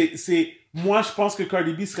 microwave shit. moi, je pense que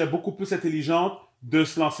Cardi B serait beaucoup plus intelligente de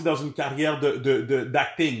se lancer dans une carrière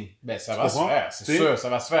d'acting. Ben, ça Tu va se comprends? faire, c'est T'sais? sûr, ça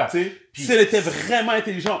va se faire. Tu sais, Puis- si elle était vraiment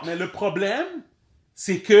intelligente. Mais le problème,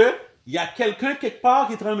 c'est que il y a quelqu'un quelque part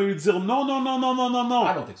qui est en train de lui dire non, non, non, non, non, non, non.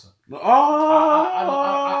 I don't think so. Oh!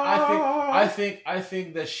 I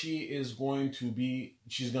think that she's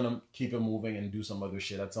gonna keep it moving and do some other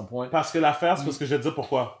shit at some point. Parce que l'affaire, c'est parce que je vais te dire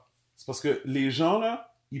pourquoi. C'est parce que les gens,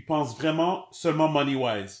 là, ils pensent vraiment seulement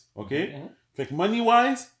money-wise. OK? Mhm. Fait que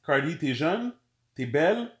money-wise, Cardi, t'es jeune, t'es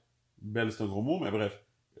belle. Belle, c'est un gros mot, mais bref.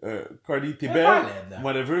 Cardi, t'es Elle est belle. pas laide.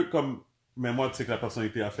 Whatever, comme... Mais moi, tu sais que la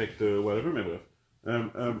personnalité affecte whatever, mais bref.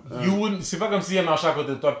 C'est pas comme si elle marchait à côté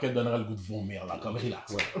de toi et qu'elle te donnerait le goût de vomir, là, comme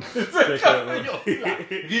relax. Fait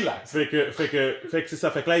que, Relax. Fait que c'est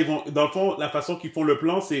ça. Fait que là, ils vont, dans le fond, la façon qu'ils font le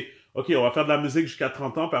plan, c'est, OK, on va faire de la musique jusqu'à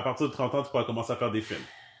 30 ans, puis à partir de 30 ans, tu pourras commencer à faire des films.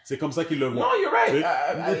 C'est comme ça qu'ils le voient. No, you're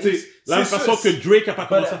right. Tu sais, la même façon que Drake a pas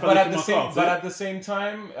commencé à faire des films encore. But at the same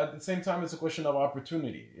time, it's a question of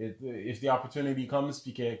opportunity. If the opportunity comes,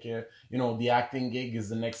 puis que, you know, the acting gig is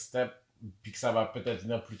the next step, puis que ça va peut-être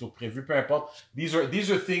venir plus tôt que prévu, peu importe. These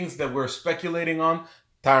are things that we're speculating on.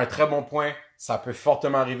 T'as un très bon point. Ça peut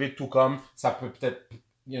fortement arriver, tout comme ça peut peut-être,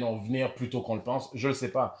 venir plus tôt qu'on le pense. Je le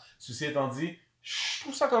sais pas. Ceci étant dit, je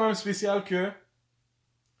trouve ça quand même spécial que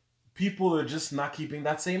people are just not keeping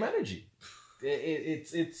that same energy.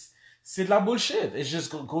 C'est de la bullshit. It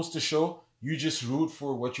just goes to show you just root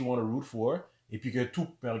for what you want to root for. Et puis que tout,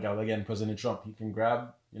 regarde, again, President Trump, he can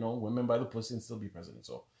grab, women by the pussy and still be president.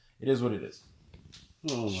 So, it is what it is.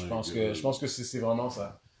 Je pense que c'est vraiment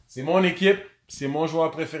ça. C'est mon équipe, c'est mon joueur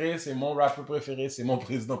préféré, c'est mon rappeur préféré, c'est mon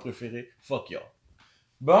président préféré. Fuck y'all.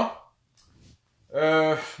 Bon.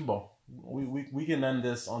 We can end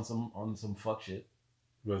this on some fuck shit.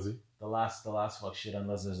 Vas-y. The last fuck shit,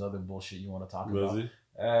 unless there's other bullshit you want to talk Vas-y.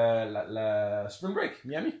 about. La Spring Break,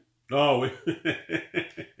 Miami. Ah oui.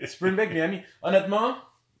 Spring Break, Miami. Honnêtement,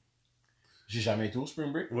 j'ai jamais été au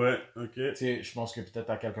Spring Break. Ouais, ok. Je pense que peut-être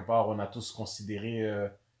à quelque part, on a tous considéré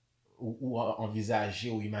ou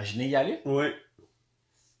envisagé ou imaginé y aller. Ouais.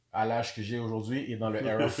 À l'âge que j'ai aujourd'hui et dans le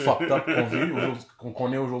era fucked up qu'on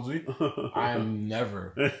connaît aujourd'hui, I'm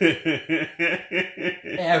never,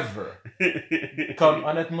 ever. Comme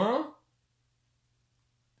honnêtement,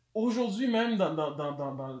 aujourd'hui même, dans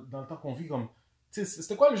le temps qu'on vit, comme,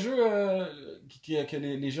 c'était quoi le jeu que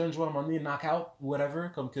les jeunes jouent à un moment donné, Knockout, whatever,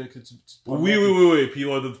 comme que tu oui, puis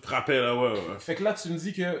on te frappait là, ouais. Fait que là, tu me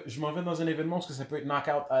dis que je m'en vais dans un événement parce que ça peut être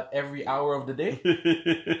Knockout at every hour of the day.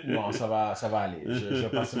 Non, ça va aller. Je vais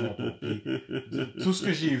passer mon tour. Puis, tout ce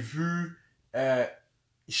que j'ai vu, je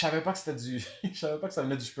savais pas que c'était je savais pas que ça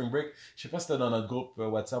venait du Spring Break. Je sais pas si c'était dans notre groupe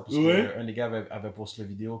WhatsApp parce qu'un des gars avait posté la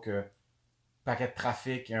vidéo que paquet de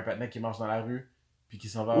trafic, il y a un patinet qui marche dans la rue puis qui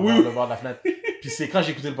s'en va vers le bord de la fenêtre. Puis c'est quand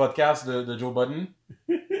j'ai écouté le podcast de Joe Budden.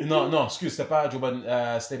 Non, excuse, c'était pas Joe Budden,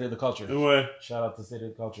 State of the Culture. Ouais. Shout out to State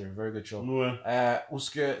of the Culture, very good show. Ouais. Où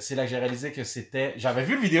c'est là que j'ai réalisé que c'était, j'avais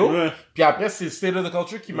vu le vidéo, puis après c'est State of the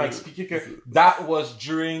Culture qui m'a expliqué que that was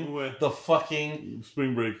during the fucking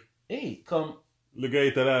Spring Break. Hey, comme le gars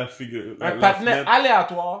était là, figure. Un patinet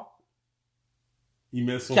aléatoire. Il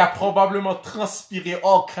met son... qui a probablement transpiré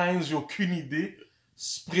all kinds, j'ai aucune idée,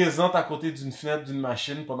 se présente à côté d'une fenêtre d'une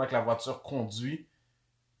machine pendant que la voiture conduit.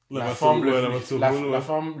 La femme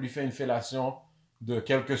lui fait une fellation de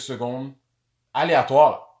quelques secondes,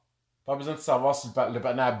 aléatoire. Pas besoin de savoir si le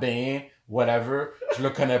patinet a baigné, whatever. Je le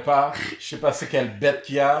connais pas. Je sais pas c'est quelle bête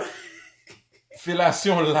qu'il y a.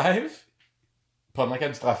 Fellation live pendant qu'il y a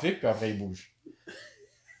du trafic, puis après il bouge.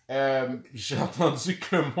 J'ai entendu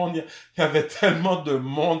que le monde, il y avait tellement de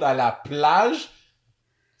monde à la plage.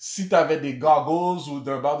 Si t'avais des goggles ou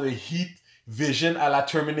d'un bar de Heat Vision à la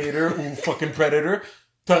Terminator ou fucking Predator,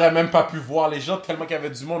 t'aurais même pas pu voir les gens tellement qu'il y avait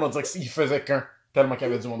du monde. On dirait qu'il faisait qu'un, tellement qu'il y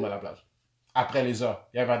avait du monde à la plage. Après les heures,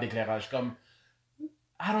 il y avait un éclairage comme...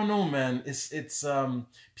 I don't know, man. Puis c'est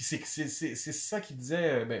ça qu'il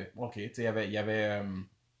disait. Ok, tu sais, il y avait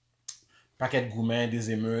paquet de gourmets, des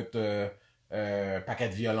émeutes, paquet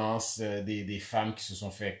de violences, des femmes qui se sont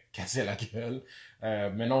fait casser la gueule.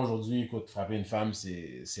 Maintenant, aujourd'hui, écoute, frapper une femme,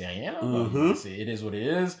 c'est rien, là. C'est it is what it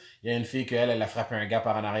is. Il y a une fille elle a frappé un gars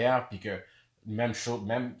par en arrière, puis que même chose,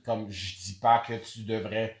 même comme je dis pas que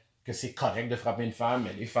que c'est correct de frapper une femme,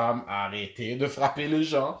 mais les femmes, arrêtez de frapper les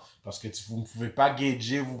gens, parce que vous ne pouvez pas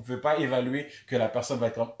gager, vous ne pouvez pas évaluer que la personne va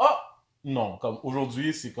être comme, oh! Non, comme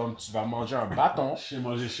aujourd'hui, c'est comme tu vas manger un bâton.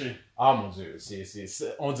 Ah mon Dieu,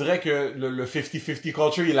 on dirait que le 50-50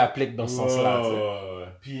 culture, il applique dans ce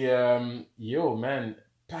sens-là. Puis, yo, man,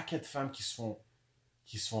 paquet de femmes qui se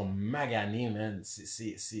font maganer, man.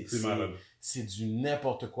 C'est du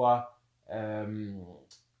n'importe quoi.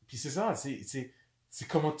 Puis c'est ça, c'est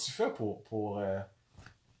comment tu fais pour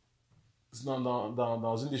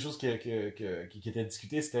dans une des choses qui était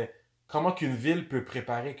discutée, c'était comment qu'une ville peut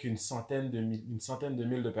préparer qu'une centaine de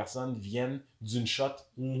mille de personnes viennent d'une shot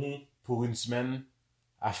pour une semaine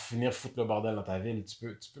à finir foutre le bordel dans ta ville. Tu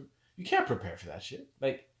peux, you can't prepare for that shit.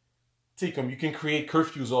 Like, tu sais, comme you can create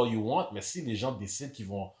curfews all you want, mais si les gens décident qu'ils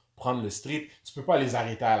vont prendre le street, tu peux pas les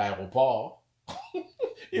arrêter à l'aéroport.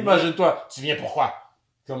 Imagine-toi, tu viens pourquoi?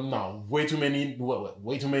 Comme non, way too many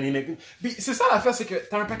niggas. Puis c'est ça l'affaire, c'est que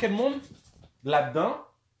t'as un paquet de monde là-dedans,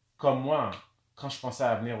 comme moi, quand je pensais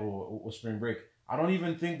à venir au Spring Break. I don't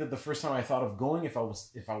even think that the first time I thought of going, if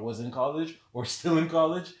I was in college or still in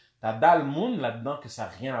college, t'as dans le monde là-dedans que ça n'a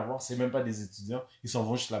rien à voir, c'est même pas des étudiants, ils s'en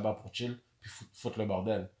vont juste là-bas pour chill, puis foutre le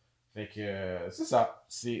bordel. Fait que c'est ça.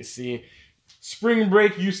 C'est Spring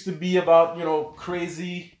Break used to be about,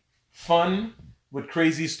 crazy fun with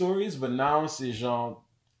crazy stories, but now c'est genre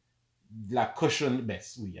de la cochonnerie. Ben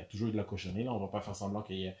oui, il y a toujours eu de la cochonnerie, là, on va pas faire semblant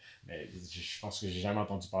qu'il y ait... Mais je pense que j'ai jamais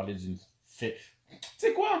entendu parler d'une fait. Tu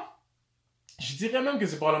sais quoi? Je dirais même que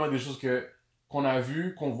c'est probablement des choses qu'on a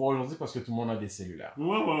vues, qu'on voit aujourd'hui parce que tout le monde a des cellulaires.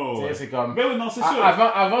 Ouais. C'est comme... Ben oui, non, c'est sûr.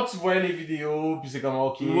 Avant, tu voyais les vidéos, puis c'est comme,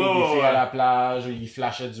 ok, des filles à la plage, ils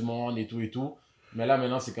flashaient du monde et tout. Mais là,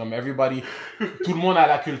 maintenant, c'est comme everybody, tout le monde a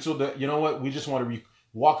la culture de, you know what, we just want to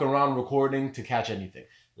walk around recording to catch anything.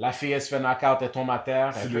 La fille, elle se fait knock-out, elle tombe à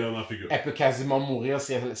terre. Elle peut quasiment mourir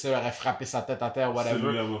si elle aurait frappé sa tête à terre, whatever.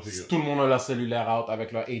 Tout le monde a leur cellulaire out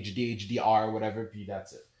avec leur HD, HDR, whatever, puis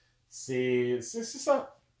that's it. C'est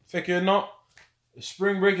ça. Fait que non,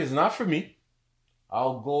 spring break is not for me.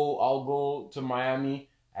 I'll go to Miami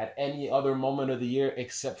at any other moment of the year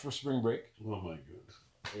except for spring break. Oh my god.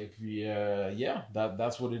 Et puis, yeah,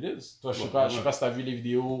 that's what it is. Toi, je sais pas si t'as vu les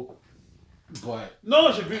vidéos. Ouais.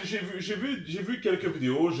 Non, j'ai vu quelques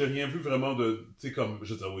vidéos, j'ai rien vu vraiment de, tu sais, comme,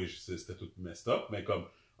 je veux dire, oui, c'était tout messed up, mais comme,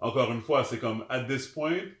 encore une fois, c'est comme, at this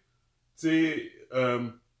point, tu sais,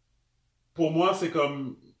 pour moi, c'est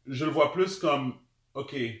comme, je le vois plus comme,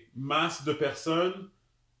 ok, masse de personnes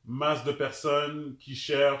qui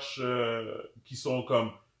cherchent, qui sont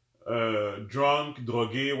comme, drunk,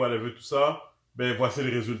 drogués, whatever, tout ça, ben, voici le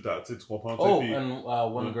résultat, tu sais, tu comprends? Oh, puis, and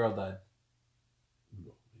one girl died.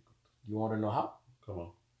 You want to know how?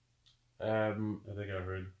 Comment? I think I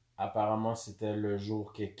heard. Apparemment, c'était le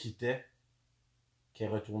jour qu'elle quittait, qu'elle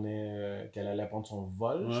retournait, qu'elle allait prendre son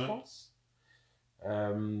vol, je pense.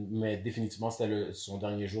 Mais définitivement, c'était son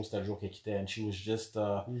dernier jour, c'était le jour qu'elle quittait. And she was just...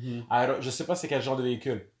 je sais pas c'est quel genre de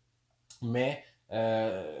véhicule, mais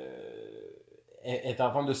elle était en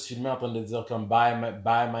train de se filmer, en train de dire comme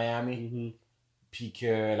bye Miami. Puis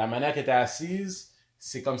que la manière qu'elle était assise,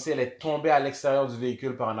 c'est comme si elle est tombée à l'extérieur du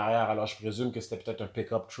véhicule par en arrière. Alors, je présume que c'était peut-être un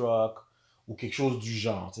pick-up truck ou quelque chose du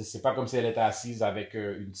genre. T'sais, c'est pas comme si elle était assise avec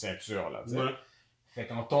une ceinture. Là, Fait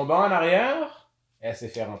qu'en tombant en arrière, elle s'est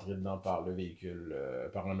fait rentrer dedans par le véhicule,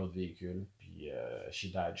 par un autre véhicule. Puis, she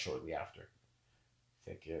died shortly after.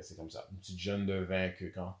 Fait que c'est comme ça. Une petite jeune de 20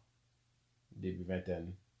 quand? Début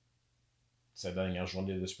vingtaine. Sa dernière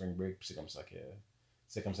journée de spring break. Puis c'est comme ça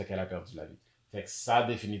qu'elle a perdu la vie. Fait que ça,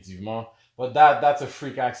 définitivement. But that's a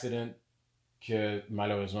freak accident que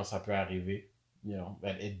malheureusement ça peut arriver. You know,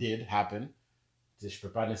 but it did happen. T'sais, je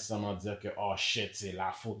peux pas nécessairement dire que oh shit, c'est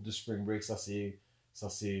la faute de spring break. Ça c'est,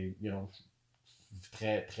 you know,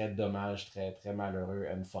 très, très dommage, très, très malheureux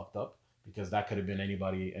and fucked up. Because that could have been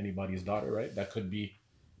anybody's daughter, right? That could be.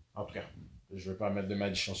 En tout cas, je veux pas mettre de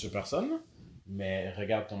malédiction sur personne, mais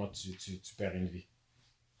regarde comment tu perds une vie.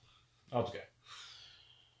 En tout cas.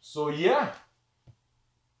 So yeah.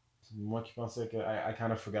 Moi qui pensais que I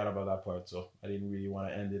kind of forgot about that part, so I didn't really want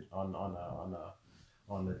to end it on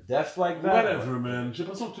a death like that. Whatever, man. J'ai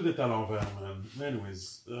l'impression que tout est à l'envers, man.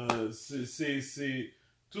 Anyways, c'est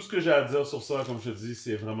tout ce que j'ai à dire sur ça, comme je te dis,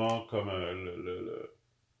 c'est vraiment comme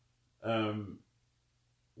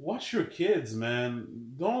watch your kids, man.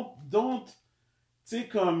 Don't, tu sais,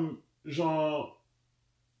 comme, genre,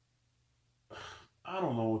 I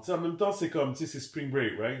don't know. Tu sais, en même temps, c'est comme, tu sais, c'est spring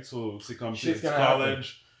break, right? So, c'est comme, c'est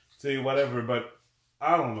college. Say whatever, but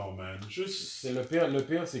I don't know, man. C'est le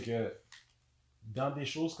pire, c'est que dans des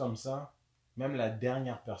choses comme ça, même la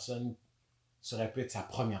dernière personne, ça aurait pu être sa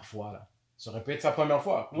première fois, là. Ça aurait pu être sa première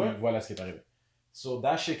fois. Ouais. Voilà ce qui est arrivé. So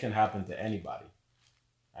that shit can happen to anybody.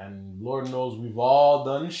 And Lord knows we've all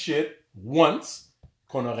done shit once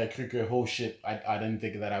qu'on aurait cru que, oh shit, I didn't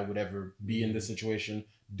think that I would ever be in this situation,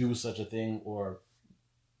 do such a thing, or,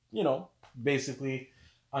 you know, basically...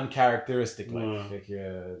 uncharacteristic, like. Fait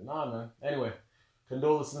que, nah, man. Anyway,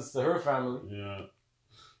 condolences to her family. Yeah.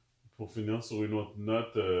 Pour finir sur une autre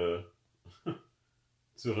note,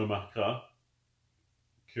 tu remarqueras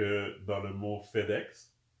que dans le mot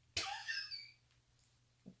FedEx,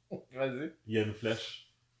 vas-y. Il y a une flèche.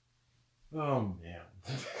 Oh, merde.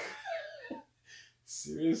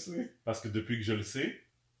 Seriously? Parce que depuis que je le sais,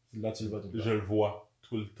 là, tu le vois tout le temps. Je le vois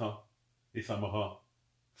tout le temps. Et ça me rend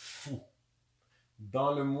fou.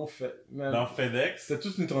 Dans le mot dans FedEx. C'est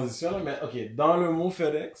toute une transition là, mais ok. Dans le mot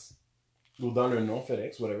FedEx, ou dans le nom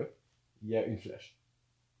FedEx, whatever, il y a une flèche.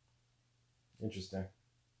 Interesting.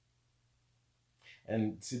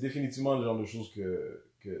 And c'est définitivement le genre de choses que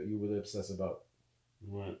you would obsess about.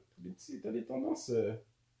 Ouais. T'as des tendances.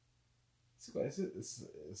 C'est quoi?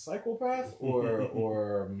 Psychopath?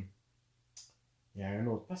 or il y a un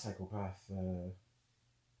autre, pas psychopath.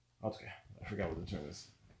 En tout cas, I forgot what the term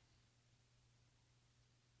is.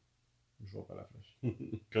 Je vois pas la flèche.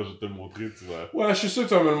 Quand je vais te le montrer, tu vas... Ouais, je suis sûr que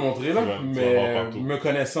tu vas me le montrer, là. Mais tu me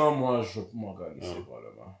connaissant, moi, je m'en gagne ici,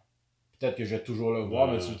 probablement. Peut-être que je vais toujours le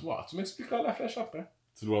voir, mais tu m'expliqueras la flèche après.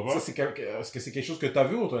 Tu le vois pas? Ça, est-ce que c'est quelque chose que tu as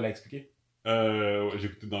vu ou tu l'as expliqué? J'ai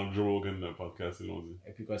écouté dans le Joe Rogan podcast, ils l'ont dit.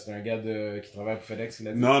 Et puis quoi, c'est un gars qui travaille pour FedEx, il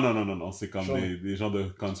a dit? Non, c'est comme Show me. des gens de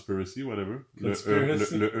conspiracy, whatever.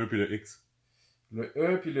 Conspiracy. Le E puis le X. Le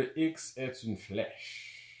E puis le X est une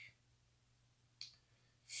flèche.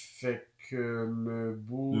 Fait que le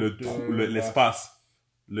bout de L'espace.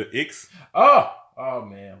 Le X. Ah! Oh,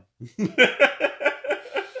 merde.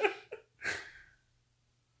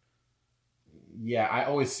 Yeah, I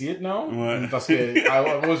always see it now. Ouais. Parce que I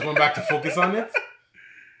always going back to focus on it.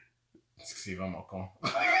 Parce que c'est vraiment con.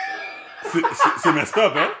 C'est messed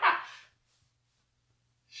up, hein?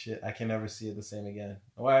 Shit, I can never see it the same again.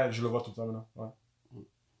 Ouais, je le vois tout le temps maintenant. Ouais.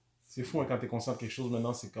 C'est fou hein, quand t'es conscient de quelque chose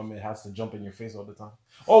maintenant, c'est comme it has to jump in your face all the time.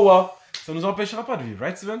 Oh well, ça nous empêchera pas de vivre,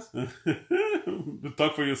 right, Steven?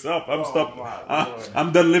 Talk for yourself. Oh,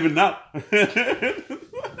 I'm done living now.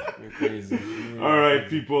 You're crazy. Alright,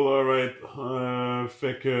 people, alright.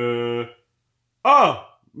 Fait que...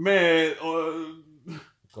 Ah! Mais...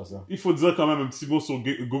 Quoi ça? il faut dire quand même un petit mot sur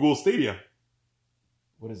Google Stadia.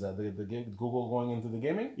 What is that? Google going into the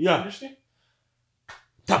gaming Yeah. industry?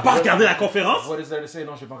 T'as pas regardé la conférence? What is there to say?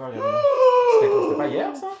 Non, j'ai pas encore regardé. C'était pas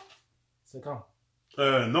hier, ça? C'est quand?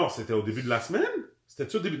 Non, c'était au début de la semaine.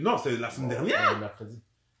 C'était-tu au début? Non, c'était la semaine dernière. Mercredi.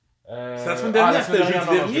 C'est la semaine dernière, c'était jeudi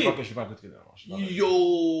dernier. Je l'ai pas écouté.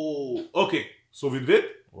 Yo! Ok, so vite.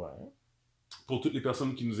 Ouais. Pour toutes les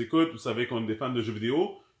personnes qui nous écoutent, vous savez qu'on est des fans de jeux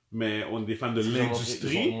vidéo, mais on est des fans de Ils ont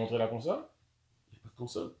l'industrie. montré la console? Il n'y a pas de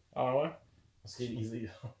console. Ah ouais? Parce que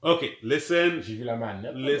Ok, listen. j'ai vu la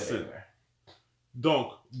manette. Listen.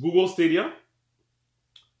 Donc, Google Stadia,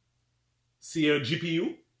 c'est un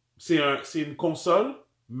GPU, c'est une console,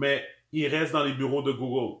 mais il reste dans les bureaux de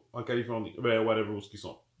Google en Californie, ben whatever où ils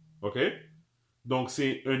sont. Ok? Donc,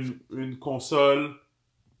 c'est une console,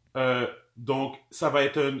 donc ça va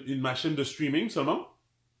être une machine de streaming seulement.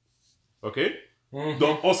 Ok? Mm-hmm.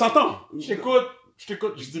 Donc, on s'entend. Je t'écoute.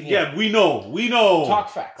 Je dis Yeah, we know. Talk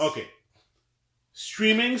facts. Ok.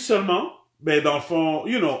 Streaming seulement, ben dans le fond,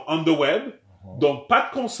 on the web. Donc, pas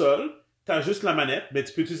de console, t'as juste la manette, mais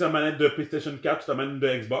tu peux utiliser la manette de PlayStation 4 ou ta manette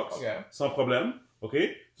de Xbox, sans problème, ok?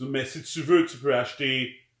 Mais si tu veux, tu peux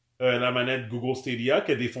acheter la manette Google Stadia,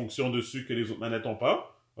 qui a des fonctions dessus que les autres manettes n'ont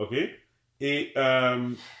pas, ok? Et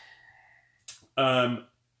dans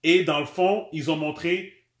le fond, ils ont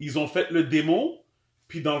fait le démo,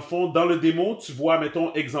 puis dans le fond, dans le démo, tu vois,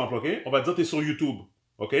 mettons, exemple, ok? On va dire que t'es sur YouTube,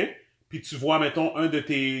 ok? Puis tu vois, mettons, un de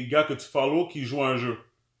tes gars que tu follow qui joue à un jeu,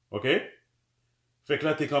 ok? Fait que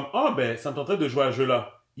là, t'es comme, ben, ça me tenterait de jouer à ce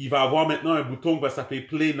jeu-là. Il va avoir maintenant un bouton qui va s'appeler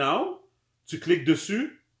Play Now. Tu cliques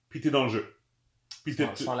dessus, puis t'es dans le jeu. Puis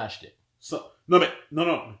sans l'acheter.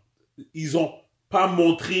 Non. Ils ont pas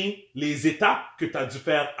montré les étapes que t'as dû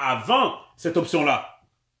faire avant cette option-là.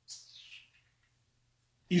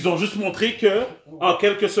 Ils ont juste montré que, en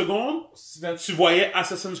quelques secondes, tu voyais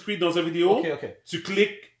Assassin's Creed dans une vidéo. Ok. Tu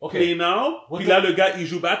cliques Play Now, puis là, le gars, il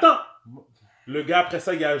joue. Ben, attends! Le gars, après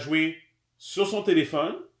ça, il a joué sur son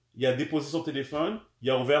téléphone, il a déposé son téléphone, il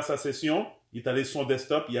a ouvert sa session, il est allé sur son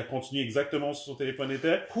desktop, il a continué exactement où son téléphone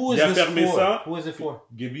était, il a fermé ça. Who is it for?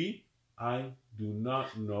 Gibby, I do not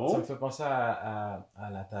know. Ça me fait penser à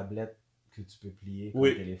la tablette que tu peux plier comme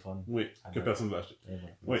téléphone. Oui, que personne ne va acheter.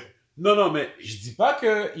 Voilà. Oui. Non, mais... Je dis pas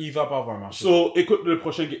qu'il va pas avoir un marché. So, écoute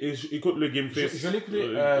le Game Face. Je l'ai écouté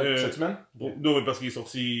cette semaine. Non, mais parce qu'il est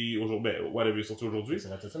sorti aujourd'hui. Ben, whatever, il est sorti aujourd'hui. C'est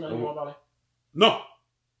cette semaine, ils vont en parler. Non,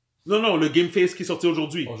 le Game Face qui est sorti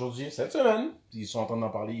aujourd'hui. Aujourd'hui, cette semaine. Ils sont en train d'en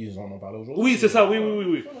parler, ils en ont parlé aujourd'hui. Oui, c'est ça,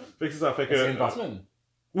 oui. Fait que c'est ça, fait que... C'est une par semaine.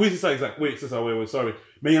 Oui, c'est ça, exact. Oui, c'est ça, oui, sorry.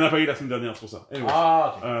 Mais il y en a pas eu la semaine dernière, c'est pour ça. Anyway.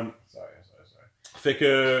 Ok. Sorry. Fait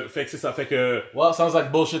que c'est ça, fait que... Well, sounds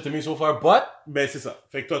like bullshit to me so far, but... Ben, c'est ça.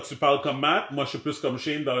 Fait que toi, tu parles comme Matt, moi, je suis plus comme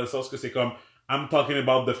Shane, dans le sens que c'est comme, I'm talking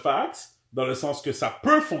about the facts, dans le sens que ça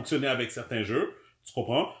peut fonctionner avec certains jeux, tu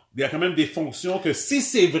comprends? Il y a quand même des fonctions que, si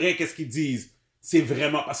c'est vrai, qu'est-ce qu'ils disent, c'est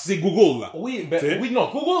vraiment... Parce que c'est Google, là. Oui,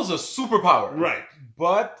 non, Google's a superpower. Right.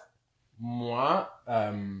 But, moi,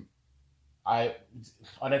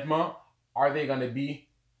 honnêtement, are they gonna be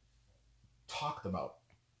talked about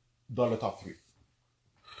dans le top 3?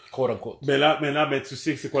 Quote unquote. Mais là, tu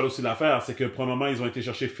sais que c'est quoi aussi l'affaire, c'est que, premièrement, ils ont été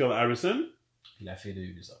chercher Phil Harrison. Puis la fille de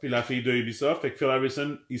Ubisoft. Puis la fille de Ubisoft. Fait que Phil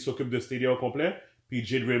Harrison, il s'occupe de Stadia au complet. Puis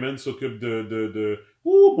Jade Raymond s'occupe de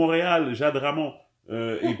Montréal, Jade Ramon.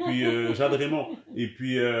 Et puis Jade Raymond. Et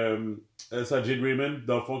puis ça, Jade Raymond,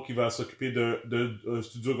 dans le fond, qui va s'occuper d'un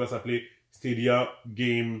studio qui va s'appeler Stadia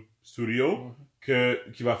Game Studio,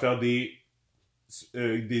 qui va faire des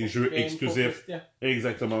jeux exclusifs.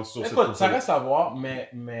 Exactement. Sur cette Écoute, ça reste à voir, mais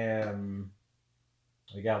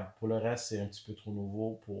regarde, pour le reste, c'est un petit peu trop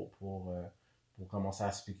nouveau pour commencer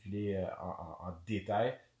à spéculer en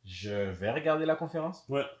détail. je vais regarder la conférence.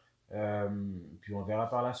 Ouais. Puis on verra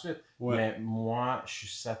par la suite. Ouais. Mais moi, je suis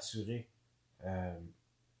saturé.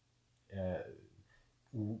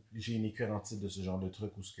 Où j'ai une écœurantite de ce genre de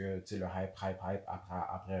truc où tu sais, le hype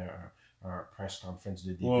après un press conference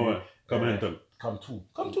de début. Ouais. Comme Anthem. Comme tout.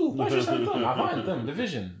 Pas juste Anthem. Avant Anthem,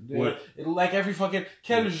 Division. Ouais. Like every fucking...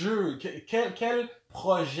 Quel jeu, quel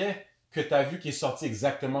projet que t'as vu qui est sorti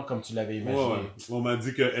exactement comme tu l'avais imaginé? Ouais. On m'a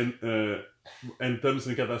dit que Anthem, c'est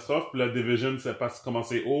une catastrophe, puis la Division, ça passe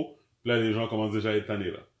commencer haut, puis là, les gens commencent déjà à être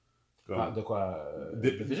tannés, là. Ah, de quoi?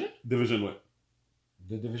 Division? Division, ouais.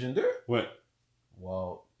 De Division 2? Ouais.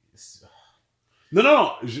 Wow.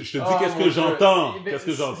 Non, je te dis qu'est-ce que j'entends. Qu'est-ce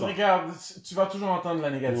que j'entends. Regarde, tu vas toujours entendre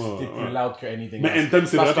la négativité plus loud que anything mais else. Anthem,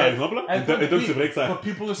 c'est vrai, Parce par que exemple, là. Anthem, Anthem, c'est vrai que ça... But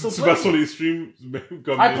people are still Tu playing. vas sur les streams, même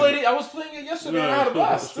comme... I was playing it yesterday and I had a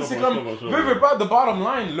blast. C'est comme, veux pas, the bottom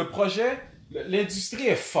line, le projet, l'industrie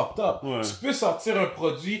est fucked up. Ouais. Tu peux sortir un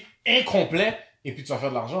produit incomplet et puis tu vas faire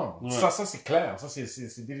de l'argent. Ouais. Ça c'est clair. Ça,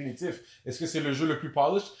 c'est définitif. Est-ce que c'est le jeu le plus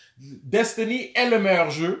polished? Destiny est le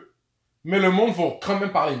meilleur jeu. Mais le monde va quand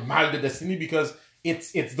même parler mal de Destiny because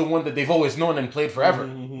it's the one that they've always known and played forever,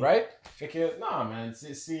 right? Fait que, non, man,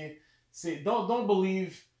 don't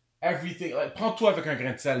believe everything. Like, prends tout avec un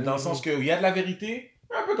grain de sel, dans le sens qu'il y a de la vérité,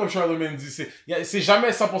 un peu comme Charlemagne dit, c'est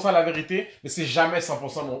jamais 100% la vérité, mais c'est jamais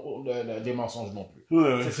 100% des mensonges non plus.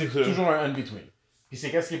 Ouais, c'est toujours un in-between. Puis c'est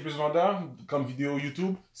qu'est-ce qui est plus vendeur, comme vidéo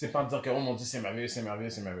YouTube, c'est pas de dire que, oh mon dieu, c'est merveilleux.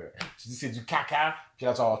 Tu dis c'est du caca, puis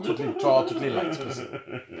là tu vas avoir toutes les likes.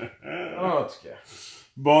 En tout cas.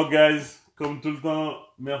 Bon, guys, comme tout le temps,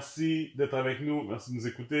 merci d'être avec nous, merci de nous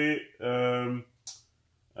écouter.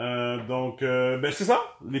 Donc, c'est ça,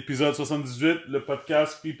 l'épisode 78, le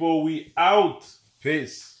podcast People We Out.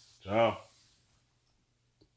 Peace. Ciao.